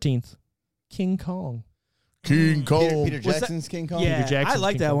December 14th, King Kong. King Kong. Peter Jackson's King Kong. Yeah, Peter I Jackson's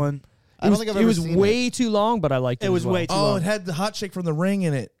like King that Kong. one. I don't think I've ever It was seen way too long, but I liked it. It was as well. way too Oh, long. it had the hot chick from The Ring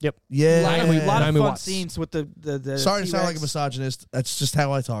in it. Yep. Yeah. A lot of Naomi fun Watts. scenes with the Sorry to sound like a T-Rex. misogynist. That's just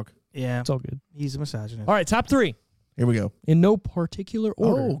how I talk. Yeah, It's all good. he's a misogynist. All right, top 3 Here we go. in no particular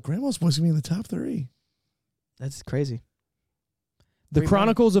order. Oh, Grandma's supposed to be in the top 3. That's crazy. The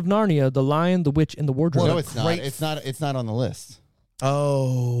Chronicles of Narnia, The Lion, the Witch, and the Wardrobe. No, it's not. It's not on the list.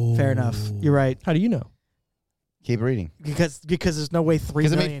 Oh. Fair enough. You're right. How do you know? Keep reading. Because there's no way 3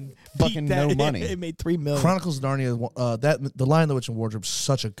 'Cause it million made fucking beat that. no money. It made 3 million. Chronicles of Narnia, The Lion, the Witch, and Wardrobe,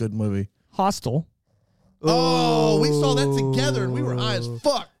 such a good movie. Hostel. Oh, we saw that together and we were high as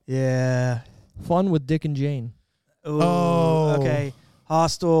fuck. Yeah. Fun with Dick and Jane. Oh. Okay.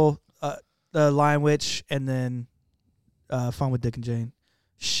 Hostel, the Lion Witch, and then Fun with Dick and Jane.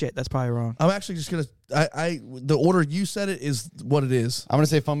 Shit, that's probably wrong. I'm actually just gonna. The order you said it is what it is. I'm gonna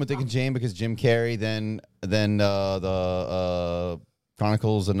say Fun with Dick and Jane because Jim Carrey, then the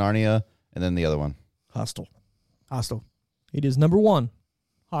Chronicles of Narnia, and then the other one. Hostel. It is number 1,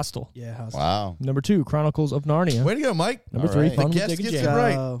 Hostel. Yeah, Hostel. Wow, Number 2, Chronicles of Narnia. Way to go, Mike. Number All 3, right. Fun The with guest Dick and gets Jane. it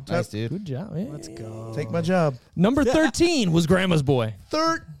right. Oh, nice dude. Good job. Yeah. let's go. Take my job. Number 13 was Grandma's Boy.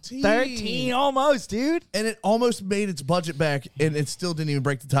 13. 13, almost, dude. And it almost made its budget back, and it still didn't even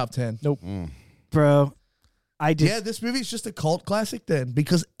break the top 10. Nope. Bro, I just... Yeah, this movie's just a cult classic then,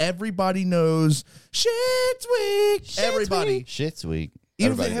 because everybody knows Shit's Week. Everybody. Shit's week.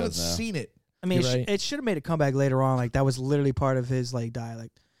 Even if Everybody they haven't does now. seen it. I mean, You're right. it should have made a comeback later on. Like, that was literally part of his, like,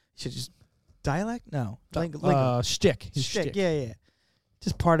 dialect. Should just... Dialect? No. Shtick. His shtick. shtick. Yeah.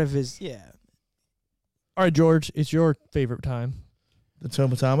 Just part of his... Yeah. All right, George, it's your favorite time. The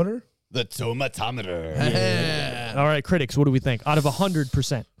tomatometer? The tomatometer. All right, critics, what do we think? Out of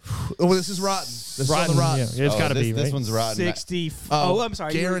 100%. Oh, this is rotten. This is on the rotten. Yeah, it's got to be, This right? one's rotten. 60... I'm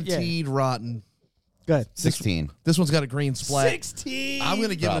sorry. Guaranteed rotten. Good. 16. This one's got a green splat. 16. I'm going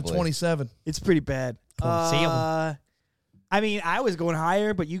to give it a Probably. 27. It's pretty bad. 27. I mean, I was going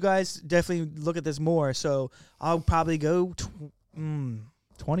higher, but you guys definitely look at this more. So I'll probably go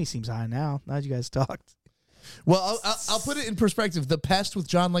 20 seems high now that you guys talked. Well, I'll put it in perspective. The Pest with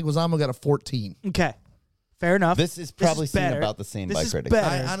John Leguizamo got a 14. Okay. Fair enough. This is probably seen better. about the same This by is critics.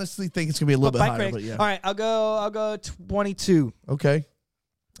 better. I honestly think it's going to be a little bit By higher, critics. but yeah. All right, I'll go 22. Okay.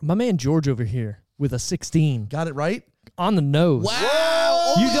 My man George over here with a 16. Got it right? On the nose.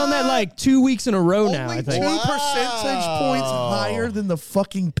 Wow. You've done that like 2 weeks in a row now, Only I 2 think. percentage points higher than the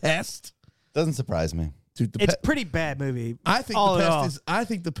fucking Pest. Doesn't surprise me. Dude, It's a pretty bad movie. I think all the in Pest all. is. I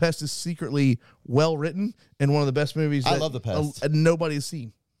think the Pest is secretly well written and one of the best movies. I that love The Pest. Nobody has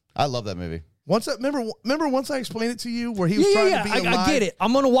seen. I love that movie. Once I remember once I explained it to you where he was trying to be a I get it.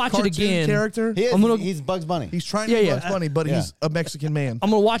 I'm going to watch it cartoon again. character. He's Bugs Bunny. He's trying to be Bugs Bunny, but he's a Mexican man.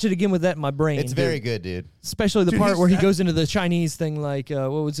 I'm going to watch it again with that in my brain. It's very good, dude. Especially the Dude, part he's- where he goes into the Chinese thing like, what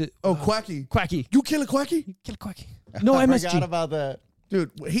was it? Oh, Quacky. Quacky. You kill a Quacky? Kill a Quacky. No I MSG. forgot about that. Dude,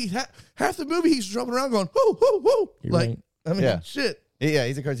 half the movie he's jumping around going, whoo, whoo, woo. You're Like, right. I mean, Yeah. shit. Yeah,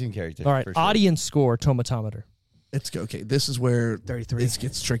 he's a cartoon character. All right, for sure. audience score, tomatometer. It's okay. This is where 33. it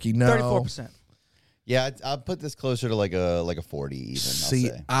gets tricky. No. 34%. Yeah, I'll put this closer to like a 40 even, See,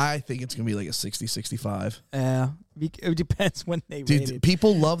 I'll say. I think it's going to be like a 60, 65. Yeah. It depends when they Dude, rated it.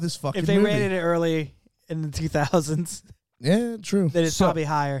 people love this fucking If they movie. rated it early in the 2000s, Yeah, true. then it's So- probably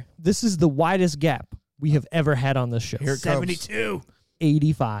higher. This is the widest gap we have ever had on this show. Here it comes. 72.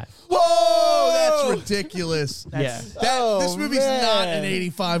 85. Whoa, that's ridiculous. Yeah. This movie's not an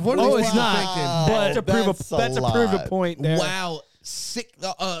 85. What are Oh, these it's people not. thinking? But- That's to prove a lot. point there. Wow.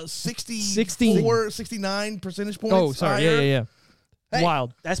 64, 69 percentage points. Oh, sorry. higher. Yeah. Hey.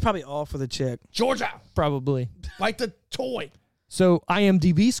 Wild. That's probably all for the chick. Georgia, Probably. like the toy. So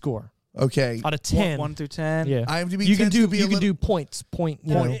IMDb score Okay. out of 10. 1 through 10. Yeah. IMDb you can tends do to be a you can little- do points. Point.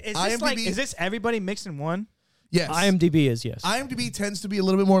 You No, know. is this everybody mixed in one? Yes. IMDb is yes. IMDb tends to be a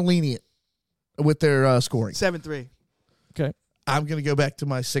little bit more lenient with their scoring. 7-3. Okay. I'm going to go back to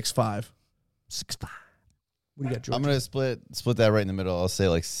my 6.5. 6.5. What do you got, George? I'm gonna split that right in the middle. I'll say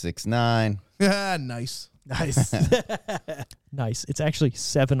like 6'9". Yeah, nice. Nice. Nice. It's actually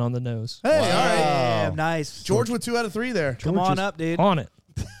 7 on the nose. Hey, all right. Damn, nice. George with 2 out of 3 there. Come George on is up, dude. On it.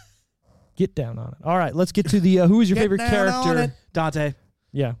 Get down on it. All right, let's get to the who is your Get favorite down on character? it. Dante.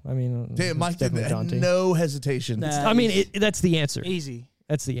 Yeah, I mean, Damn, it's Mike did definitely that. Dante. No hesitation. Nah. I mean, that's the answer. Easy.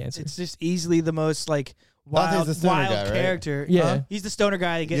 That's the answer. It's just easily the most, like, Dante's the stoner wild guy, right? character. Yeah. He's the stoner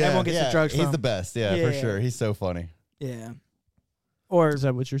guy that everyone gets the drugs from. He's the best. Yeah, for sure. He's so funny. Yeah. Or Is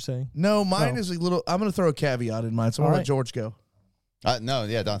that what you're saying? No, mine is a little. I'm going to throw a caveat in mine. So I'm going to let George go. No,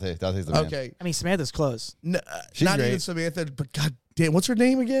 yeah, Dante's the man. Okay. I mean, Samantha's close. No, She's not great. even Samantha, but god damn, what's her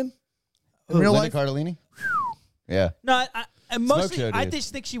name again? In Who, real Linda life? Cardellini? Yeah. No, I mostly show, I dude.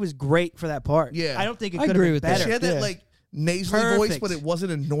 just think she was great for that part. Yeah. I don't think it I could have agree been with that. better. She had that Yeah. like nasally voice, Perfect. but it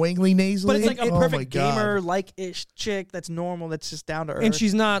wasn't annoyingly nasally. But it's like a Oh my perfect God. gamer like ish chick that's normal, that's just down to earth. And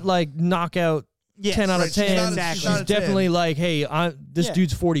she's not like knockout Yes. 10 out Right, of she's 10. not a- Exactly. she's not She's a 10. definitely like, hey, this Yeah.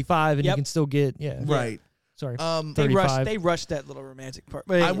 dude's 45 and Yep. he can still get, Right. Sorry. they 35. rushed that little romantic part.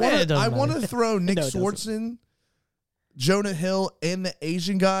 But I yeah. want it to. doesn't I want to matter. throw Nick No, it doesn't. Swartzen, Jonah Hill, and the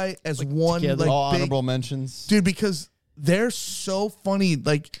Asian guy as one together. like All big honorable mentions. dude because they're so funny.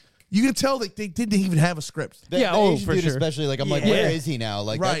 Like you can tell that they didn't even have a script. The Asian for dude sure. especially, like, I'm like, Yeah. where is he now?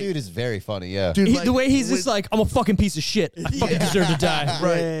 Like, Right. that dude is very funny, yeah. Dude, The way he's when- just like, I'm a fucking piece of shit. I fucking deserve to die.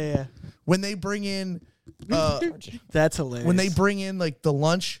 right Yeah. when they bring in That's hilarious. when they bring in like the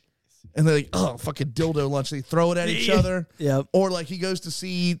lunch and they're like, oh, fucking dildo lunch. They throw it at each other. Yep. Or like he goes to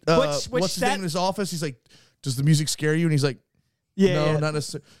see Which what's his that- name in his office. He's like, does the music scare you? And he's like, Yeah, no, yeah. not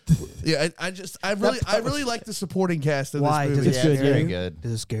necessarily. Yeah, I really like the supporting cast of Why? this movie. Does It's it good, scare very you? good.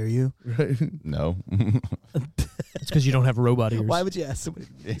 Does it scare you? No. It's because you don't have robot ears. Why would you ask somebody?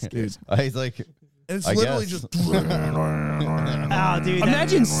 Dude. He's like, And it's I literally guess. just. Oh, dude.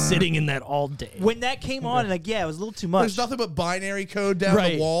 Imagine sitting in that all day. when that came on, and like, yeah, it was a little too much. There's nothing but binary code down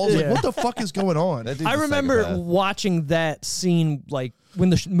Right. the walls. Like, Yeah. what the fuck is going on? that dude's I a remember psychopath. watching that scene like when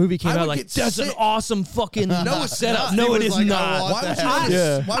the movie came I out. would Like, get that's an sick. awesome fucking No, it's setup. not. No, He it was is like, I not. want Why would that. you want to,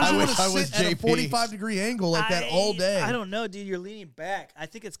 Yeah. why would you I want wish to I was sit at a JP. 45-degree angle like that all day? I don't know, dude. You're leaning back. I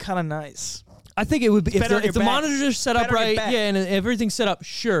think it's kind of nice. I think it would be if better on the, your if the back. monitors are set up Better on your right, back. yeah, and everything's set up,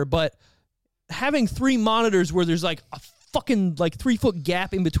 sure. But having 3 monitors where there's like a fucking like 3-foot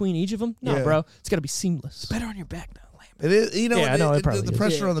gap in between each of them, no, Yeah. bro, it's got to be seamless. Better on your back now, Lamb. It is, you know, Yeah, I know, it probably the is.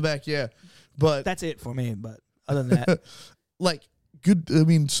 pressure Yeah. on the back, yeah. But That's it for me. But other than that, like, good. I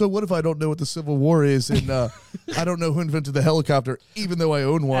mean, so what if I don't know what the Civil War is and I don't know who invented the helicopter, even though I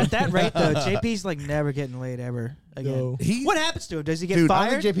own one? at that rate, though, JP's like never getting laid ever again. No. What happens to him? Does he get Dude, I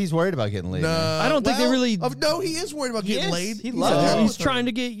fired? don't think JP's worried about getting laid. No, man. I don't think they really- No, he is worried about getting is. laid. He He's loves in it. love He's with her. trying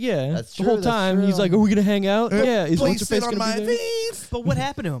to get That's the true, whole that's time. true. He's like, "Are we gonna hang out? Yeah, is Please what's her sit face on gonna my be there?" face. But what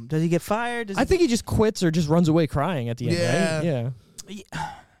happened to him? Does he get fired? Does I think he just quits or just runs away crying at the end. Yeah. Right?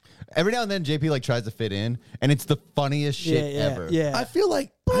 Yeah. Every now and then, JP like tries to fit in, and it's the funniest shit ever. Yeah, I feel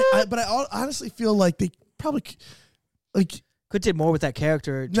like, but I honestly feel like they probably, like, could did more with that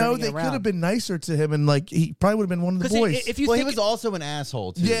character. no, turning it they could around. have been nicer to him, and like he probably would have been one of the 'Cause boys. if you Well, he think was also an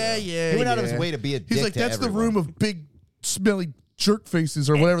asshole too. Yeah, though. yeah. He went out of yeah. his way to be a dick. He's like, to that's the everyone. room of big, smelly jerk faces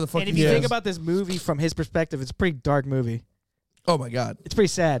or whatever the fuck and if he you is. think about this movie from his perspective, it's a pretty dark movie. Oh my god. It's pretty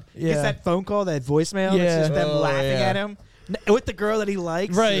sad. He Yeah. gets that phone call, that voicemail. Yeah. It's just them Oh, laughing yeah. at him with the girl that he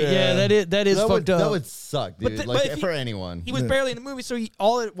likes. Right. Yeah. That is that fucked would, up. That would suck, dude. But like if he- for anyone. He was barely in the movie, so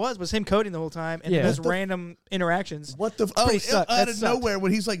all it was him coding the whole time and Yeah. those What the- random interactions. What the? pretty suck. Out That of sucked. nowhere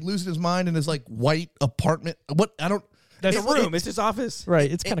when he's like losing his mind in his like white apartment. What I don't. That's a it- room. it- It's his office. right.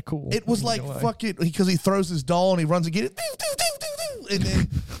 It's kind of cool. It was I'm not like gonna lie. fucking because he throws his doll and he runs and get it, and then,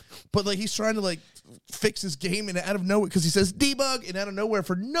 but like he's trying to like fix his game and out of nowhere because he says debug and out of nowhere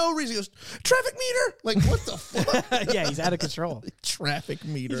for no reason he goes traffic meter. Like what the fuck? Yeah, he's out of control. Traffic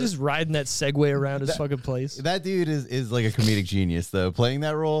meter. He's just riding that Segway around his fucking place. That dude is like a comedic genius, though. Playing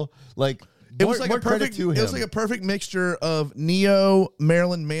that role, like It more, was like more a perfect. credit to him. It was like a perfect mixture of Neo,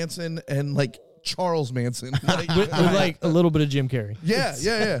 Marilyn Manson, and like Charles Manson. Like, with like a little bit of Jim Carrey. yeah.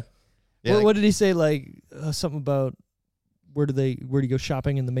 Yeah, what, like- what did he say? Like something about where do you go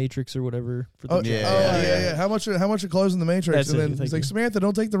shopping in the Matrix or whatever? For the Oh, Yeah, yeah. How much are clothes in the Matrix? That's and it, then thank he's like, you. Samantha,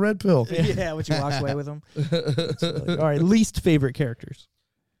 don't take the red pill. Yeah, when she walks away with him. Like, all right, least favorite characters.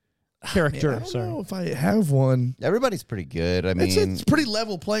 Character, I don't sorry. know if I have one. Everybody's pretty good. I mean, It's pretty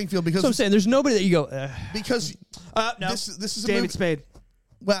level playing field because So I'm saying there's nobody that you go. because No, this is a David movie. Spade.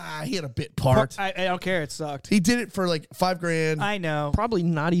 Well, he had a bit part. I don't care. It sucked. He did it for like $5,000. I know. Probably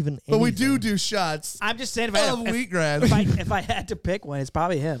not even. But we anything. do shots I'm just saying if I, of had, wheatgrass. if I had to pick one, it's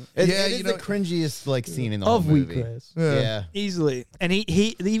probably him. Yeah, it is you know- the cringiest like scene in the of whole movie. wheatgrass. Yeah. Easily. And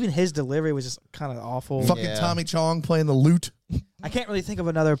he even his delivery was just kind of awful. Fucking Yeah. Tommy Chong playing the lute. I can't really think of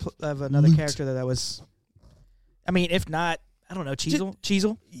another character that was. I mean, if not, I don't know,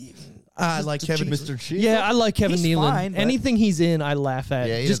 Cheezel. I like Kevin. Mr. Cheese. Yeah, I like Kevin He's Nealon. fine, but- Anything he's in, I laugh at.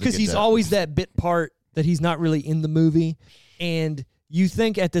 Yeah, he just does a because good he's job. always that bit part that he's not really in the movie, and you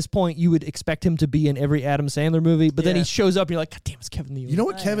think at this point you would expect him to be in every Adam Sandler movie, but then he shows up and you're like, God damn, it's Kevin Nealon. You know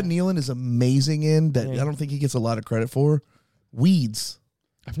what Kevin Nealon is amazing in that I don't think he gets a lot of credit for? Weeds.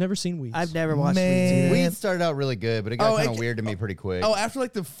 I've never seen Weeds. I've never watched Weeds Man. either. Weeds started out really good, but it got kind of weird to me pretty quick. Oh, after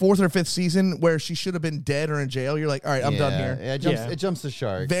like the 4th or 5th season where she should have been dead or in jail, you're like, all right, I'm done here. Yeah, it jumps the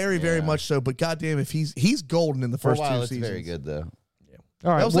shark. Very, very much so. But goddamn, if he's golden in the first 2 seasons. It's very good though. All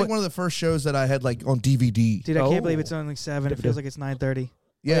right, that was like one of the first shows that I had like on DVD. Dude, I can't believe it's only 7. It feels like it's 9:30.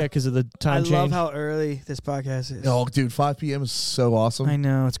 Yeah, because of the time change. I love how early this podcast is. Oh, dude, 5 p.m. is so awesome. I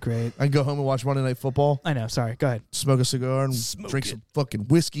know, it's great. I can go home and watch Monday Night Football. I know, sorry. Go ahead. Smoke a cigar and drink some fucking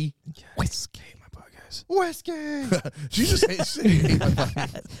whiskey. Whiskey, my podcast. Whiskey. She just hate my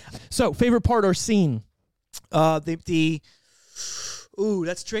podcast. So, favorite part or scene? Ooh,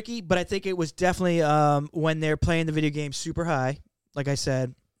 that's tricky, but I think it was definitely when they're playing the video game super high, like I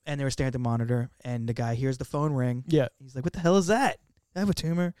said, and they were staring at the monitor, and the guy hears the phone ring. Yeah. He's like, what the hell is that? I have a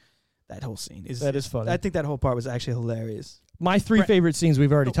tumor. That whole scene is funny. I think that whole part was actually hilarious. My 3 favorite scenes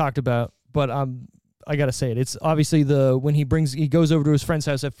we've already talked about, but I gotta say it. It's obviously when he goes over to his friend's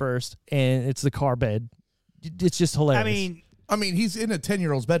house at first, and it's the car bed. It's just hilarious. I mean, he's in a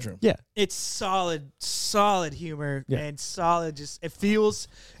 10-year-old's bedroom. Yeah, it's solid humor and solid.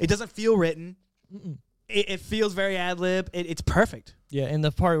 It doesn't feel written. It feels very ad lib. It's perfect. Yeah, and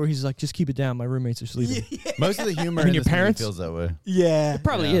the part where he's like, "Just keep it down, my roommates are sleeping." Yeah. Most of the humor in your this parents movie feels that way. Yeah, it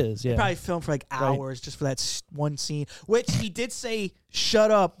probably is. Yeah, he probably filmed for like hours just for that one scene, which he did say,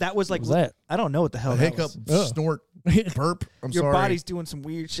 "Shut up." That was like, what was that? I don't know what the hell. A that hiccup, was. snort, burp. Your sorry. body's doing some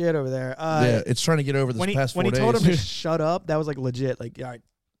weird shit over there. Yeah, it's trying to get over this past 4 days. When he told him to shut up, that was like legit. Like, all right,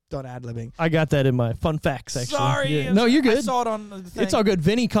 done ad-libbing. I got that in my fun facts, actually. Sorry. Yeah. No, you're good. I saw it on the thing. It's all good.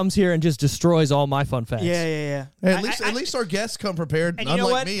 Vinny comes here and just destroys all my fun facts. Yeah. Hey, at least our guests come prepared. And you know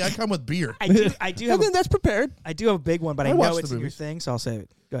Unlike what? me, I come with beer. I do have And then that's prepared. I do have a big one, but I watched know the it's in your movies. thing, so I'll save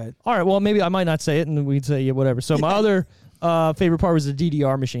it. Go ahead. All right, well, maybe I might not say it, and we'd say, yeah, whatever. So my other favorite part was the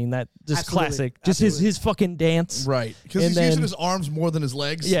DDR machine. That just Absolutely. classic. Just Absolutely. his fucking dance. Right. Because And he's then- using his arms more than his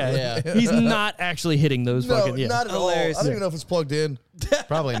legs. Yeah. He's not actually hitting those No, fucking... Yeah. not at all. I don't even know if it's plugged in.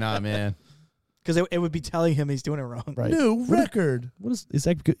 Probably not, man. Because it would be telling him he's doing it wrong. Right. New record. What is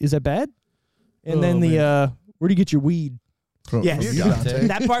that good? Is that bad? And Oh, then man. where do you get your weed? Yes. From you, Dante.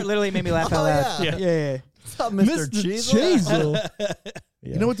 That part literally made me laugh out loud. yeah. Yeah. What's up, Mr. Cheezel?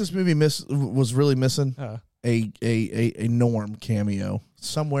 You know what this movie was really missing? A Norm cameo.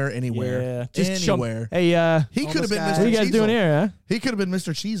 Somewhere, anywhere. Yeah. Just anywhere. Hey, He could have been guy. Mr. what are you guys Cheezel. doing here, huh? He could have been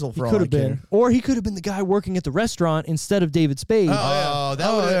Mr. Cheezel for He all could I have been. care. Or he could have been the guy working at the restaurant instead of David Spade. Oh,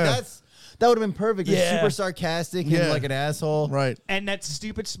 that would that would have been perfect. He's Yeah. super sarcastic and like an asshole. Right. And that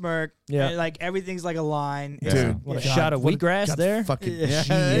stupid smirk. Yeah. And like everything's like a line. Dude. What a God, shot of what a- wheatgrass God there. Fucking Yeah.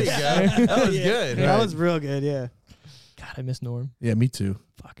 There you genius. go. That was good. That was real good, yeah. God, I miss Norm. Yeah, me too.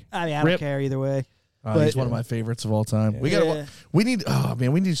 Fuck. I mean, I don't Rip. care either way. He's one of my favorites of all time. We Yeah. need. Oh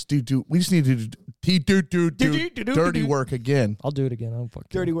man, we need to do dirty work again. I'll do it again. I don't fuck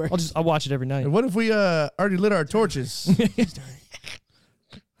Dirty work. I'll watch it every night. And what if we already lit our torches?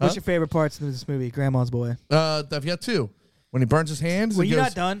 What's your favorite parts of this movie, Grandma's Boy? I've got 2. When he burns his hands, Well, and you're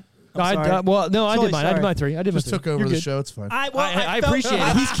goes, not done. No, I'm sorry. I did Totally mine. I did sorry. my 3. I did just my 3. took over You're the good. show. It's fine. I felt- appreciate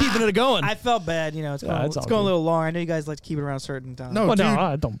it. He's keeping it going. I felt bad. You know, it's going, it's all a good. little long. I know you guys like to keep it around a certain time. No, well, dude. no,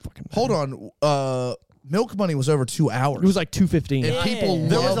 I don't fucking. Hold on. Milk Money was over 2 hours. It was like 2:15. and people Yeah.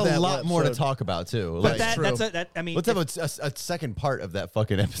 There love was a that lot more to episode. talk about too. but Like, true. I mean, let's have a second part of that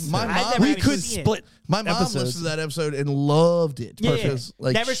fucking episode. My I've mom, never We actually could seen it. split. my mom episodes. listened to that episode and loved it. yeah, Because,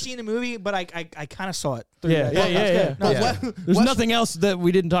 like, never seen the movie, but I kind of saw it. through Yeah, that. yeah, yeah, yeah. No, Yeah. There's nothing else that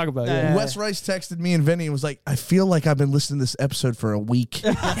we didn't talk about. Yeah. Wes Rice texted me and Vinny and was like, I feel like I've been listening to this episode for a week.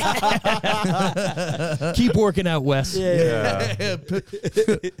 Keep working out, Wes. Yeah.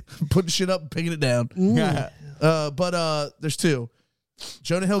 Putting shit up and picking it down. But there's 2.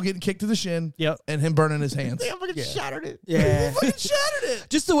 Jonah Hill getting kicked to the shin. Yep. And him burning his hands. Shattered it. Yeah. Fucking shattered it.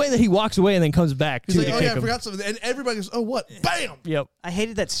 Just the way that he walks away and then comes back He's too like, to oh kick yeah, I him. forgot something. And everybody goes, oh what? Bam. Yep. I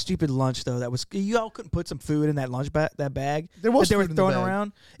hated that stupid lunch though. That was you all couldn't put some food in that lunch that bag. There was that they were food in the throwing bag.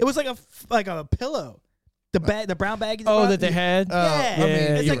 around. It was like a pillow. The bag, the brown bag. Oh, that they had. Yeah, I mean,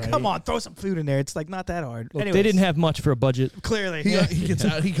 it's you're like, right. come on, throw some food in there. It's like not that hard. Look, Anyways, they didn't have much for a budget. clearly. He gets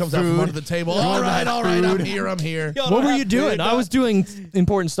out. He comes out from under the table. All right, I'm here. I'm here. Y'all What don't were have you doing? food, I dog. was doing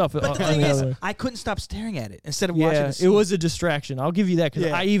important stuff. But the thing is, I couldn't stop staring at it instead of watching. yeah, The it scene. was a distraction. I'll give you that because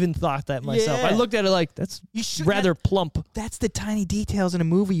Yeah. I even thought that myself. Yeah. I looked at it like that's You should rather plump. That's the tiny details in a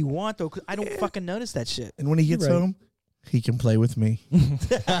movie you want though. 'Cause I don't fucking notice that shit. And when he gets Right. home, he can play with me.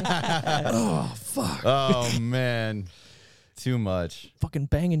 Oh fuck! Oh man, too much. Fucking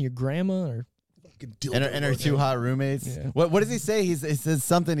banging your grandma or fucking dildo. And her two hot roommates. Yeah. What does he say? He says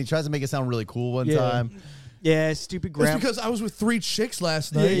something. He tries to make it sound really cool one time. Yeah, stupid grandma. That's because I was with 3 chicks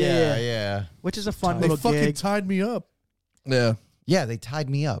last night. Yeah. Which is a fun They little fucking gig. tied me up. Yeah. Yeah, they tied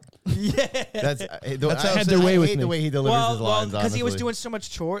me up. Yeah. That's how had their way with I hate me. the way he delivers his lines, because he was honestly. doing so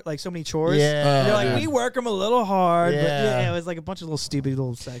much so many chores. Yeah. They're like, we work him a little hard. But Yeah. it was like a bunch of little stupid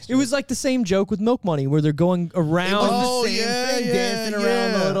little sex. It was like the same joke with Milk Money where they're going around. Oh, the same thing, dancing around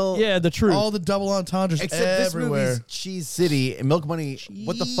yeah. the little. Yeah, the truth. All the double entendres Except everywhere. this movie's Cheese City and Milk Money.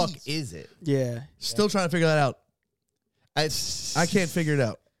 What the fuck is it? Yeah. Still trying to figure that out. I can't figure it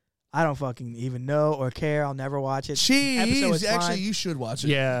out. I don't fucking even know or care. I'll never watch it. Cheese. Episode is Actually, fine. you should watch it.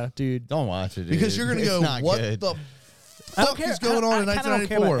 Yeah, dude. Don't watch it, dude. Because you're going to It's go, not what good. the I don't fuck care. is going on in I kinda don't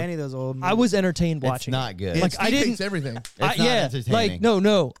care about 1994? any of those old movies. I was entertained It's watching. not good. Yeah, Like, Steve I didn't- hates everything. It's not entertaining. like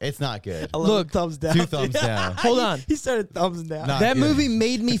no. It's not good. I love Look, thumbs down. 2 thumbs down. Hold on. He started thumbs down. Not That good. movie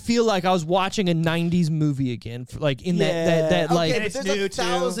made me feel like I was watching a '90s movie again. Like in that Okay, like. and it's There's new, a too.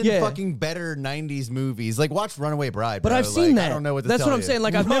 1,000 Yeah. fucking better 90s movies. Like, watch Runaway Bride, But bro. I've seen that. I don't know what to That's tell what I'm you. saying.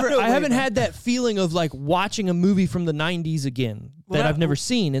 Like I haven't had that feeling of like watching a movie from the '90s again that I've never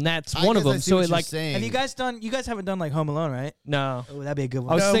seen, and that's one of guess I them. see So what it you're like saying. Have you guys haven't done like Home Alone, right? no. Oh, that'd be a good I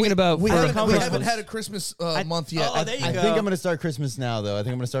one. was thinking about we for haven't Christmas. had a Christmas month yet. Oh, there you I go. think I'm going to start Christmas now, though. I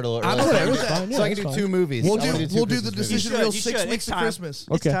think I'm going to start a little I'm early. okay so I with can that. do- So I can do That's 2 movies. We'll I wanna do two we'll do Christmas the movies. decision You reel should. 6 It's weeks of time. Christmas.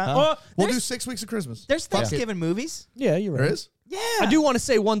 It's Okay. time. Huh? Oh, We'll do there's 6 weeks of Christmas. Thanksgiving movies. Yeah, you're right. There is? Yeah. I do want to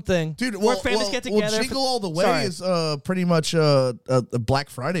say one thing. Dude, Where families get together for- Jingle All the Way Sorry. is pretty much a Black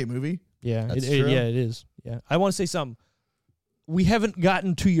Friday movie. Yeah, That's it true. is. Yeah, I want to say something. We haven't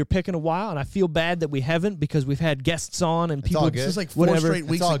gotten to your pick in a while, and I feel bad that we haven't because we've had guests on and people. all good. It's just like 4 Whatever. straight It's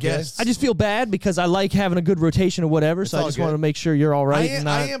weeks all of good. guests. I just feel bad because I like having a good rotation or whatever. So I all just good. want to make sure you're all right.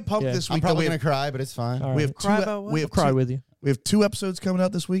 I am pumped this I'm week. that probably we going have, to cry, but it's fine. All right. we have Cry two. about what? We have I'll cry two, with you. We have 2 episodes coming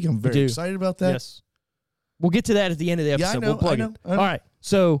out this week. I'm very do. excited about that. Yes. We'll get to that at the end of the Yeah, I episode. know, We'll plug I it. know, I know. All right.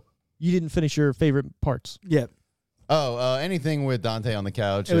 So you didn't finish your favorite parts. Yeah. Oh, anything with Dante on the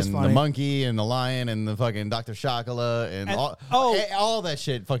couch It was and funny. the monkey and the lion and the fucking Dr. Chocola and all that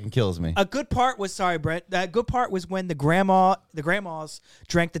shit fucking kills me. A good part was Brent. That good part was when the grandmas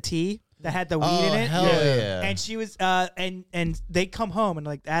drank the tea that had the weed in it. Hell yeah. And she was and they come home and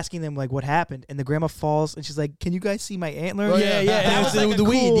like asking them like what happened, and the grandma falls and she's like, "Can you guys see my antler?" Oh, yeah, yeah. That And was it like the a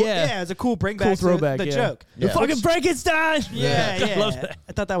weed. cool, Yeah. it was a cool bring Cool back throwback. to the yeah. joke. The Yeah. fucking Frankenstein. Yeah, yeah. Love that.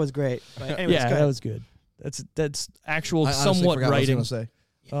 I thought that was great. But anyways, Yeah, go that ahead. was good. That's actual I honestly somewhat forgot what I was writing. gonna say.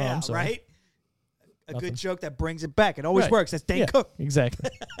 Oh, Yeah, I'm sorry. right. A Nothing. good joke that brings it back. It always Right. works. That's Dane Yeah, Cook. exactly.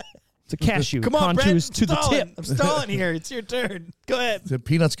 It's a cashew. Come on, Brent. Contours I'm to the stalling. tip. I'm stalling here. It's your turn. Go ahead. The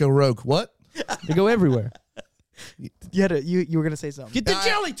peanuts go rogue. What? They go everywhere. You had you were gonna say something. Get the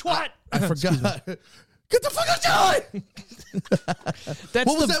jelly, twat. I forgot. Get the fuck out jelly! That's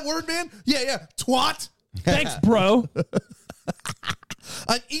What was the that word, man? Yeah. Twat. thanks, bro.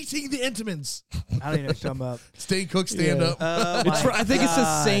 I'm eating the Entenmann's. I don't even know what you're talking about. Stay Cook stand Yeah. up. Oh It's I think it's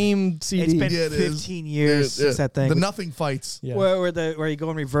the same CD. It's been Yeah, it is. 15 years Yeah, since that thing. The nothing fights. yeah. Where you go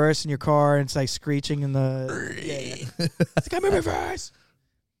in reverse in your car and it's like screeching in the. Yeah. It's like I'm in reverse.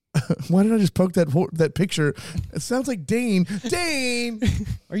 Why did I just poke that picture? It sounds like Dane. Dane!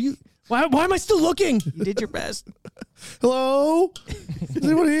 Are you? Why am I still looking? You did your best. Hello? Is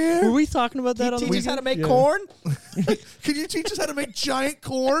anyone Were here? we talking about that on the Teach us weekend? how to make Yeah. corn. Can you teach us how to make giant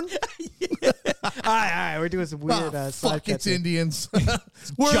corn? All right. We're doing some weird Ah, side fuck, it's cuts here. Indians.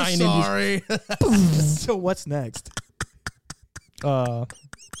 We're Giant sorry. So what's next?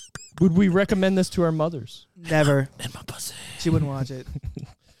 Would we recommend this to our mothers? Never. In my pussy. She wouldn't watch it.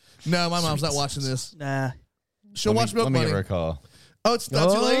 No, my mom's not watching this. Nah. She'll watch Milk Let me Money. give her a call. Oh, it's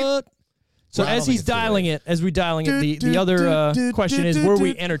not too late? What? So Well, I as don't think he's it's too dialing late. it, the Do, other do, question do, is, do, were do.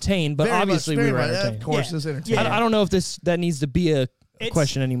 we entertained? But Very much, obviously very we were much. entertained. Of course, Yeah. it's entertaining. Yeah. I don't know if that needs to be a It's-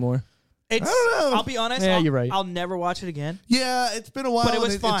 question anymore. It's, I don't know. I'll be honest. Yeah, I'll, you're right. I'll never watch it again. Yeah, it's been a while. But it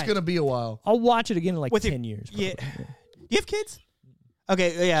was and fine. It's going to be a while. I'll watch it again in like With 10 years. Yeah. You have kids?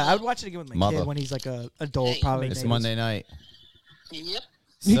 Okay, yeah. I would watch it again with my Mother. kid when he's like a adult, probably. It's maybe. Monday night. Yep.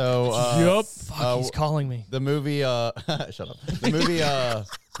 So, Yup. Fuck, he's calling me. the movie, shut up. The movie,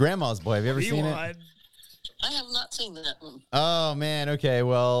 Grandma's Boy. Have you ever seen it? I have not seen that one. Oh, man. Okay.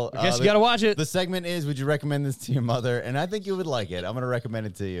 Well, I guess you got to watch it. the segment is, would you recommend this to your mother? And I think you would like it. I'm going to recommend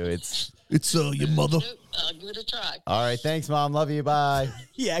it to you. It's It's your mother. Nope, I'll give it a try. all right. Thanks, Mom. Love you. Bye.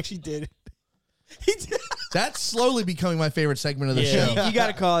 He actually did. He did. That's slowly becoming my favorite segment of the Yeah. show. You got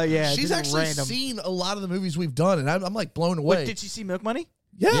to call it. Yeah. She's just actually random. seen a lot of the movies we've done, and I'm like blown away. Wait, did she see Milk Money?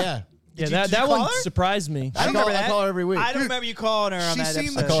 Yeah. Yeah, Did that you that call one her? surprised me. I don't call- remember that. I call her every week. I don't Dude, remember you calling her on she's that seen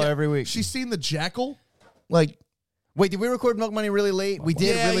episode. I call her every week. She's seen the Jackal. Like, Wait, did we record Milk Money really late? We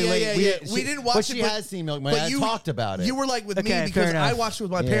did really late. We didn't watch but it. She has seen Milk Money. I talked about it. You were like with Okay, me because fair enough. I watched it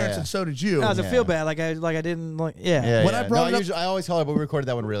with my parents, and so did you. No, I feel bad. Like I didn't like. Yeah. When I brought it up, I always call it, but we recorded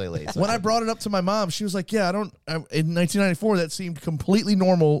that one really late. So when I brought it up to my mom, she was like, "Yeah, in 1994, that seemed completely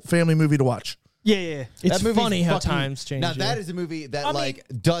normal family movie to watch." Yeah. It's funny how times change. Now that is a movie that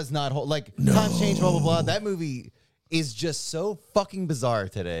does not hold. Like times change, blah blah blah. That movie is just so fucking bizarre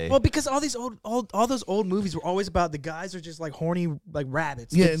today. Well, because all these all those old movies were always about the guys are just like horny like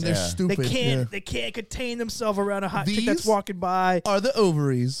rabbits. Yeah, and they're stupid. They can't contain themselves around a hot chick that's walking by. Are the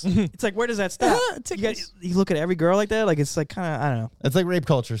ovaries? It's like, where does that stop? You look at every girl like that, like it's like kind of, I don't know. It's like rape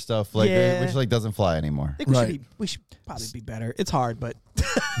culture stuff, like which like doesn't fly anymore. I think we should probably be better. It's hard, but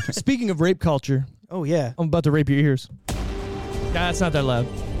speaking of rape culture, oh yeah, I'm about to rape your ears. Yeah, it's not that loud.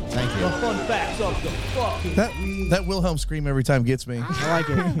 Thank you. Fun facts of the fucking that Wilhelm scream every time gets me.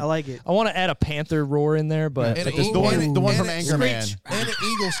 I like it. I want to add a panther roar in there, but And the one from Anchorman. And an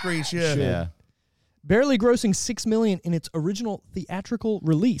eagle screech. Yeah. Barely grossing $6 million in its original theatrical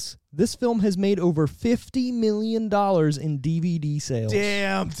release, this film has made over $50 million in DVD sales.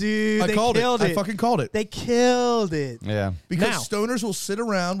 Damn, dude, I called it. I fucking called it. They killed it. Yeah. Because stoners will sit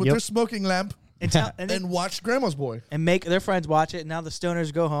around with their smoking lamp and watch Grandma's Boy. And make their friends watch it. And now the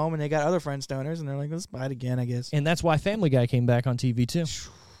stoners go home and they got other friends stoners. And they're like, let's buy it again, I guess. And that's why Family Guy came back on TV, too.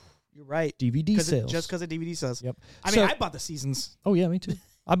 You're right. DVD sales. Just because of DVD sales. Yep. I mean, I bought the seasons. Oh, yeah, me too.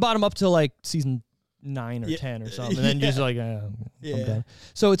 I bought them up till like season 9 or 10 or something. And then just like, I'm done.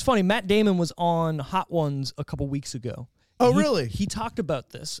 So it's funny. Matt Damon was on Hot Ones a couple weeks ago. Oh, really? He talked about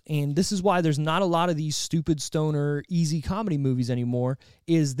this, and this is why there's not a lot of these stupid stoner, easy comedy movies anymore,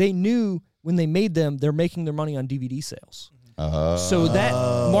 is they knew when they made them, they're making their money on DVD sales. So that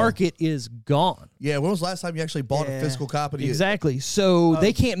market is gone. Yeah, when was the last time you actually bought a physical copy? Exactly. So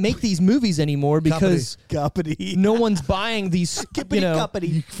they can't make these movies anymore because no one's buying these. You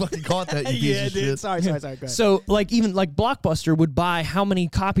fucking caught that, you piece of shit. Sorry. Go ahead. So even Blockbuster would buy how many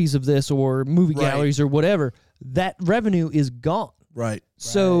copies of this or movie galleries or whatever. That revenue is gone. Right.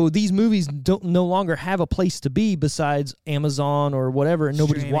 So these movies no longer have a place to be besides Amazon or whatever, and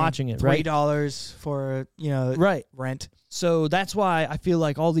nobody's watching it, right? $3 for rent. So that's why I feel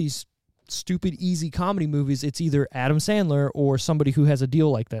like all these stupid, easy comedy movies, it's either Adam Sandler or somebody who has a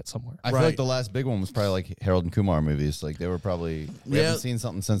deal like that somewhere. I feel like the last big one was probably like Harold and Kumar movies. Like they were probably we haven't seen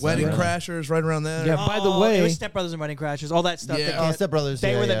something since Wedding then. Crashers, right around there. Yeah. By the way, it was Step Brothers and Wedding Crashers, all that stuff. Yeah. Step Brothers.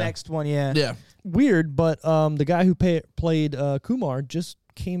 They were the next one. Yeah. Weird, but the guy who played Kumar just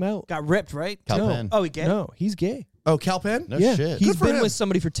came out. Got ripped, right? Cal Penn. Oh, he gay? No, he's gay. Oh, Cal Penn? No yeah. shit. He's for been him. with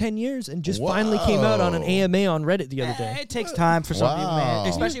somebody for 10 years and just finally came out on an AMA on Reddit the other day. It takes time for some people, man. Wow.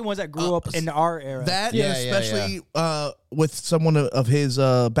 Especially ones that grew up in our era. That, Yeah, especially with someone of his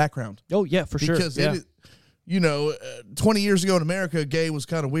background. Oh, yeah, for sure. Because yeah. 20 years ago in America, gay was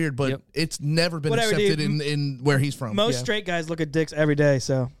kind of weird, but it's never been accepted in where he's from. Most straight guys look at dicks every day,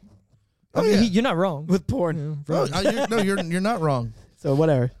 so. I mean, you're not wrong. With porn. You're not wrong. So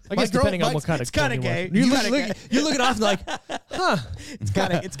whatever. I guess depending on what kind of it's kind of gay. You're looking off like, huh? It's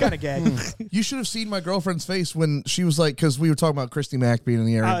kind of gay. You should have seen my girlfriend's face when she was like, because we were talking about Christy Mack being in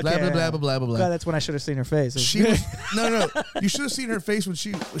the area. Okay. Blah blah blah blah blah blah. God, that's when I should have seen her face. She was no. You should have seen her face when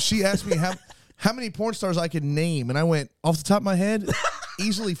she asked me how many porn stars I could name, and I went off the top of my head,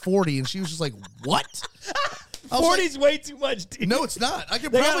 easily 40, and she was just like, "What?" 40's way too much, dude. No, it's not. I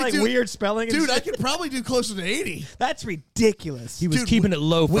could They probably got, do weird spelling. Dude, I could probably do closer to 80. That's ridiculous. He was keeping it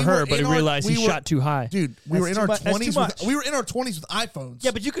low for her, but he realized he shot too high. Dude, we were in our 20s. We were in our 20s with iPhones.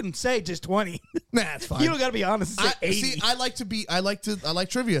 Yeah, but you couldn't say just 20. Nah, it's fine. You don't got to be honest. And say 80. See, I like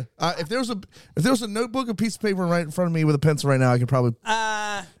trivia. If there was a notebook, a piece of paper right in front of me with a pencil right now, I could probably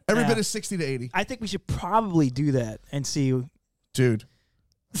every bit is 60 to 80. I think we should probably do that and see. Dude.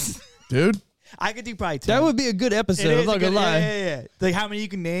 I could do probably 10. That would be a good episode. I'm not gonna lie. Yeah. Like how many you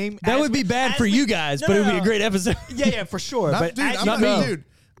can name. That would be bad for you guys, but it would be a great episode. Yeah, for sure. But Dude,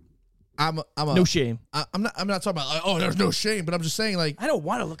 I'm no shame. I'm not talking about there's no shame, but I'm just saying like I don't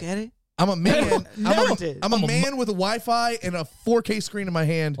want to look at it. I'm a man. I'm a man with a Wi-Fi and a 4K screen in my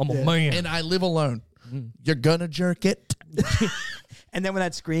hand. I'm a man, and I live alone. You're gonna jerk it. And then when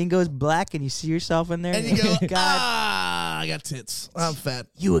that screen goes black and you see yourself in there, and you go, God, I got tits. I'm fat.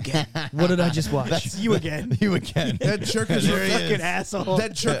 You again. What did I just watch? That's you again. You again. That jerker's fucking asshole.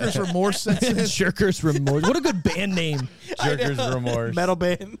 That jerker's remorse sensitive. Jerker's Remorse. What a good band name. Jerker's Remorse. Metal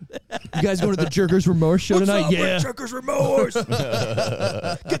band. You guys going to the Jerker's Remorse show tonight? Up, yeah. Jerker's Remorse.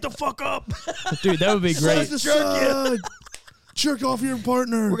 Get the fuck up. Dude, that would be great. Jerk off your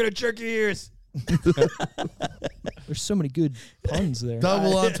partner. We're going to jerk your ears. There's so many good puns there.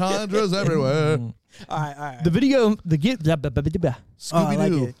 Double entendres everywhere. All right. The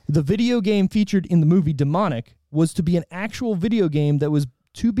video game featured in the movie Demonic was to be an actual video game that was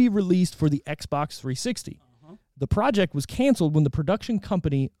to be released for the Xbox 360. The project was canceled when the production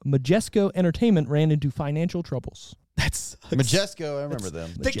company Majesco Entertainment ran into financial troubles. That's Majesco. I remember them.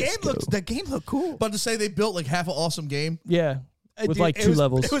 The game looked cool. But to say they built like half an awesome game. Yeah, with like it 2 was,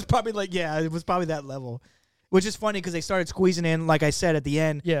 levels. It was probably it was probably that level. Which is funny because they started squeezing in, like I said at the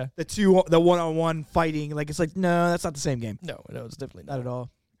end, the one-on-one fighting. Like, it's like, no, that's not the same game. No, it's definitely not at all.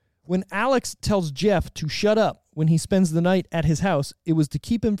 When Alex tells Jeff to shut up when he spends the night at his house, it was to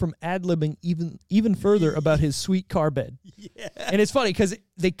keep him from ad-libbing even further about his sweet car bed. Yeah. And it's funny because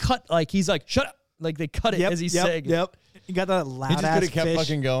they cut, like, he's like, shut up. Like, they cut it as he's saying. Yep. He got that loud He just could have kept fish.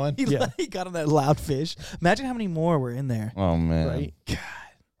 fucking going. He got on that loud fish. Imagine how many more were in there. Oh, man. Right? God.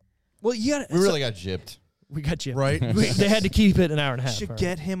 Well, we really got gypped. We got you. Right? They had to keep it an hour and a half. Should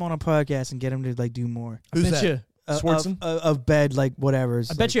get him on a podcast and get him to, like, do more. Who's that? Swartzen? Of bed, like, whatever.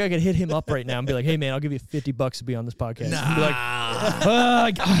 I bet you I could hit him up right now and be like, hey, man, I'll give you $50 to be on this podcast. Nah.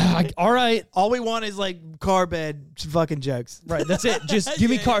 And be like, all right. All we want is, like, car bed fucking jokes. Right, that's it. Just give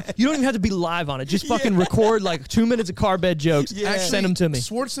me car. You don't even have to be live on it. Just fucking record, like, 2 minutes of car bed jokes. Yeah. Actually, send them to me.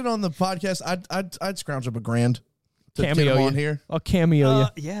 Swartzen on the podcast, I'd scrounge up $1,000 to Cameo get him you. on here. I'll cameo you.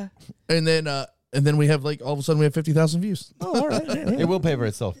 Yeah. And then we have, like, all of a sudden we have 50,000 views. Oh, all right. It will pay for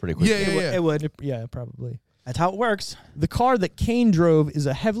itself pretty quickly. Yeah. It would. Yeah, probably. That's how it works. The car that Kane drove is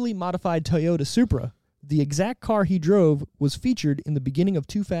a heavily modified Toyota Supra. The exact car he drove was featured in the beginning of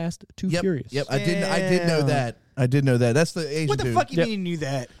Too Fast, Too Furious. Yep, I did know that. That's the Asian What the dude. fuck you mean you knew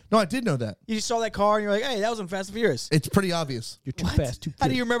that? No, I did know that. You just saw that car and you're like, hey, that was in Fast and Furious. It's pretty obvious. You're too fast, too How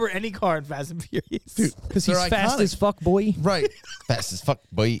do furious. you remember any car in Fast and Furious? Dude, Because he's they're fast iconic. as fuck, boy. Right. Fast as fuck,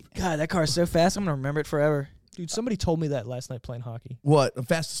 boy. God, that car is so fast. I'm going to remember it forever. Dude, somebody told me that last night playing hockey. What? I'm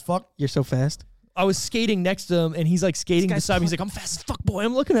fast as fuck? You're so fast. I was skating next to him, and he's like skating This guy's beside me. He's like, I'm fast as fuck, boy.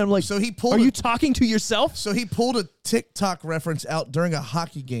 I'm looking at him like, So he pulled are you talking to yourself? So he pulled a TikTok reference out during a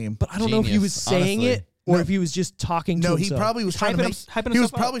hockey game. But I don't know if he was Genius, saying honestly. it or if he was just talking to No, he himself. probably was trying to make hyping he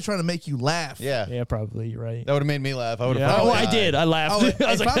was himself up. probably trying to make you laugh. Yeah. Yeah, probably. You're right. That would have made me laugh. I would have Yeah. probably Oh, I did. I laughed. Oh,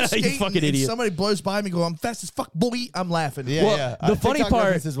 I was if like, I'm you skating fucking and idiot. somebody blows by me and go, I'm fast as fuck, boy, I'm laughing. Yeah, Well, yeah. the funny TikTok part-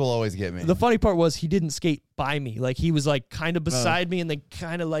 references will always get me. The funny part was he didn't skate by me. Like, he was like kind of beside me and then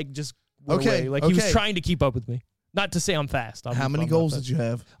kind of like just went Okay, away. Like, he was okay. trying to keep up with me. Not to say I'm fast. How many goals did you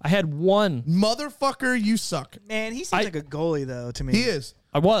have? I had 1. Motherfucker, you suck. Man, he seems like a goalie, though, to me. He is.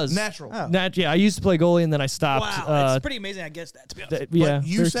 I was. Natural. Oh. Yeah, I used to play goalie and then I stopped. Wow, it's pretty amazing, I guess, that, to be honest. Yeah. But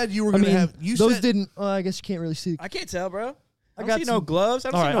you there's- said you were I going to mean, have... You those said, didn't... I guess you can't really see. I can't tell, bro. I got don't see no some- gloves.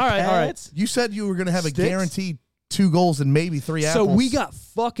 I don't All see right, no all right, all right. pads. You said you were going to have a Sticks? guaranteed 2 goals and maybe 3 apples. So we got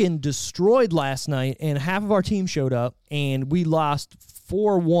fucking destroyed last night, and half of our team showed up, and we lost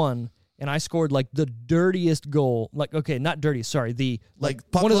 4-1. And I scored like the dirtiest goal. Like, okay, not dirtiest. Sorry, the like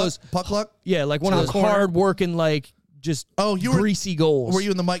puck one of luck? those. Puck luck? Yeah, like one of Top those corner? hard working, like just You were greasy goals. Were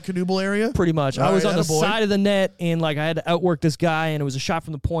you in the Mike Knuble area? Pretty much. All I was right, on the attaboy. side of the net, and like I had to outwork this guy, and it was a shot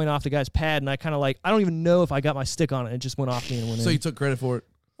from the point off the guy's pad, and I kind of like I don't even know if I got my stick on it. It just went off me and went So in. you took credit for it.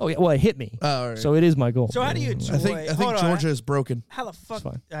 Oh yeah, well it hit me. Oh, all right. So it is my goal. So how do you enjoy... I think Hold on. Georgia is broken. How the fuck...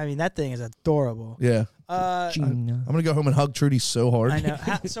 fine. I mean, that thing is adorable. Yeah. Gina. I'm going to go home and hug Trudy so hard. I know.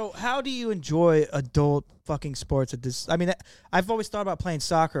 So how do you enjoy adult fucking sports at this... I mean, I've always thought about playing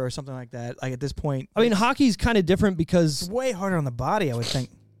soccer or something like that. Like, at this point... I mean, hockey's kind of different because It's way harder on the body, I would think.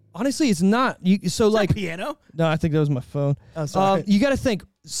 honestly, it's not. So like, Piano? no, I think that was my phone. Oh, sorry. You got to think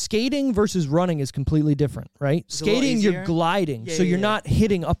skating versus running is completely different, right? It's a little Skating, you're easier? gliding, Yeah, so yeah, you're yeah. not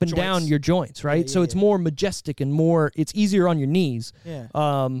hitting up and Joints. down your joints, right? Yeah, so yeah, it's yeah. more majestic and more. It's easier on your knees. Yeah.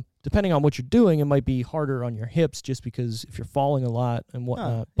 Depending on what you're doing, it might be harder on your hips, just because if you're falling a lot and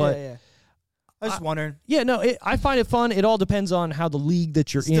whatnot. But yeah. I was just wondering. yeah, no, I find it fun. It all depends on how the league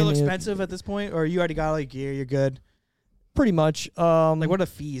that you're Still in. expensive at this point, or you already got all your gear, you're good? Pretty much. Like, what are the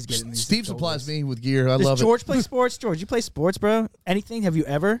fees getting these? Steve supplies me with gear. I Does love George play sports? George, you play sports, bro? Anything? Have you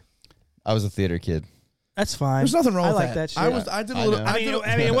ever? I was a theater kid. That's fine. There's nothing wrong I with like that. that shit. I did a I little. know.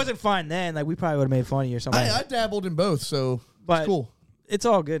 I mean, it wasn't fun then. Like, we probably would have made fun of you or something. I dabbled in both, so But it's cool. It's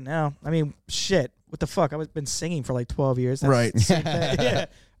all good now. I mean, shit. What the fuck? I've been singing for like 12 years. That's Right. the same thing. Yeah.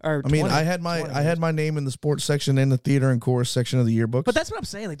 Or I mean, 20 I had 20 my name in the sports section and the theater and chorus section of the yearbook. But that's what I'm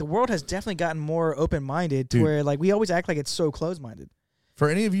saying. Like, the world has definitely gotten more open-minded to Dude. where, like, we always act like it's so closed-minded. for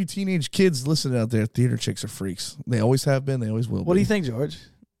any of you teenage kids listening out there, theater chicks are freaks. They always have been. They always will. What do be. you think, George?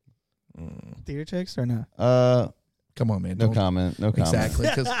 Theater chicks or not? Come on, man. No don't- comment. No comment. Exactly,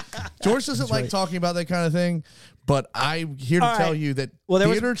 because George doesn't like talking about that kind of thing. But I'm here to tell you that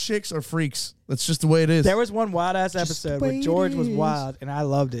theater chicks are freaks. That's just the way it is. There was one wild ass episode where George was wild, and I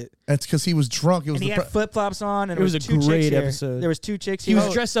loved it. That's because he was drunk. It was and he had flip flops on, and it was a great episode. There was 2 chicks. He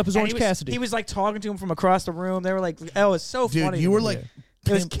was dressed up as Orange Cassidy. He was like talking to him from across the room. They were like, "Oh, it was so funny." You were like,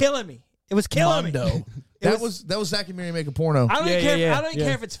 it was killing me. It was killing me. That was Zach and Mary make a porno. I don't care. I don't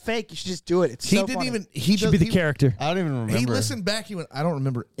care if it's fake. You should just do it. It's he so didn't funny. even. He should be the character. I don't even remember. He listened back. He went, I don't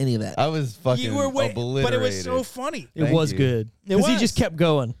remember any of that. I was fucking obliterated. But it was so funny. It was good because he just kept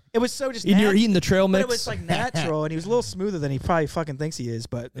going. It was so just. And you're eating the trail mix. But it was like natural, and he was a little smoother than he probably fucking thinks he is.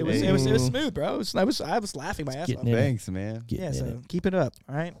 But it was smooth, bro. I was laughing my ass off. Thanks, man. So keep it up.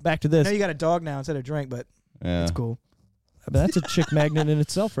 All right. Back to this. I know you got a dog now instead of drink, but it's cool. But that's a chick magnet in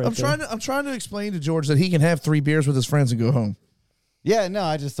itself, right? I'm trying to explain to George that he can have 3 beers with his friends and go home. Yeah, no,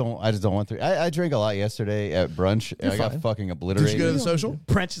 I just don't want 3. I drank a lot yesterday at brunch. And I got fucking obliterated. Did you go to the social?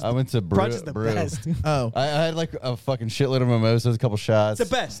 I went to Brew. Brunch is the best. Oh, I had like a fucking shitload of mimosas, a couple shots. It's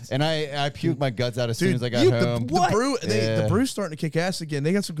the best. And I puked my guts out as soon as I got home. The Brew's starting to kick ass again.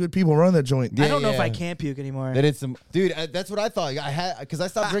 They got some good people running that joint. I don't know if I can puke anymore. They did some, dude. That's what I thought. I had because I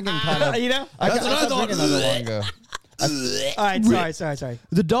stopped drinking kind of. You know, I stopped drinking not that long ago. All right, sorry.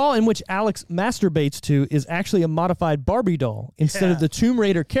 The doll in which Alex masturbates to is actually a modified Barbie doll instead of the Tomb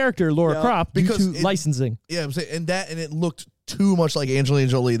Raider character Laura Croft due to licensing. Yeah, I'm saying, and it looked too much like Angelina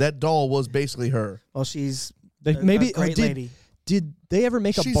Jolie. That doll was basically her. Well, she's maybe a great lady. Did they ever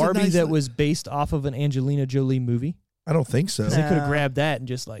make a Barbie that was based off of an Angelina Jolie movie? I don't think so. They could have grabbed that and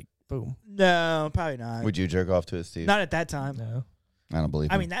just like boom. No, probably not. Would you jerk off to it, Steve? Not at that time. No. I don't believe.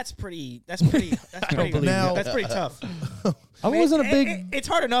 I mean, that's pretty tough. I wasn't a big. It's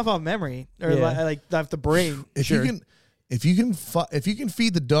hard enough on memory or like the brain. If you can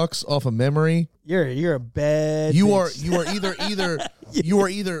feed the ducks off of memory, you're a bad. You bitch. are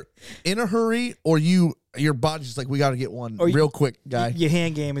either in a hurry or your body's just like, we got to get one real quick, guy. Your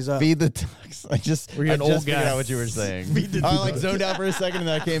hand game is up. Feed the ducks. I just figured out what you were saying. I like zoned out for a second and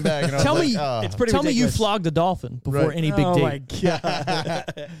then I came back. And tell I was me, like, it's pretty. Tell ridiculous. me you flogged a dolphin before any big date. My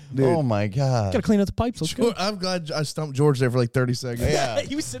god! Oh my god! Gotta clean out the pipes. Let's go. I'm glad I stumped George there for like 30 seconds. Yeah,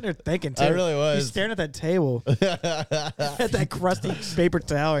 he was sitting there thinking too. I really was. He was staring at that table. At that crusty paper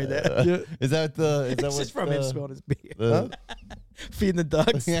towel right there. Is that It's just from him spilling his beer. Feeding the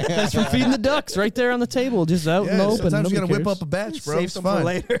ducks. That's from feeding the ducks right there on the table, just out in the open. Sometimes you gotta whip up a batch, bro. Save some for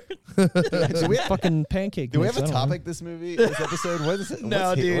later. Do we have fucking pancake? Do we have a topic this episode? What is it?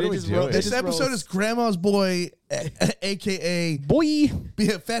 No, dude. This episode is Grandma's Boy, aka Boy,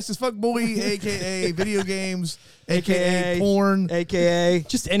 Fast as Fuck Boy, aka video games, aka porn, aka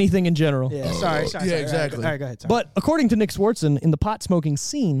just anything in general. Yeah, sorry. Yeah, exactly. All right, go ahead. Sorry. But according to Nick Swartzen, in the pot smoking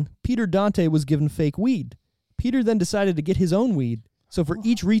scene, Peter Dante was given fake weed. Peter then decided to get his own weed. So for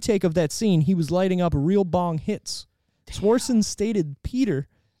each retake of that scene, he was lighting up real bong hits. Swartzen stated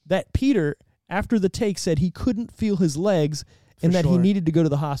that Peter, after the take, said he couldn't feel his legs and that he needed to go to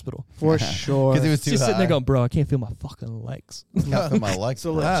the hospispitals. For sure. Because he was too just high. sitting there going, bro, I can't feel my fucking legs. Can't feel my legs.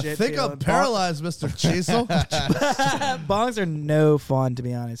 I think I'm paralyzed, Mr. Chisel. Bongs are no fun, to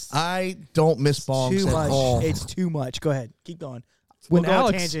be honest. I don't miss bongs Too at much. all. It's too much. Go ahead. Keep going. When We'll go on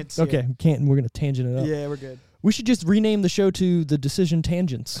Alex, tangents. okay, we're gonna tangent it up. Yeah, we're good. We should just rename the show to The Decision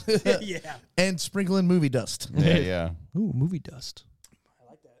Tangents. Yeah. And sprinkle in movie dust. Yeah. Ooh, movie dust. I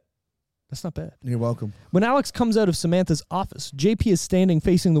like that. That's not bad. You're welcome. When Alex comes out of Samantha's office, JP is standing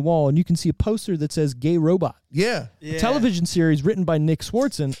facing the wall, and you can see a poster that says Gay Robot. Yeah. A television series written by Nick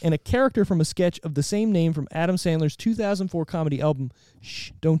Swartzen and a character from a sketch of the same name from Adam Sandler's 2004 comedy album,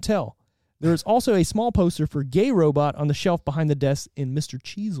 Shh, Don't Tell. There is also a small poster for Gay Robot on the shelf behind the desk in Mr.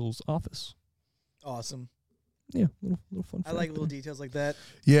 Cheesel's office. Awesome. Yeah, little fun. I like little details like that.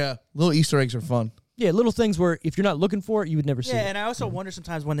 Yeah. Little Easter eggs are fun. Yeah, little things where if you're not looking for it, you would never see it. Yeah, and I also wonder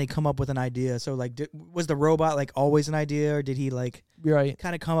sometimes when they come up with an idea. So, like, was the robot, like, always an idea, or did he, like, right,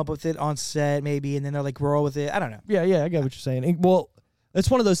 kind of come up with it on set, maybe, and then they're, like, roll with it? I don't know. Yeah, I get what you're saying. Well,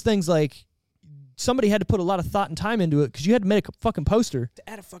 it's one of those things, like, somebody had to put a lot of thought and time into it because you had to make a fucking poster. To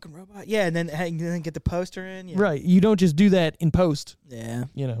add a fucking robot? Yeah, and then get the poster in? Yeah. Right. You don't just do that in post. Yeah.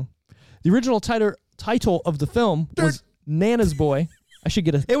 You know. The original title of the film was Nana's Boy. I should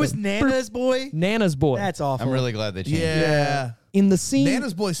get a... It was Nana's Boy? Nana's Boy. That's awful. I'm really glad they changed it. Yeah. In the scene...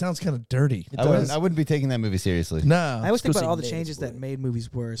 Nana's Boy sounds kind of dirty. I wouldn't be taking that movie seriously. No. I always think about all the Nana's changes that made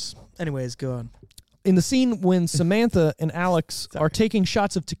movies worse. Anyways, go on. In the scene when Samantha and Alex are taking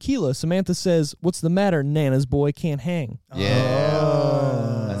shots of tequila, Samantha says, "What's the matter? Nana's boy can't hang."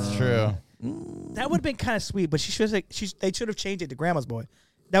 Yeah. That's true. That would have been kind of sweet, but they should have changed it to Grandma's Boy.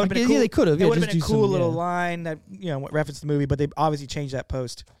 That would have been cool. Yeah, they could have. It Yeah, would have just been a do cool some, little line that referenced the movie, but they obviously changed that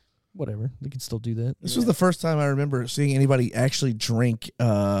post. whatever. They can still do that. This was the first time I remember seeing anybody actually drink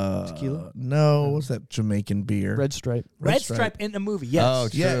tequila. No, what's that Jamaican beer? Red Stripe. Red Stripe in a movie. Yes. Oh,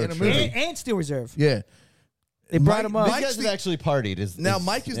 true, Yeah, in a true. movie. And Steel Reserve. Yeah. They brought him up. These guys have actually partied.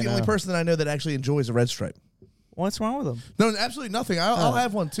 Mike is the only person that I know that actually enjoys a Red Stripe. What's wrong with them? No, absolutely nothing. I'll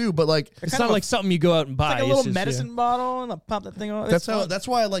have one too, but like It's not like something you go out and buy. It's like a It's little just, medicine bottle and I pop that thing on. that's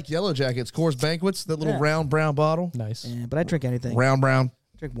why I like Yellow Jackets, Coors Banquets, that little round brown bottle. Nice. Yeah, but I drink anything. Round brown.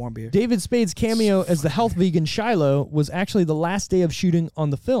 Drink warm beer. David Spade's cameo as the health vegan Shiloh was actually the last day of shooting on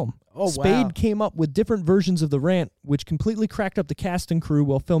the film. Oh, Spade wow. came up with different versions of the rant, which completely cracked up the cast and crew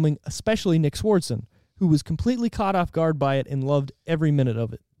while filming, especially Nick Swardson, who was completely caught off guard by it and loved every minute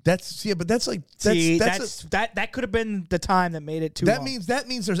of it. But that's like that could have been the time that made it too long. means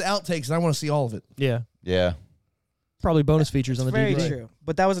there's outtakes and I want to see all of it. Yeah. Yeah. Probably bonus features on the very DVD. true.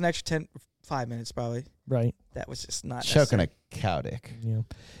 But that was an extra 5 minutes probably. Right. That was just not Choking necessary. a cow dick. Yeah.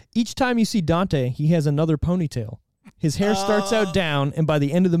 Each time you see Dante, he has another ponytail. His hair starts out down, and by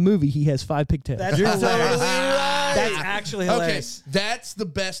the end of the movie, he has 5 pigtails. That's Hilarious. totally right. That's actually hilarious. Okay, that's the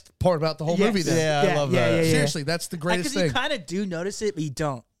best part about the whole movie. Then, Yeah, I love that. seriously, that's the greatest Because you thing. kind of do notice it, but you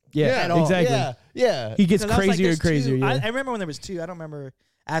don't. Yeah, at all. exactly. Yeah. He gets 'Cause I was like, crazier there's and crazier. two. Yeah. I remember when there was 2. I don't remember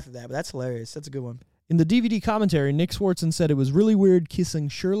after that, but that's hilarious. That's a good one. In the DVD commentary, Nick Swardson said it was really weird kissing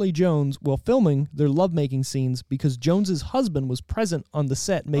Shirley Jones while filming their lovemaking scenes because Jones's husband was present on the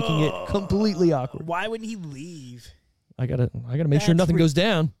set, making it completely awkward. Why wouldn't he leave? I gotta make sure That's nothing goes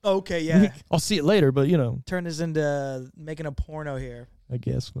down. Okay, yeah. I'll see it later, but Turn this into making a porno here. I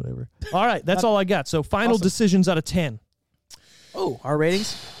guess whatever. All right, that's all I got. So final Awesome. decisions out of 10. Oh, our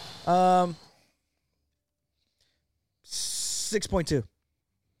ratings? 6.2.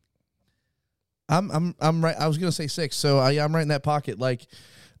 I'm right. I was gonna say 6, so I'm right in that pocket. Like,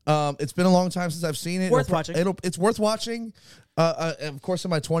 it's been a long time since I've seen it. Worth watching. It's worth watching. Of course, in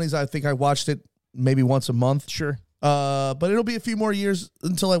my 20s, I think I watched it maybe once a month. Sure. But it'll be a few more years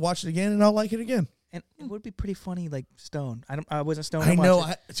until I watch it again, and I'll like it again. And it would be pretty funny, like Stone. I wasn't Stone. I know.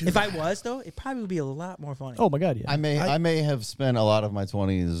 It. If I was though, it probably would be a lot more funny. Oh my God, yeah. I may have spent a lot of my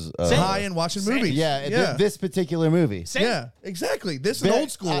 20s high and watching movies. Yeah, this particular movie. Same. Yeah, exactly. This is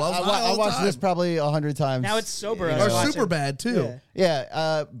old school. I watched this probably 100 times. Now it's sober. Or super bad too.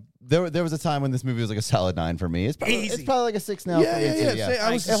 Yeah. There was a time when this movie was like a solid 9 for me. It's probably like a 6 now. Yeah, for me too,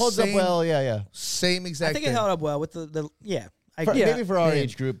 yeah. It holds up well. Yeah. Same exact. I think it held up well with the yeah. Maybe for our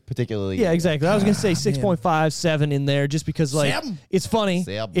age group particularly. Yeah, exactly. I was going to say 6.5, 7 in there just because, like, it's funny.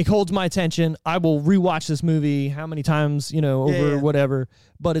 It holds my attention. I will rewatch this movie how many times, over whatever.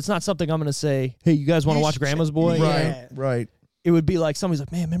 But it's not something I'm going to say, hey, you guys want to watch Grandma's Boy? Right. It would be like somebody's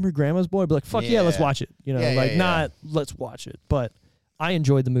like, man, remember Grandma's Boy? I'd be like, fuck yeah, let's watch it. Not let's watch it. But I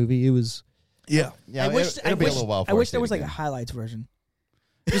enjoyed the movie. It was... Yeah. I wish it'll be a little while. I wish there was like a highlights version.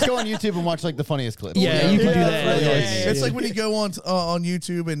 Just go on YouTube and watch like the funniest clips. Yeah, you can do that. It's like when you go on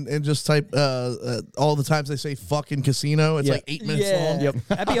YouTube and just type all the times they say "fucking casino." It's like 8 minutes long. Yep.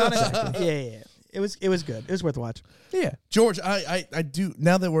 I'd be honest. Yeah. It was good. It was worth watching. Yeah. George, I do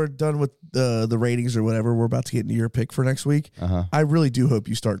now that we're done with the ratings or whatever. We're about to get into your pick for next week. I really do hope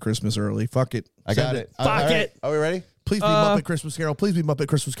you start Christmas early. Fuck it. I got it. Fuck it. Are we ready? Please be Muppet Christmas Carol. Please be Muppet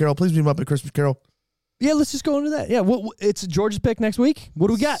Christmas Carol. Please be Muppet Christmas Carol. Yeah, let's just go into that. Yeah, it's George's pick next week. What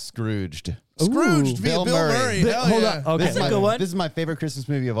do we got? Scrooged. Scrooged via Bill Bill Murray. Murray. Hold on. Okay. That's a good one. This is my favorite Christmas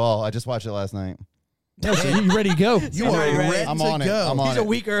movie of all. I just watched it last night. Yeah, so you ready to go? You are ready I'm to on it. go. I'm on He's it. a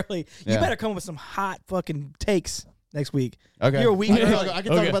week early. You Yeah. better come up with some hot fucking takes next week. Okay. You're a week early. I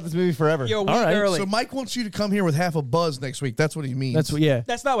can talk about this movie forever. You're a week All right. early. So Mike wants you to come here with half a buzz next week. That's what he means. That's what. Yeah.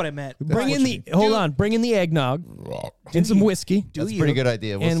 That's not what I meant. Bring in the. Hold on. Bring in the eggnog and some whiskey. That's a pretty good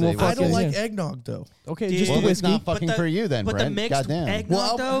idea. We'll And see. we'll I don't Yeah. like eggnog though. Okay, Dude. just Well, the it's whiskey. not fucking for you then, But Brent. the mixed Goddamn.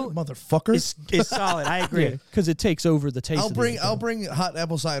 eggnog though motherfucker. is solid. I agree. Because it takes over the taste. I'll bring hot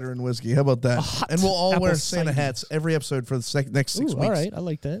apple cider and whiskey. How about that? hot And we'll all wear apple Santa cider. hats every episode for the next 6 Ooh, weeks. all right, I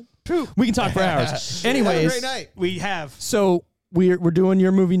like that. We can talk for hours. Have a Anyways, great night. We have. so we're doing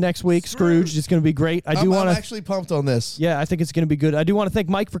your movie next week, Scrooge. It's going to be great. I do I'm want to. actually pumped on this. Yeah, I think it's going to be good. I do want to thank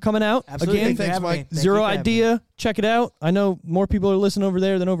Mike for coming out Absolutely. again. Thanks, for having Mike. me. Thank Zero you for having me. idea. Check it out. I know more people are listening over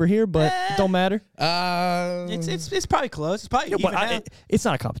there than over here, but it don't matter. It's probably close. It's probably even But out. it's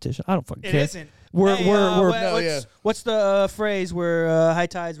not a competition. I don't fucking It care. isn't. We're Hey, we're what's the phrase where high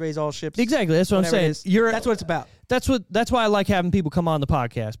tides raise all ships? exactly. That's what I'm Whatever it saying. is. You're That's what it's about. That's why I like having people come on the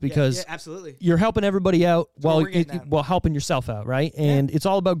podcast, because absolutely. You're helping everybody out while helping yourself out, right? And it's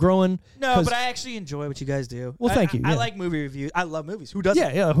all about growing. No, but I actually enjoy what you guys do. Well, thank you. I like movie reviews. I love movies. Who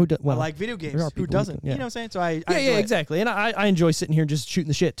doesn't? Yeah. Who I like video games. Who doesn't? You know what I'm saying? So I enjoy it. Exactly. And I enjoy sitting here just shooting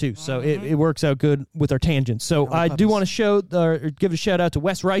the shit too. So it works out good with our tangents. So I do want to give a shout out to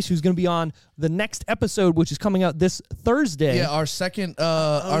Wes Rice, who's going to be on the next episode, which is coming out this Thursday. Yeah, our second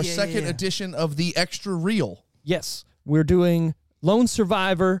edition of the Extra Reel. Yes, we're doing Lone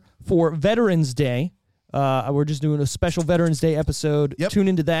Survivor for Veterans Day. We're just doing a special Veterans Day episode. Yep. Tune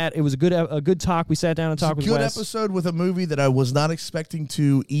into that. It was a good talk. We sat down and talked with Wes. Good episode with a movie that I was not expecting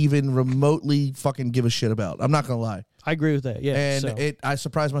to even remotely fucking give a shit about. I'm not gonna lie. I agree with that. Yeah, and I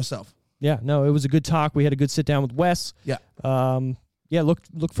surprised myself. Yeah, no, it was a good talk. We had a good sit down with Wes. Yeah.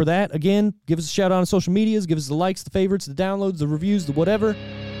 Look for that. Again, give us a shout out on social medias. Give us the likes, the favorites, the downloads, the reviews, the whatever.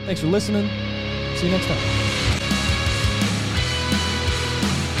 Thanks for listening. See you next time.